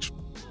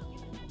homosexual,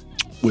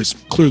 which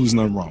clearly is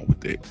nothing wrong with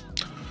that.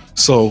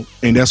 So,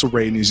 and that's what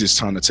Raiden is just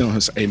trying to tell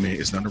him. Hey man,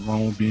 it's nothing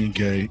wrong with being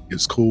gay.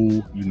 It's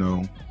cool,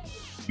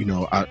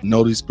 I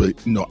know this, but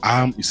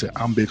I'm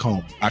big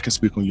homie. I can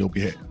speak on your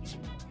behalf,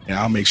 and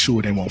I'll make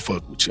sure they won't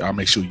fuck with you. I'll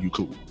make sure you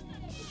cool.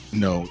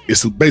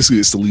 It's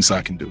the least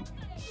I can do.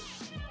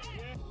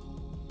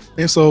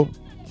 And so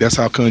that's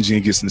how Kun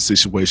Jin gets in the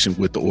situation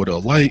with the Order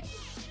of Light,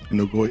 and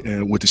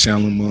with the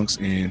Shaolin monks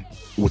and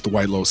with the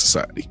White Lotus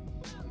Society.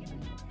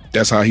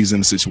 That's how he's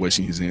in the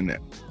situation he's in now.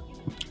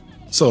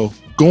 So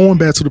going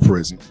back to the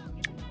prison,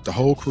 the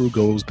whole crew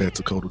goes back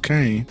to Kodo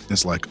Kane.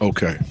 It's like,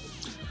 okay.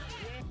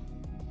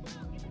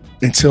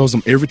 And tells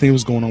them everything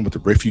was going on with the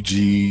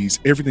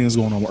refugees, everything is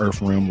going on with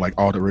Earthrealm, like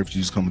all the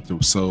refugees coming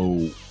through. So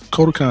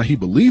Kodo Kane, he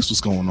believes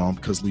what's going on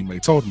because Lee May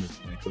told him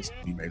everything, because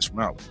Lee May's from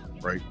out,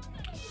 right?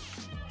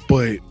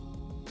 But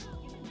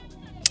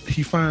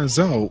he finds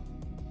out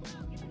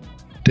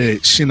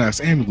that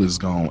Shinnok's amulet is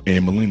gone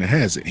and Melina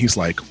has it. He's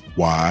like,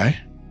 why?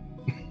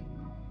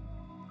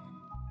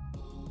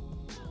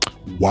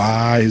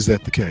 Why is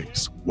that the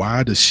case?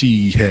 Why does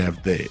she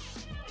have that?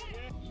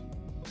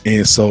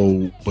 And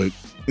so, but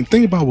and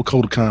think about with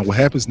Kodokan, what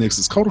happens next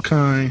is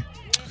Kodokan,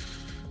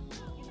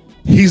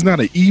 he's not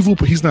an evil,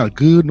 but he's not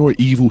good nor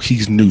evil.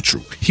 He's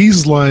neutral.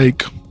 He's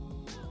like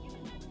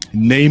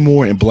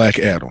Namor and Black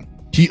Adam.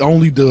 He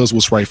only does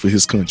what's right for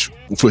his country,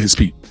 for his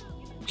people.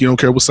 He don't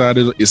care what side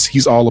it is.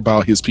 He's all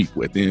about his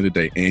people at the end of the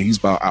day, and he's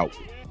about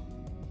outward,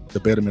 the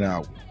betterment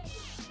outward,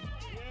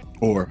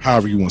 or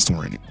however he wants to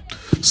run it.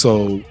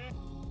 So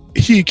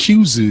he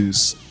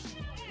accuses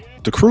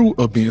the crew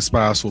of being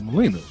spies for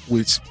Melina,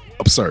 which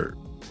absurd.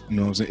 You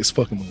know what I'm saying? It's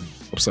fucking Melina.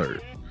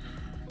 Absurd.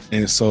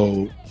 And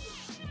so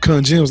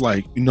Kun Jin was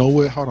like, you know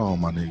what? Hold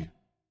on, my nigga.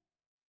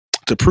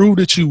 To prove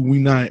that we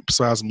not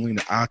spies for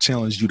Melina, I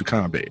challenge you to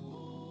combat.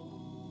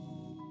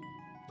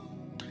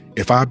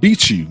 If I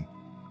beat you,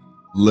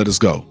 let us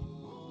go.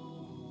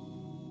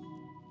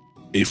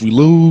 If we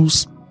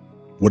lose,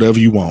 whatever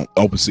you want,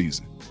 open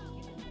season.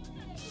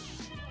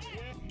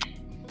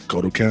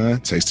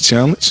 Kodokan takes the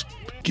challenge,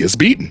 gets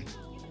beaten.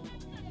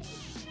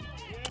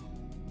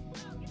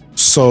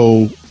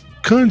 So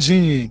Kun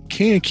Jin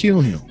can kill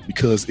him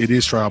because it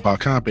is trial by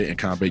combat, and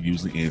combat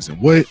usually ends in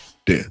what?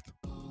 Death.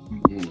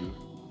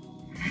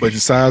 But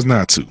decides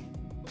not to.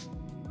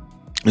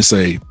 And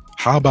say,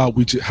 how about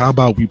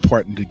we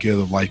partner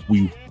together like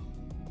we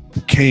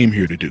came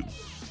here to do?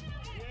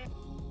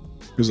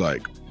 He's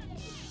like,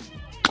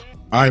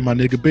 all right, my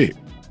nigga, bet.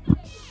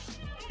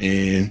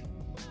 And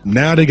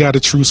now they got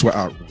a truce with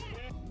Outward.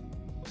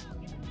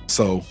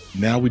 So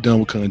now we're done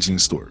with Kun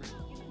Jin's story.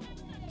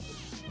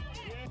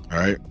 All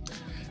right.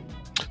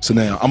 So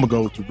now I'm gonna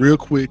go through real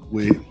quick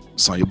with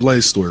Sonya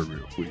Blade's story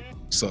real quick.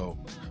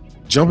 So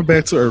jumping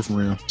back to Earth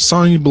Realm,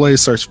 Sonya Blade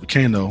searches for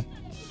Kano,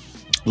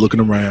 looking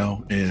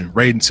around, and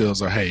Raiden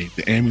tells her, hey,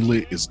 the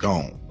amulet is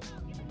gone.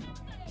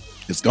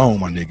 It's gone,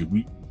 my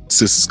nigga.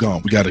 Sis is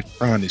gone. We gotta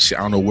find this shit.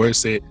 I don't know where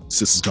it's at.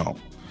 Sis is gone.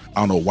 I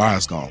don't know why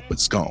it's gone, but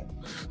it's gone.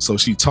 So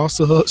she talks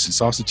to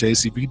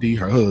JCVD,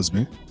 her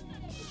husband,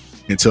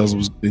 and tells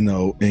him, you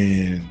know,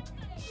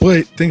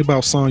 but think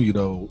about Sonya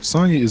though.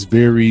 Sonya is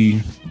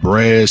very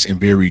brash and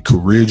very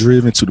career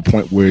driven to the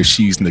point where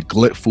she's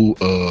neglectful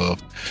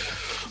of,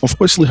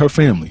 unfortunately, her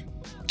family,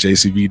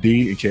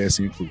 JCVD and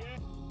Cassie included.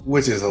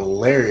 Which is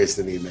hilarious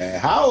to me, man.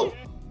 How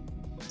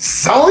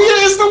Sonya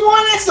is the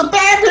one that's the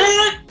bad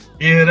parent?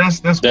 Yeah, that's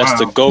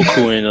the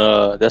Goku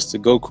and that's the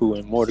Goku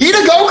and Mortal. He the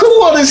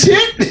Goku on this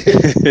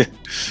shit.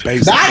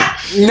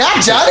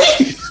 not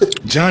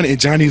Johnny.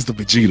 Johnny's the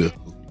Vegeta.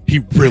 He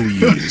really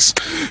is.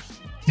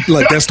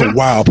 Like, that's the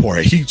wild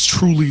part. He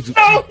truly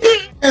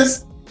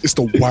it's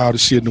the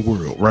wildest shit in the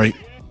world, right?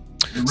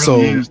 It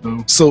really is,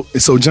 though.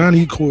 So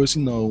Johnny, of course,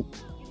 you know,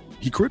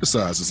 he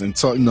criticizes and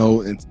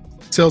and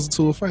tells it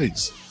to her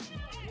face.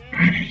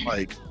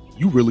 Like,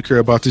 you really care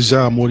about this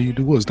job more than you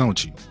do us,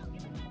 don't you?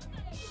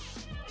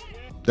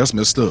 That's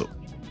messed up.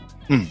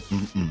 And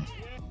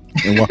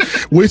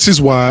which is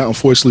why,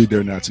 unfortunately,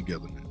 they're not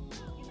together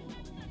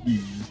now.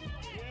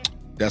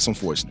 That's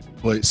unfortunate.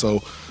 But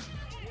so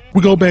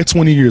we go back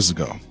 20 years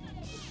ago.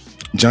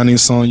 Johnny and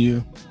Sonya,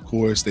 of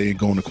course, they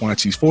go into Quan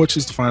Chi's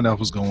fortress to find out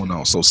what's going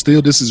on. So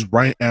still, this is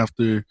right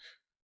after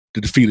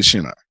the defeat of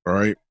Shinnok, all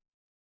right?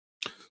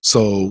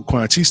 So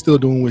Quan Chi's still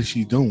doing what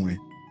she's doing,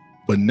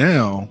 but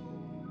now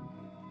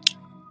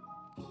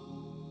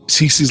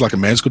she sees like a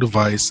magical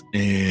device,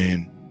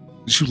 and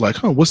she's like,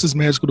 what's this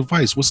magical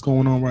device? What's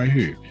going on right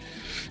here?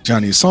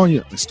 Johnny and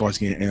Sonya starts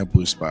getting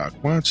ambushed by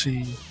Quan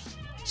Chi,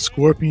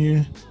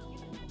 Scorpion,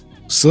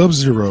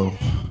 Sub-Zero,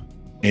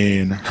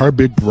 and her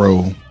big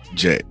bro,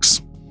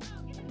 Jax.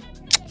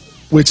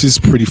 Which is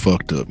pretty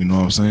fucked up, you know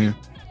what I'm saying?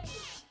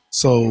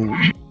 So,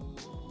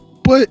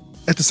 but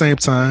at the same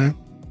time,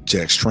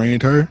 Jax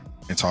trained her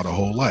and taught her a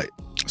whole lot.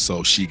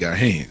 So she got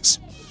hands.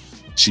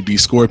 She beat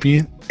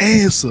Scorpion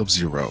and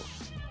Sub-Zero.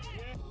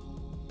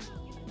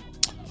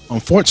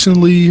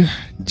 Unfortunately,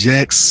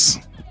 Jax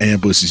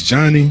ambushes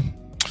Johnny.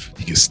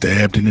 He gets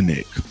stabbed in the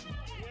neck.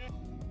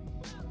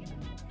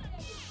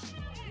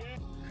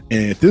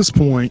 And at this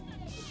point,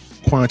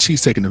 Quan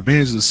Chi's taking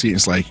advantage of the shit.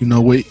 It's like, you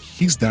know what?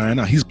 He's dying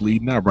out. He's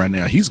bleeding out right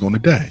now. He's going to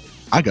die.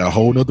 I got a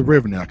whole nother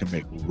revenue I can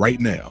make right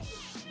now.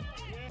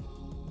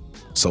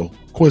 So,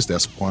 of course,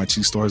 that's what Quan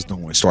Chi starts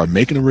doing. Start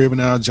making a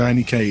revenue out of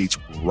Johnny Cage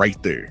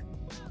right there.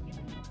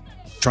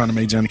 Trying to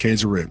make Johnny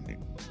Cage a revenue.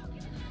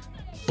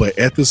 But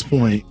at this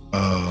point,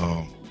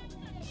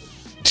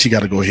 she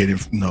got to go ahead and,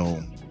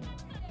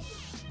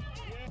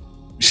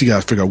 she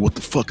got to figure out what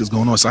the fuck is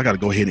going on. So I got to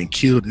go ahead and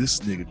kill this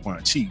nigga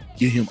Quan Chi.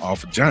 Get him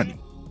off of Johnny.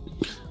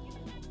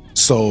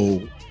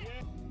 So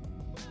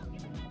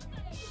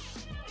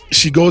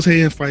she goes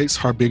ahead and fights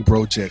her big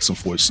bro Jax,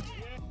 unfortunately.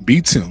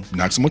 Beats him,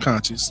 knocks him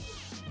unconscious,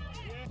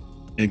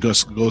 and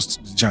goes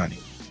to Johnny.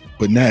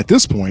 But now at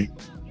this point,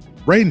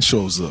 Raiden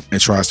shows up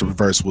and tries to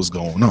reverse what's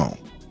going on.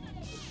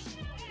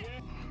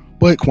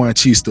 But Quan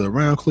Chi's still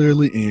around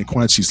clearly, and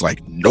Quan Chi's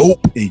like,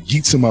 nope, and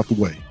yeets him out the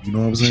way. You know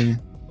what I'm saying?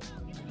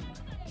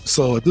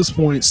 So at this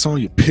point,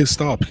 Sonya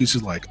pissed off because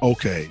she's like,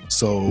 okay,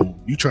 so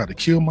you tried to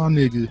kill my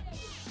nigga,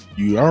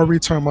 You already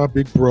turned my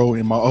big bro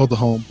and my other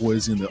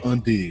homeboys into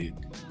undead,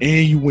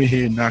 and you went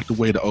ahead and knocked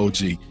away the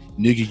OG.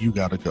 Nigga, you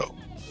gotta go.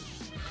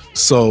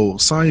 So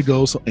Sonya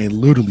goes and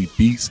literally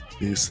beats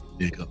this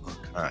nigga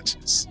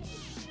unconscious.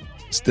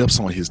 Steps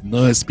on his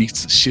nuts,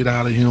 beats the shit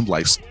out of him.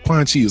 Like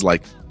Quan Chi is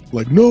like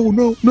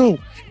no,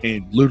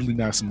 and literally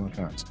knocks him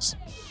unconscious.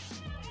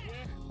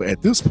 But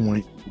at this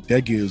point,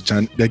 that gives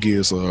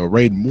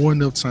Raiden more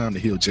enough time to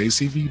heal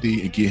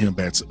JCVD and get him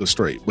back to the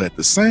straight. But at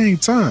the same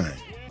time,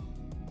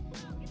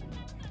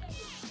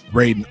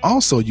 Raiden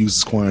also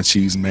uses Quan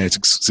Chi's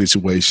magic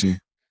situation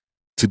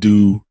to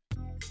do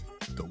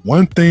the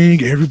one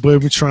thing everybody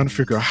been trying to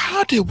figure out: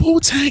 how did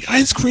Wu-Tang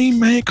Ice Cream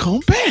Man come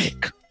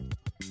back?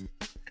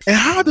 And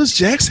how does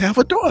Jax have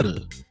a daughter?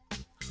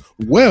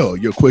 Well,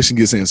 your question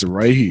gets answered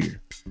right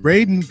here.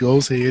 Raiden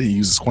goes ahead and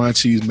uses Quan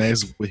Chi's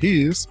magic with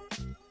his,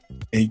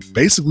 and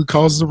basically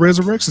causes a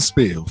resurrection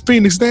spell.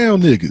 Phoenix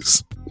down,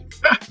 niggas.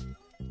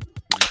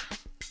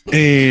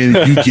 And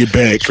you get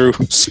back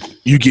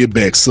you get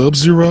back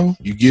Sub-Zero,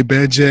 you get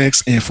back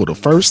Jax, and for the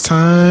first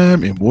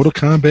time in Mortal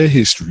Kombat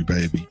history,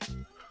 baby,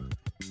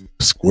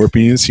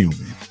 Scorpion's human.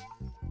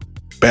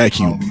 Back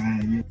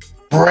human.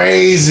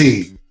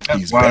 Crazy.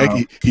 He's back.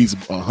 He's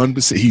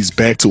 100%. He's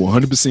back to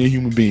 100%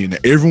 human being.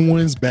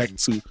 Everyone's back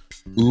to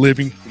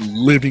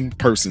living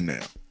person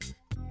now.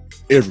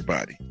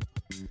 Everybody.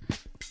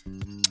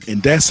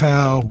 And that's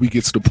how we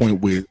get to the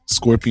point with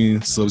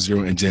Scorpion,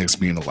 Sub-Zero, and Jax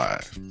being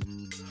alive.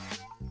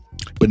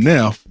 But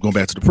now, going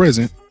back to the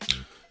present,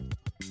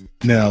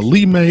 now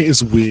Lee May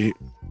is with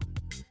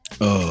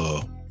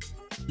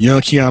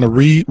young Keanu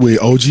Reeves, with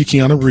OG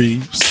Keanu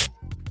Reeves,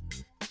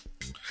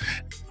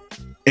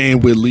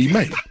 and with Lee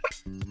May.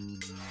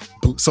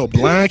 So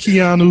blind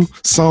Keanu,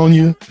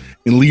 Sonya,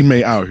 and Lee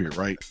May out here,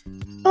 right?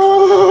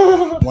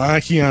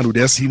 Blind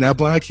Keanu, he not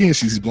blind Ken,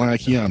 she's blind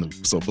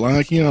Keanu. So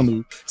blind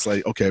Keanu, it's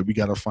like, okay, we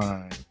gotta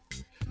find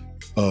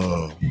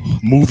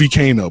Movie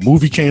Kano.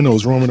 Movie Kano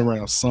is roaming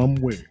around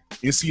somewhere.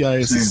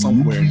 NCIS is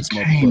somewhere in this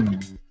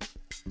motherfucker.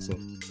 So,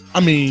 I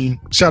mean,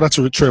 shout out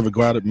to Trevor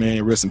Goddard,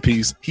 man. Rest in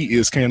peace. He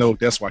is Kano.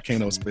 That's why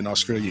Kano's been in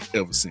Australia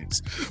ever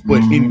since.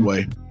 But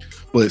anyway,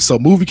 so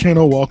Movie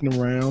Kano walking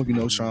around, you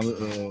know, trying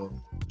to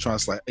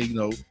like, you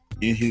know,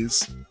 in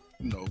his,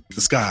 you know,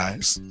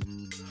 disguise.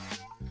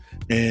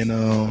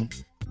 And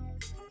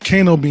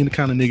Kano being the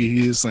kind of nigga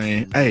he is,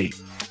 saying, hey,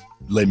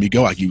 let me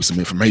go. I give you some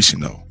information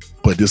though.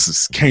 But this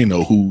is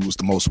Kano, who's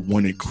the most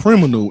wanted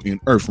criminal in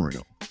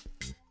Earthrealm.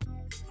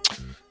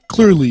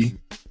 Clearly,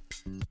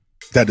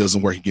 that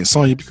doesn't work against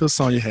Sonya because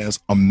Sonya has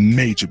a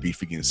major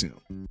beef against him.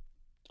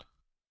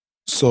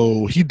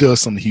 So he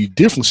does something he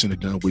definitely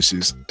shouldn't have done, which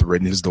is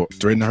threatening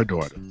her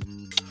daughter,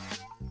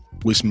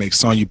 which makes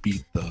Sonya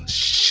beat the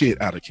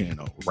shit out of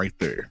Kano right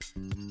there.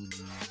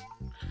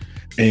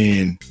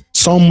 And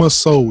so much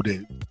so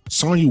that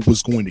Sonya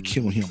was going to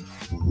kill him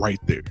right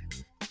there.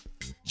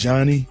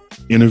 Johnny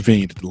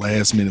intervened at the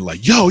last minute,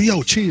 like, yo,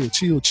 chill.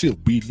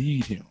 We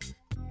need him.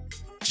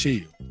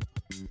 Chill.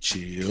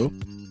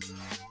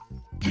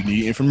 We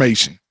need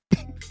information.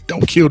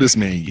 Don't kill this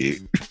man yet.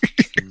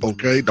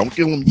 Okay? Don't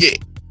kill him yet.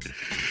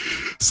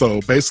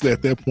 So basically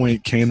at that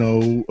point,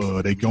 Kano,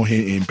 they go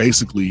ahead and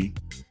basically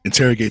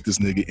interrogate this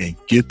nigga and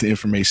get the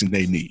information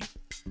they need.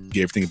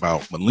 Get everything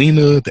about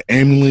Melina, the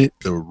amulet,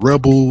 the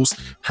rebels,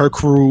 her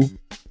crew.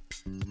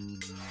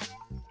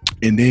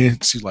 And then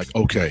she's like,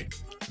 okay,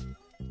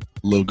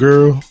 little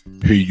girl,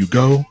 here you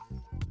go.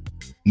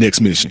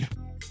 Next mission.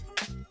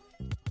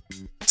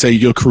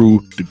 Take your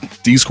crew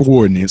these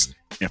coordinates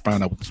and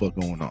find out what the fuck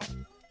going on.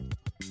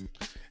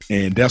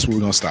 And that's where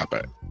we're gonna stop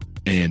at.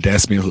 And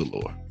that's been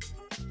Hoodlore.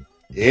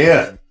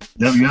 Yeah.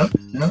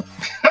 Yep.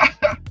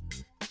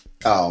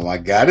 Oh my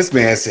God, this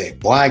man said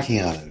blind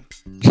Keanu.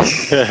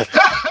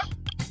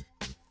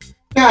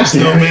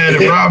 Still mad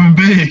at Robin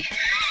Big.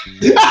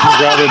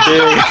 Robin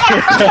Big.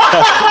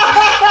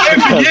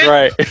 That's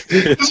right.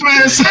 This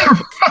man said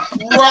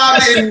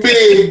Robin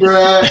Big,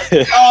 bro.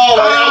 Oh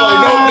my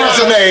God, that's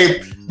a name.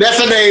 That's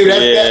a name.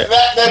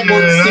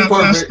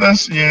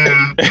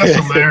 That's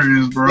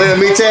hilarious, bro. Let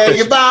me tell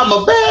you about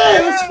my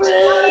best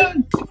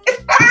friend.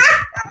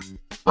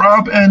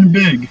 Rob and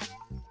Big.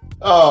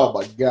 Oh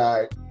my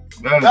God.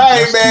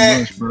 That's man.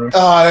 Much, bro.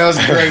 Oh, that was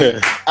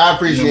great. I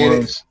appreciate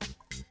it.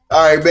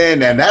 All right,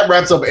 man. And that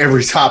wraps up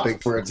every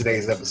topic for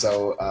today's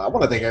episode. I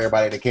want to thank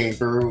everybody that came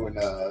through and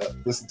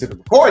listened to the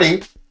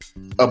recording.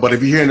 But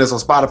if you're hearing this on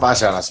Spotify,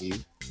 shout out to you.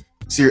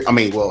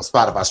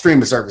 Spotify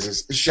streaming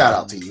services, shout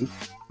out to you.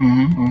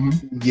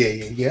 Mm-hmm.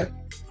 Yeah.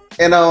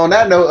 And on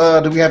that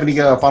note, do we have any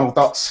final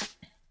thoughts?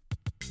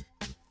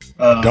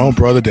 Don't,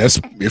 brother. That's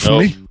it for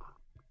me.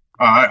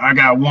 I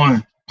got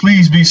one.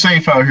 Please be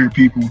safe out here,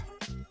 people.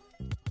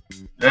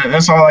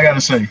 That's all I got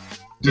to say.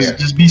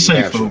 Just be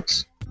safe,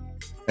 folks.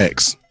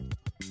 X.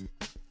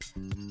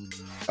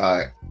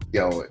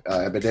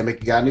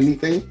 Epidemic, you got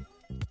anything?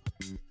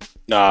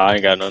 Nah, I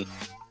ain't got none.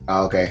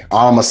 Okay.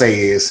 All I'm gonna say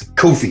is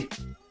Kofi.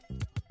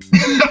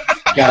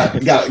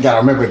 gotta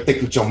remember to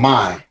think with your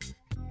mind.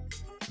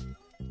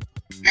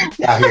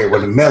 Out here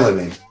with the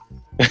melanin.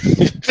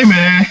 Hey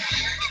man.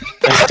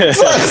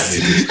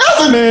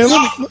 Man,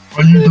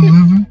 Are you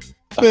delivering?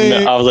 No,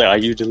 I was like, "Are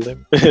you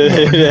delivering?"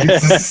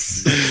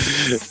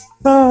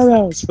 Oh, that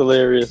was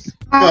hilarious.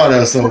 Oh,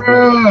 that's so funny.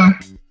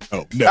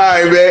 oh, no. All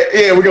right, man.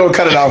 Yeah, we're gonna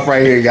cut it off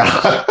right here, y'all.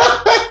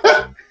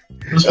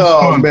 This was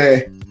Oh fun.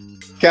 man.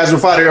 Casual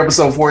Fighter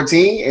episode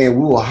 14, and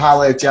we will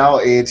holler at y'all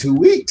in 2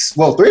 weeks.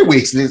 Well, 3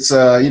 weeks. It's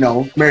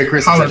Merry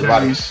Christmas,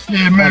 everybody. Holidays.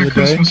 Yeah, Merry Holiday.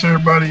 Christmas,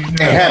 everybody. And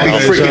happy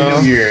Holidays, freaking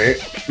y'all. New Year.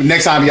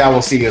 Next time y'all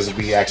will see us will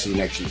be actually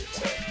next year.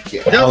 So,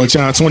 yeah. I'll let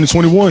y'all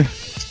 2021.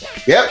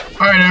 Yep.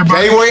 All right,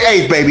 everybody. January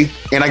 8th, baby.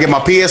 And I get my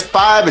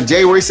PS5 on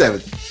January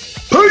 7th.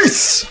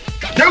 Peace.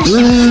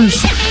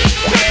 Deuces.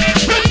 Peace.